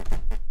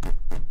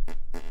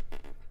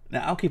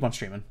I'll keep on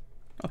streaming.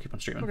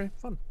 Okay,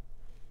 fun.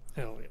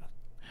 Hell yeah.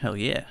 Hell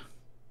yeah.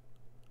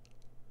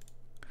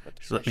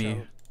 Just let Fresh me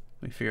out.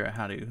 figure out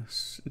how to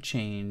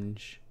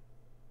change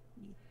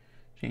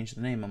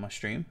the name on my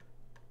stream.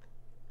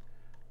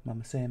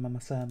 Mama say, mama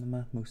sa,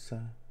 mama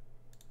musa.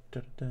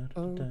 Da, da,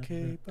 da, da, da,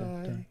 Okay, da,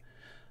 da, da. bye.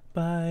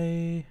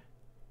 Bye.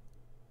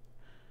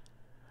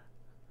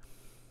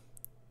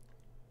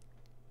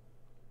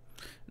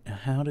 Now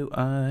how do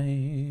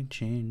I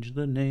change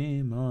the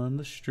name on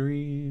the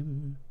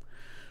stream?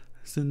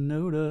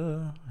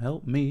 Sonoda,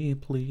 help me,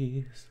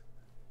 please.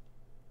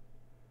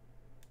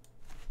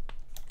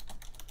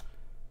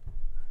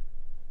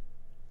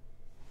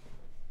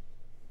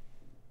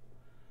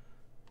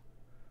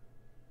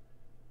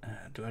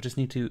 Do I just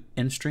need to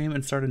end stream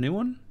and start a new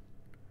one?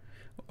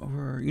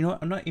 Or, you know what?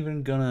 I'm not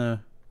even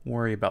gonna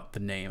worry about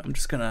the name. I'm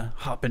just gonna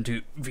hop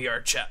into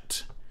VR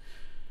chat.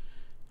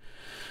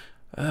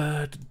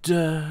 Da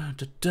da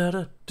da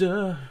da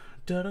da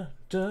da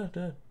da da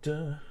da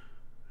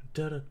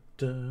da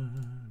da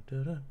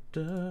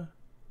da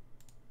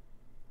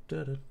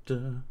da da da.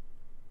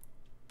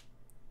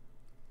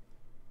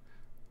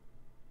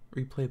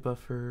 Replay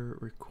buffer,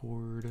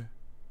 record.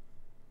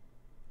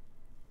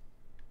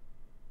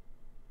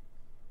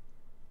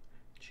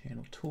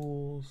 Channel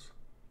tools.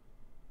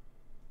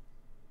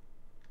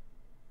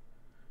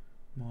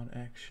 Mod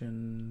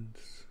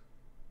actions.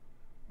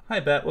 Hi,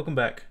 Bat. Welcome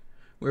back.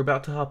 We're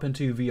about to hop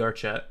into VR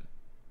chat.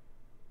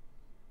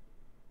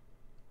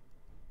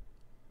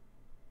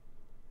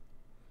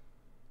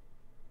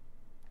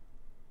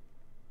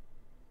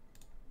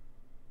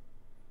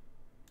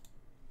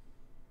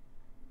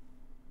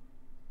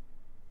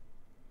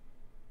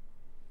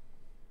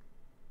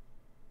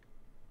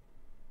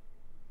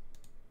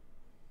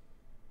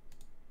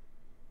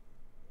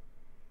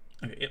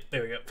 Okay, yep,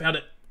 there we go. Found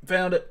it.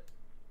 Found it.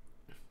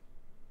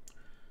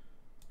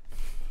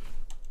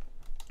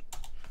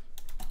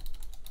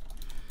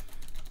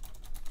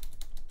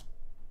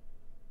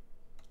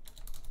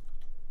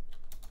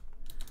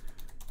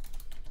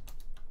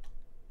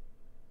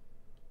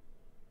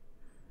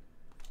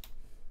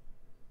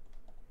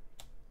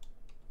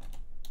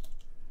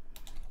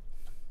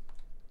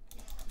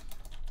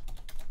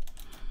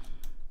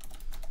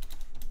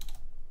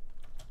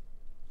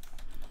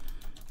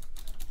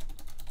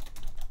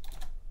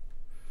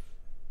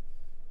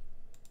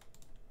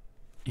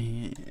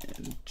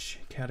 And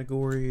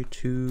category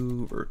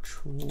to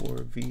virtual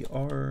or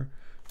VR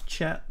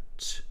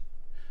chat.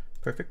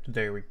 Perfect.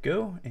 There we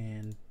go.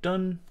 And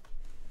done.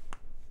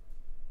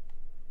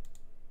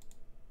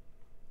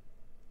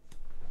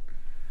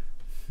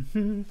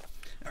 All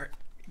right.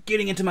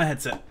 Getting into my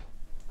headset.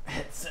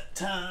 Headset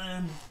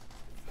time.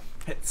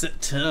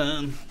 Headset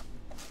time.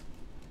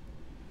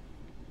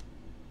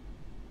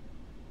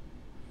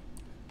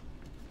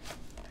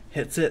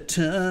 Headset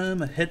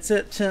time,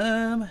 headset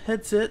time,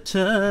 headset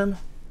time.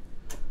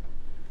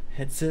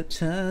 Headset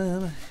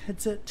time,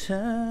 headset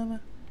time,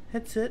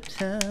 headset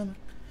time.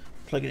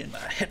 Plug it in my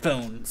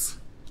headphones.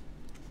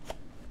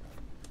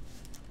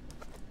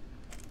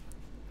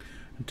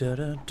 Da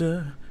da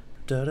da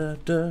da da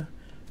da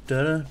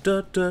da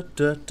da da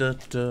da da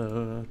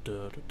da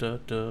da da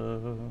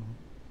da.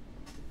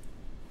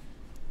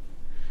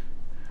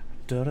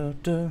 Da da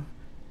da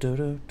da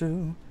da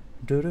da.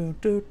 Do do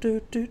do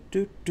do do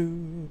do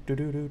do do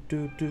do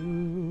do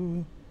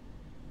do.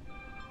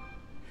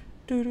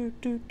 Do do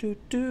do do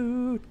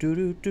do do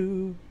do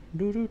do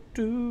do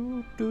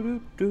do do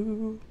do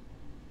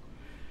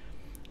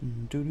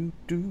do do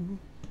do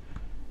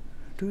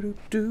do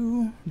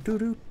do do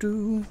do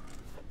do.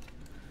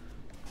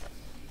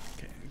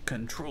 Okay,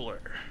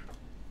 controller.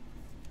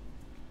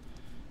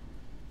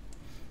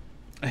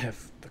 I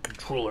have the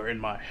controller in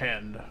my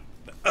hand.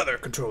 The other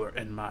controller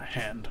in my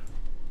hand.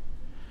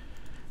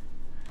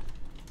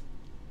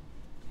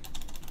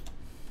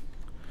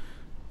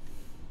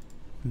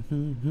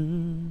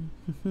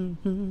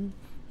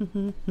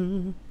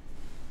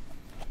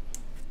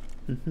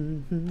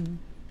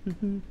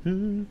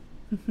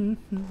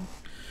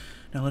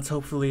 Now let's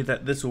hopefully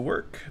that this will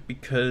work,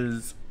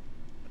 because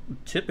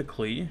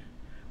typically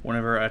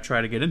whenever I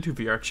try to get into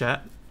VR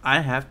chat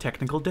I have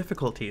technical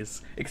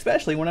difficulties,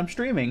 especially when I'm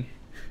streaming.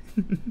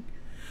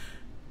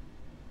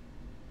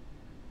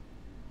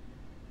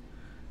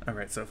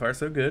 Alright, so far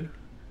so good.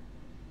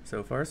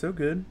 So far so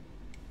good.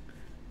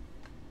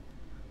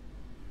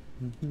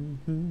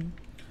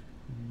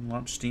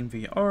 Launch Steam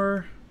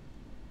VR.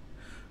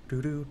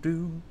 Do do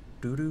do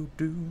do do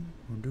do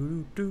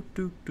do do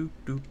do do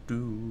do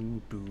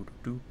do do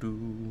do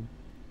do.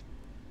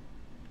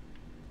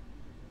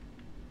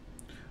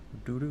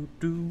 Do do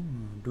do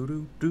do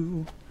do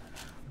do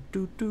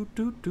do do do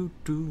do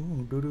do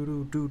do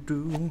do do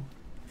do.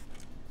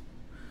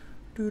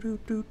 Do do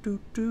do do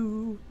do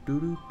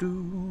do do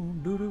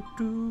do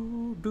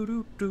do do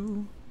do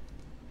do.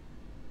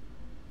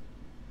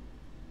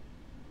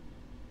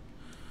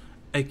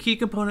 A key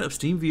component of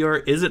Steam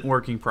VR isn't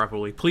working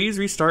properly. Please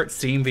restart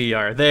Steam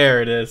VR.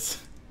 There it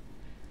is.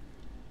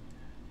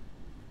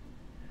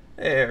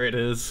 There it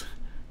is.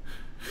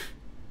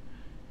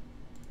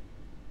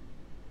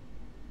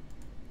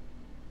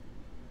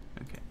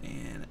 Okay,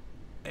 and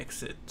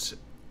exit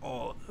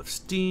all of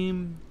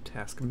Steam.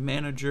 Task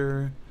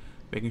Manager.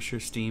 Making sure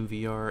Steam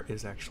VR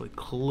is actually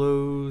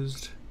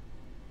closed.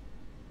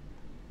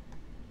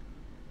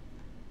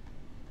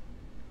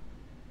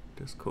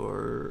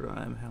 Discord,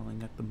 I'm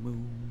howling at the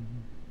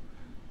moon.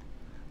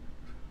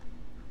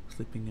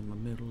 Sleeping in the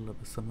middle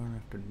of a summer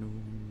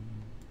afternoon.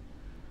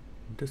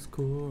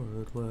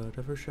 Discord,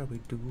 whatever shall we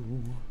do?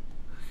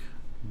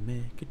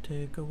 Make it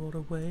take a world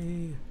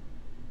away.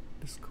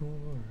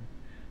 Discord.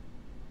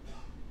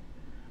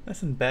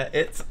 Listen, bad.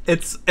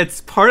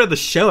 It's part of the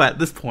show at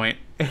this point.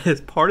 It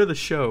is part of the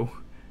show.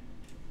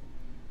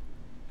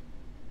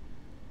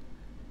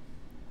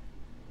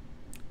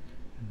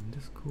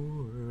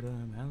 Discord,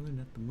 I'm howling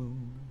at the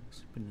moon,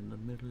 sleeping in the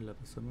middle of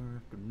a summer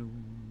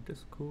afternoon.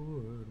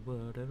 Discord,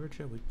 whatever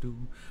shall we do?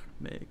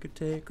 Make it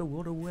take a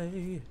world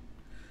away.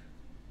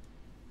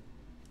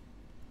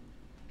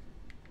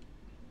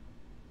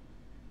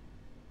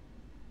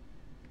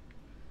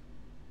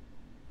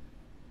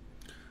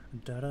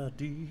 Da da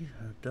dee,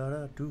 da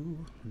da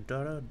do,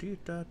 da da dee,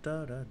 da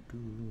da da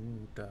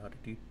do, da da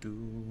dee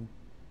do,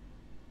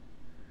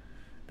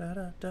 da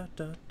da da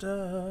da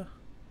da.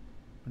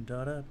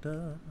 Da da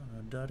da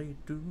da dee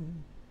do,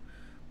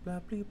 blah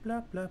blee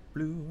blah blah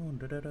blue,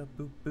 da da da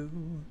boo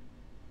boo,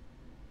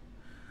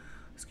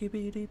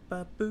 skippy dee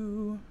ba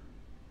boo,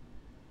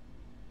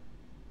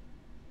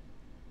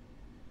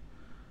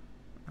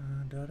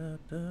 da da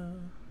da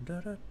da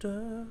da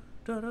da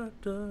da da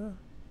da.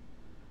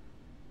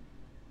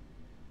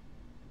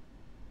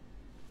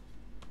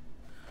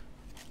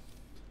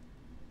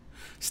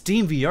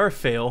 Steam VR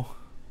fail.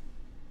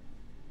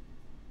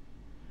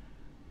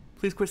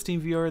 Please quit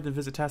Steam VR, then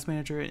visit Task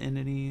Manager and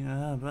any...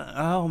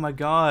 oh my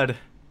god.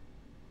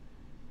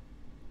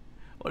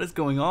 What is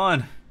going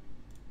on?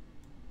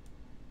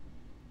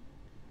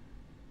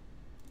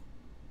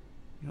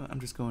 You know what, I'm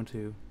just going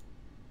to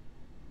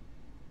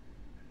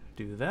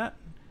do that.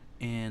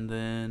 And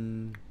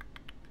then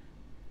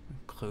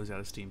close out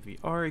of Steam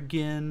VR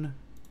again.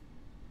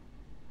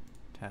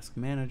 Task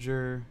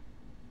Manager.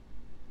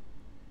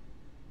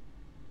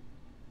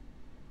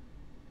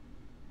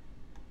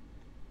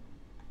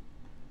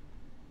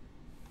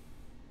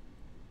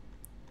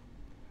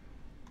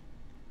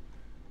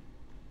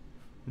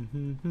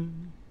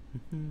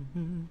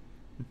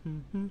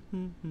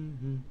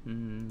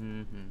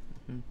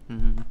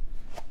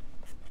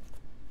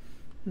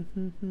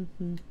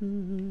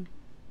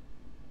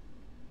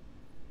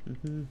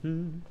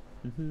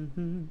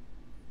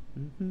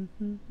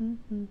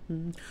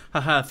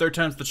 Haha, third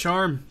time's the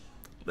charm.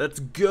 Let's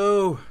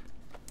go.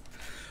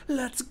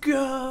 Let's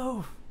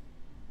go.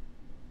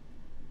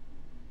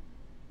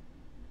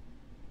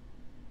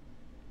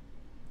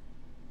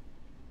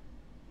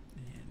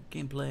 And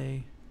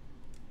gameplay.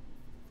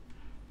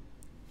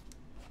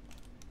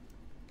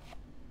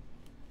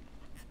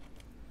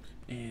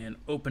 And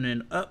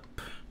opening up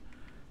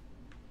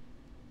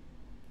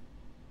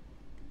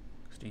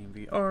Steam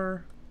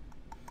VR.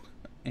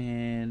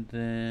 And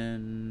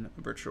then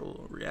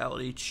virtual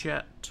reality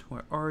chat.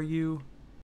 Where are you?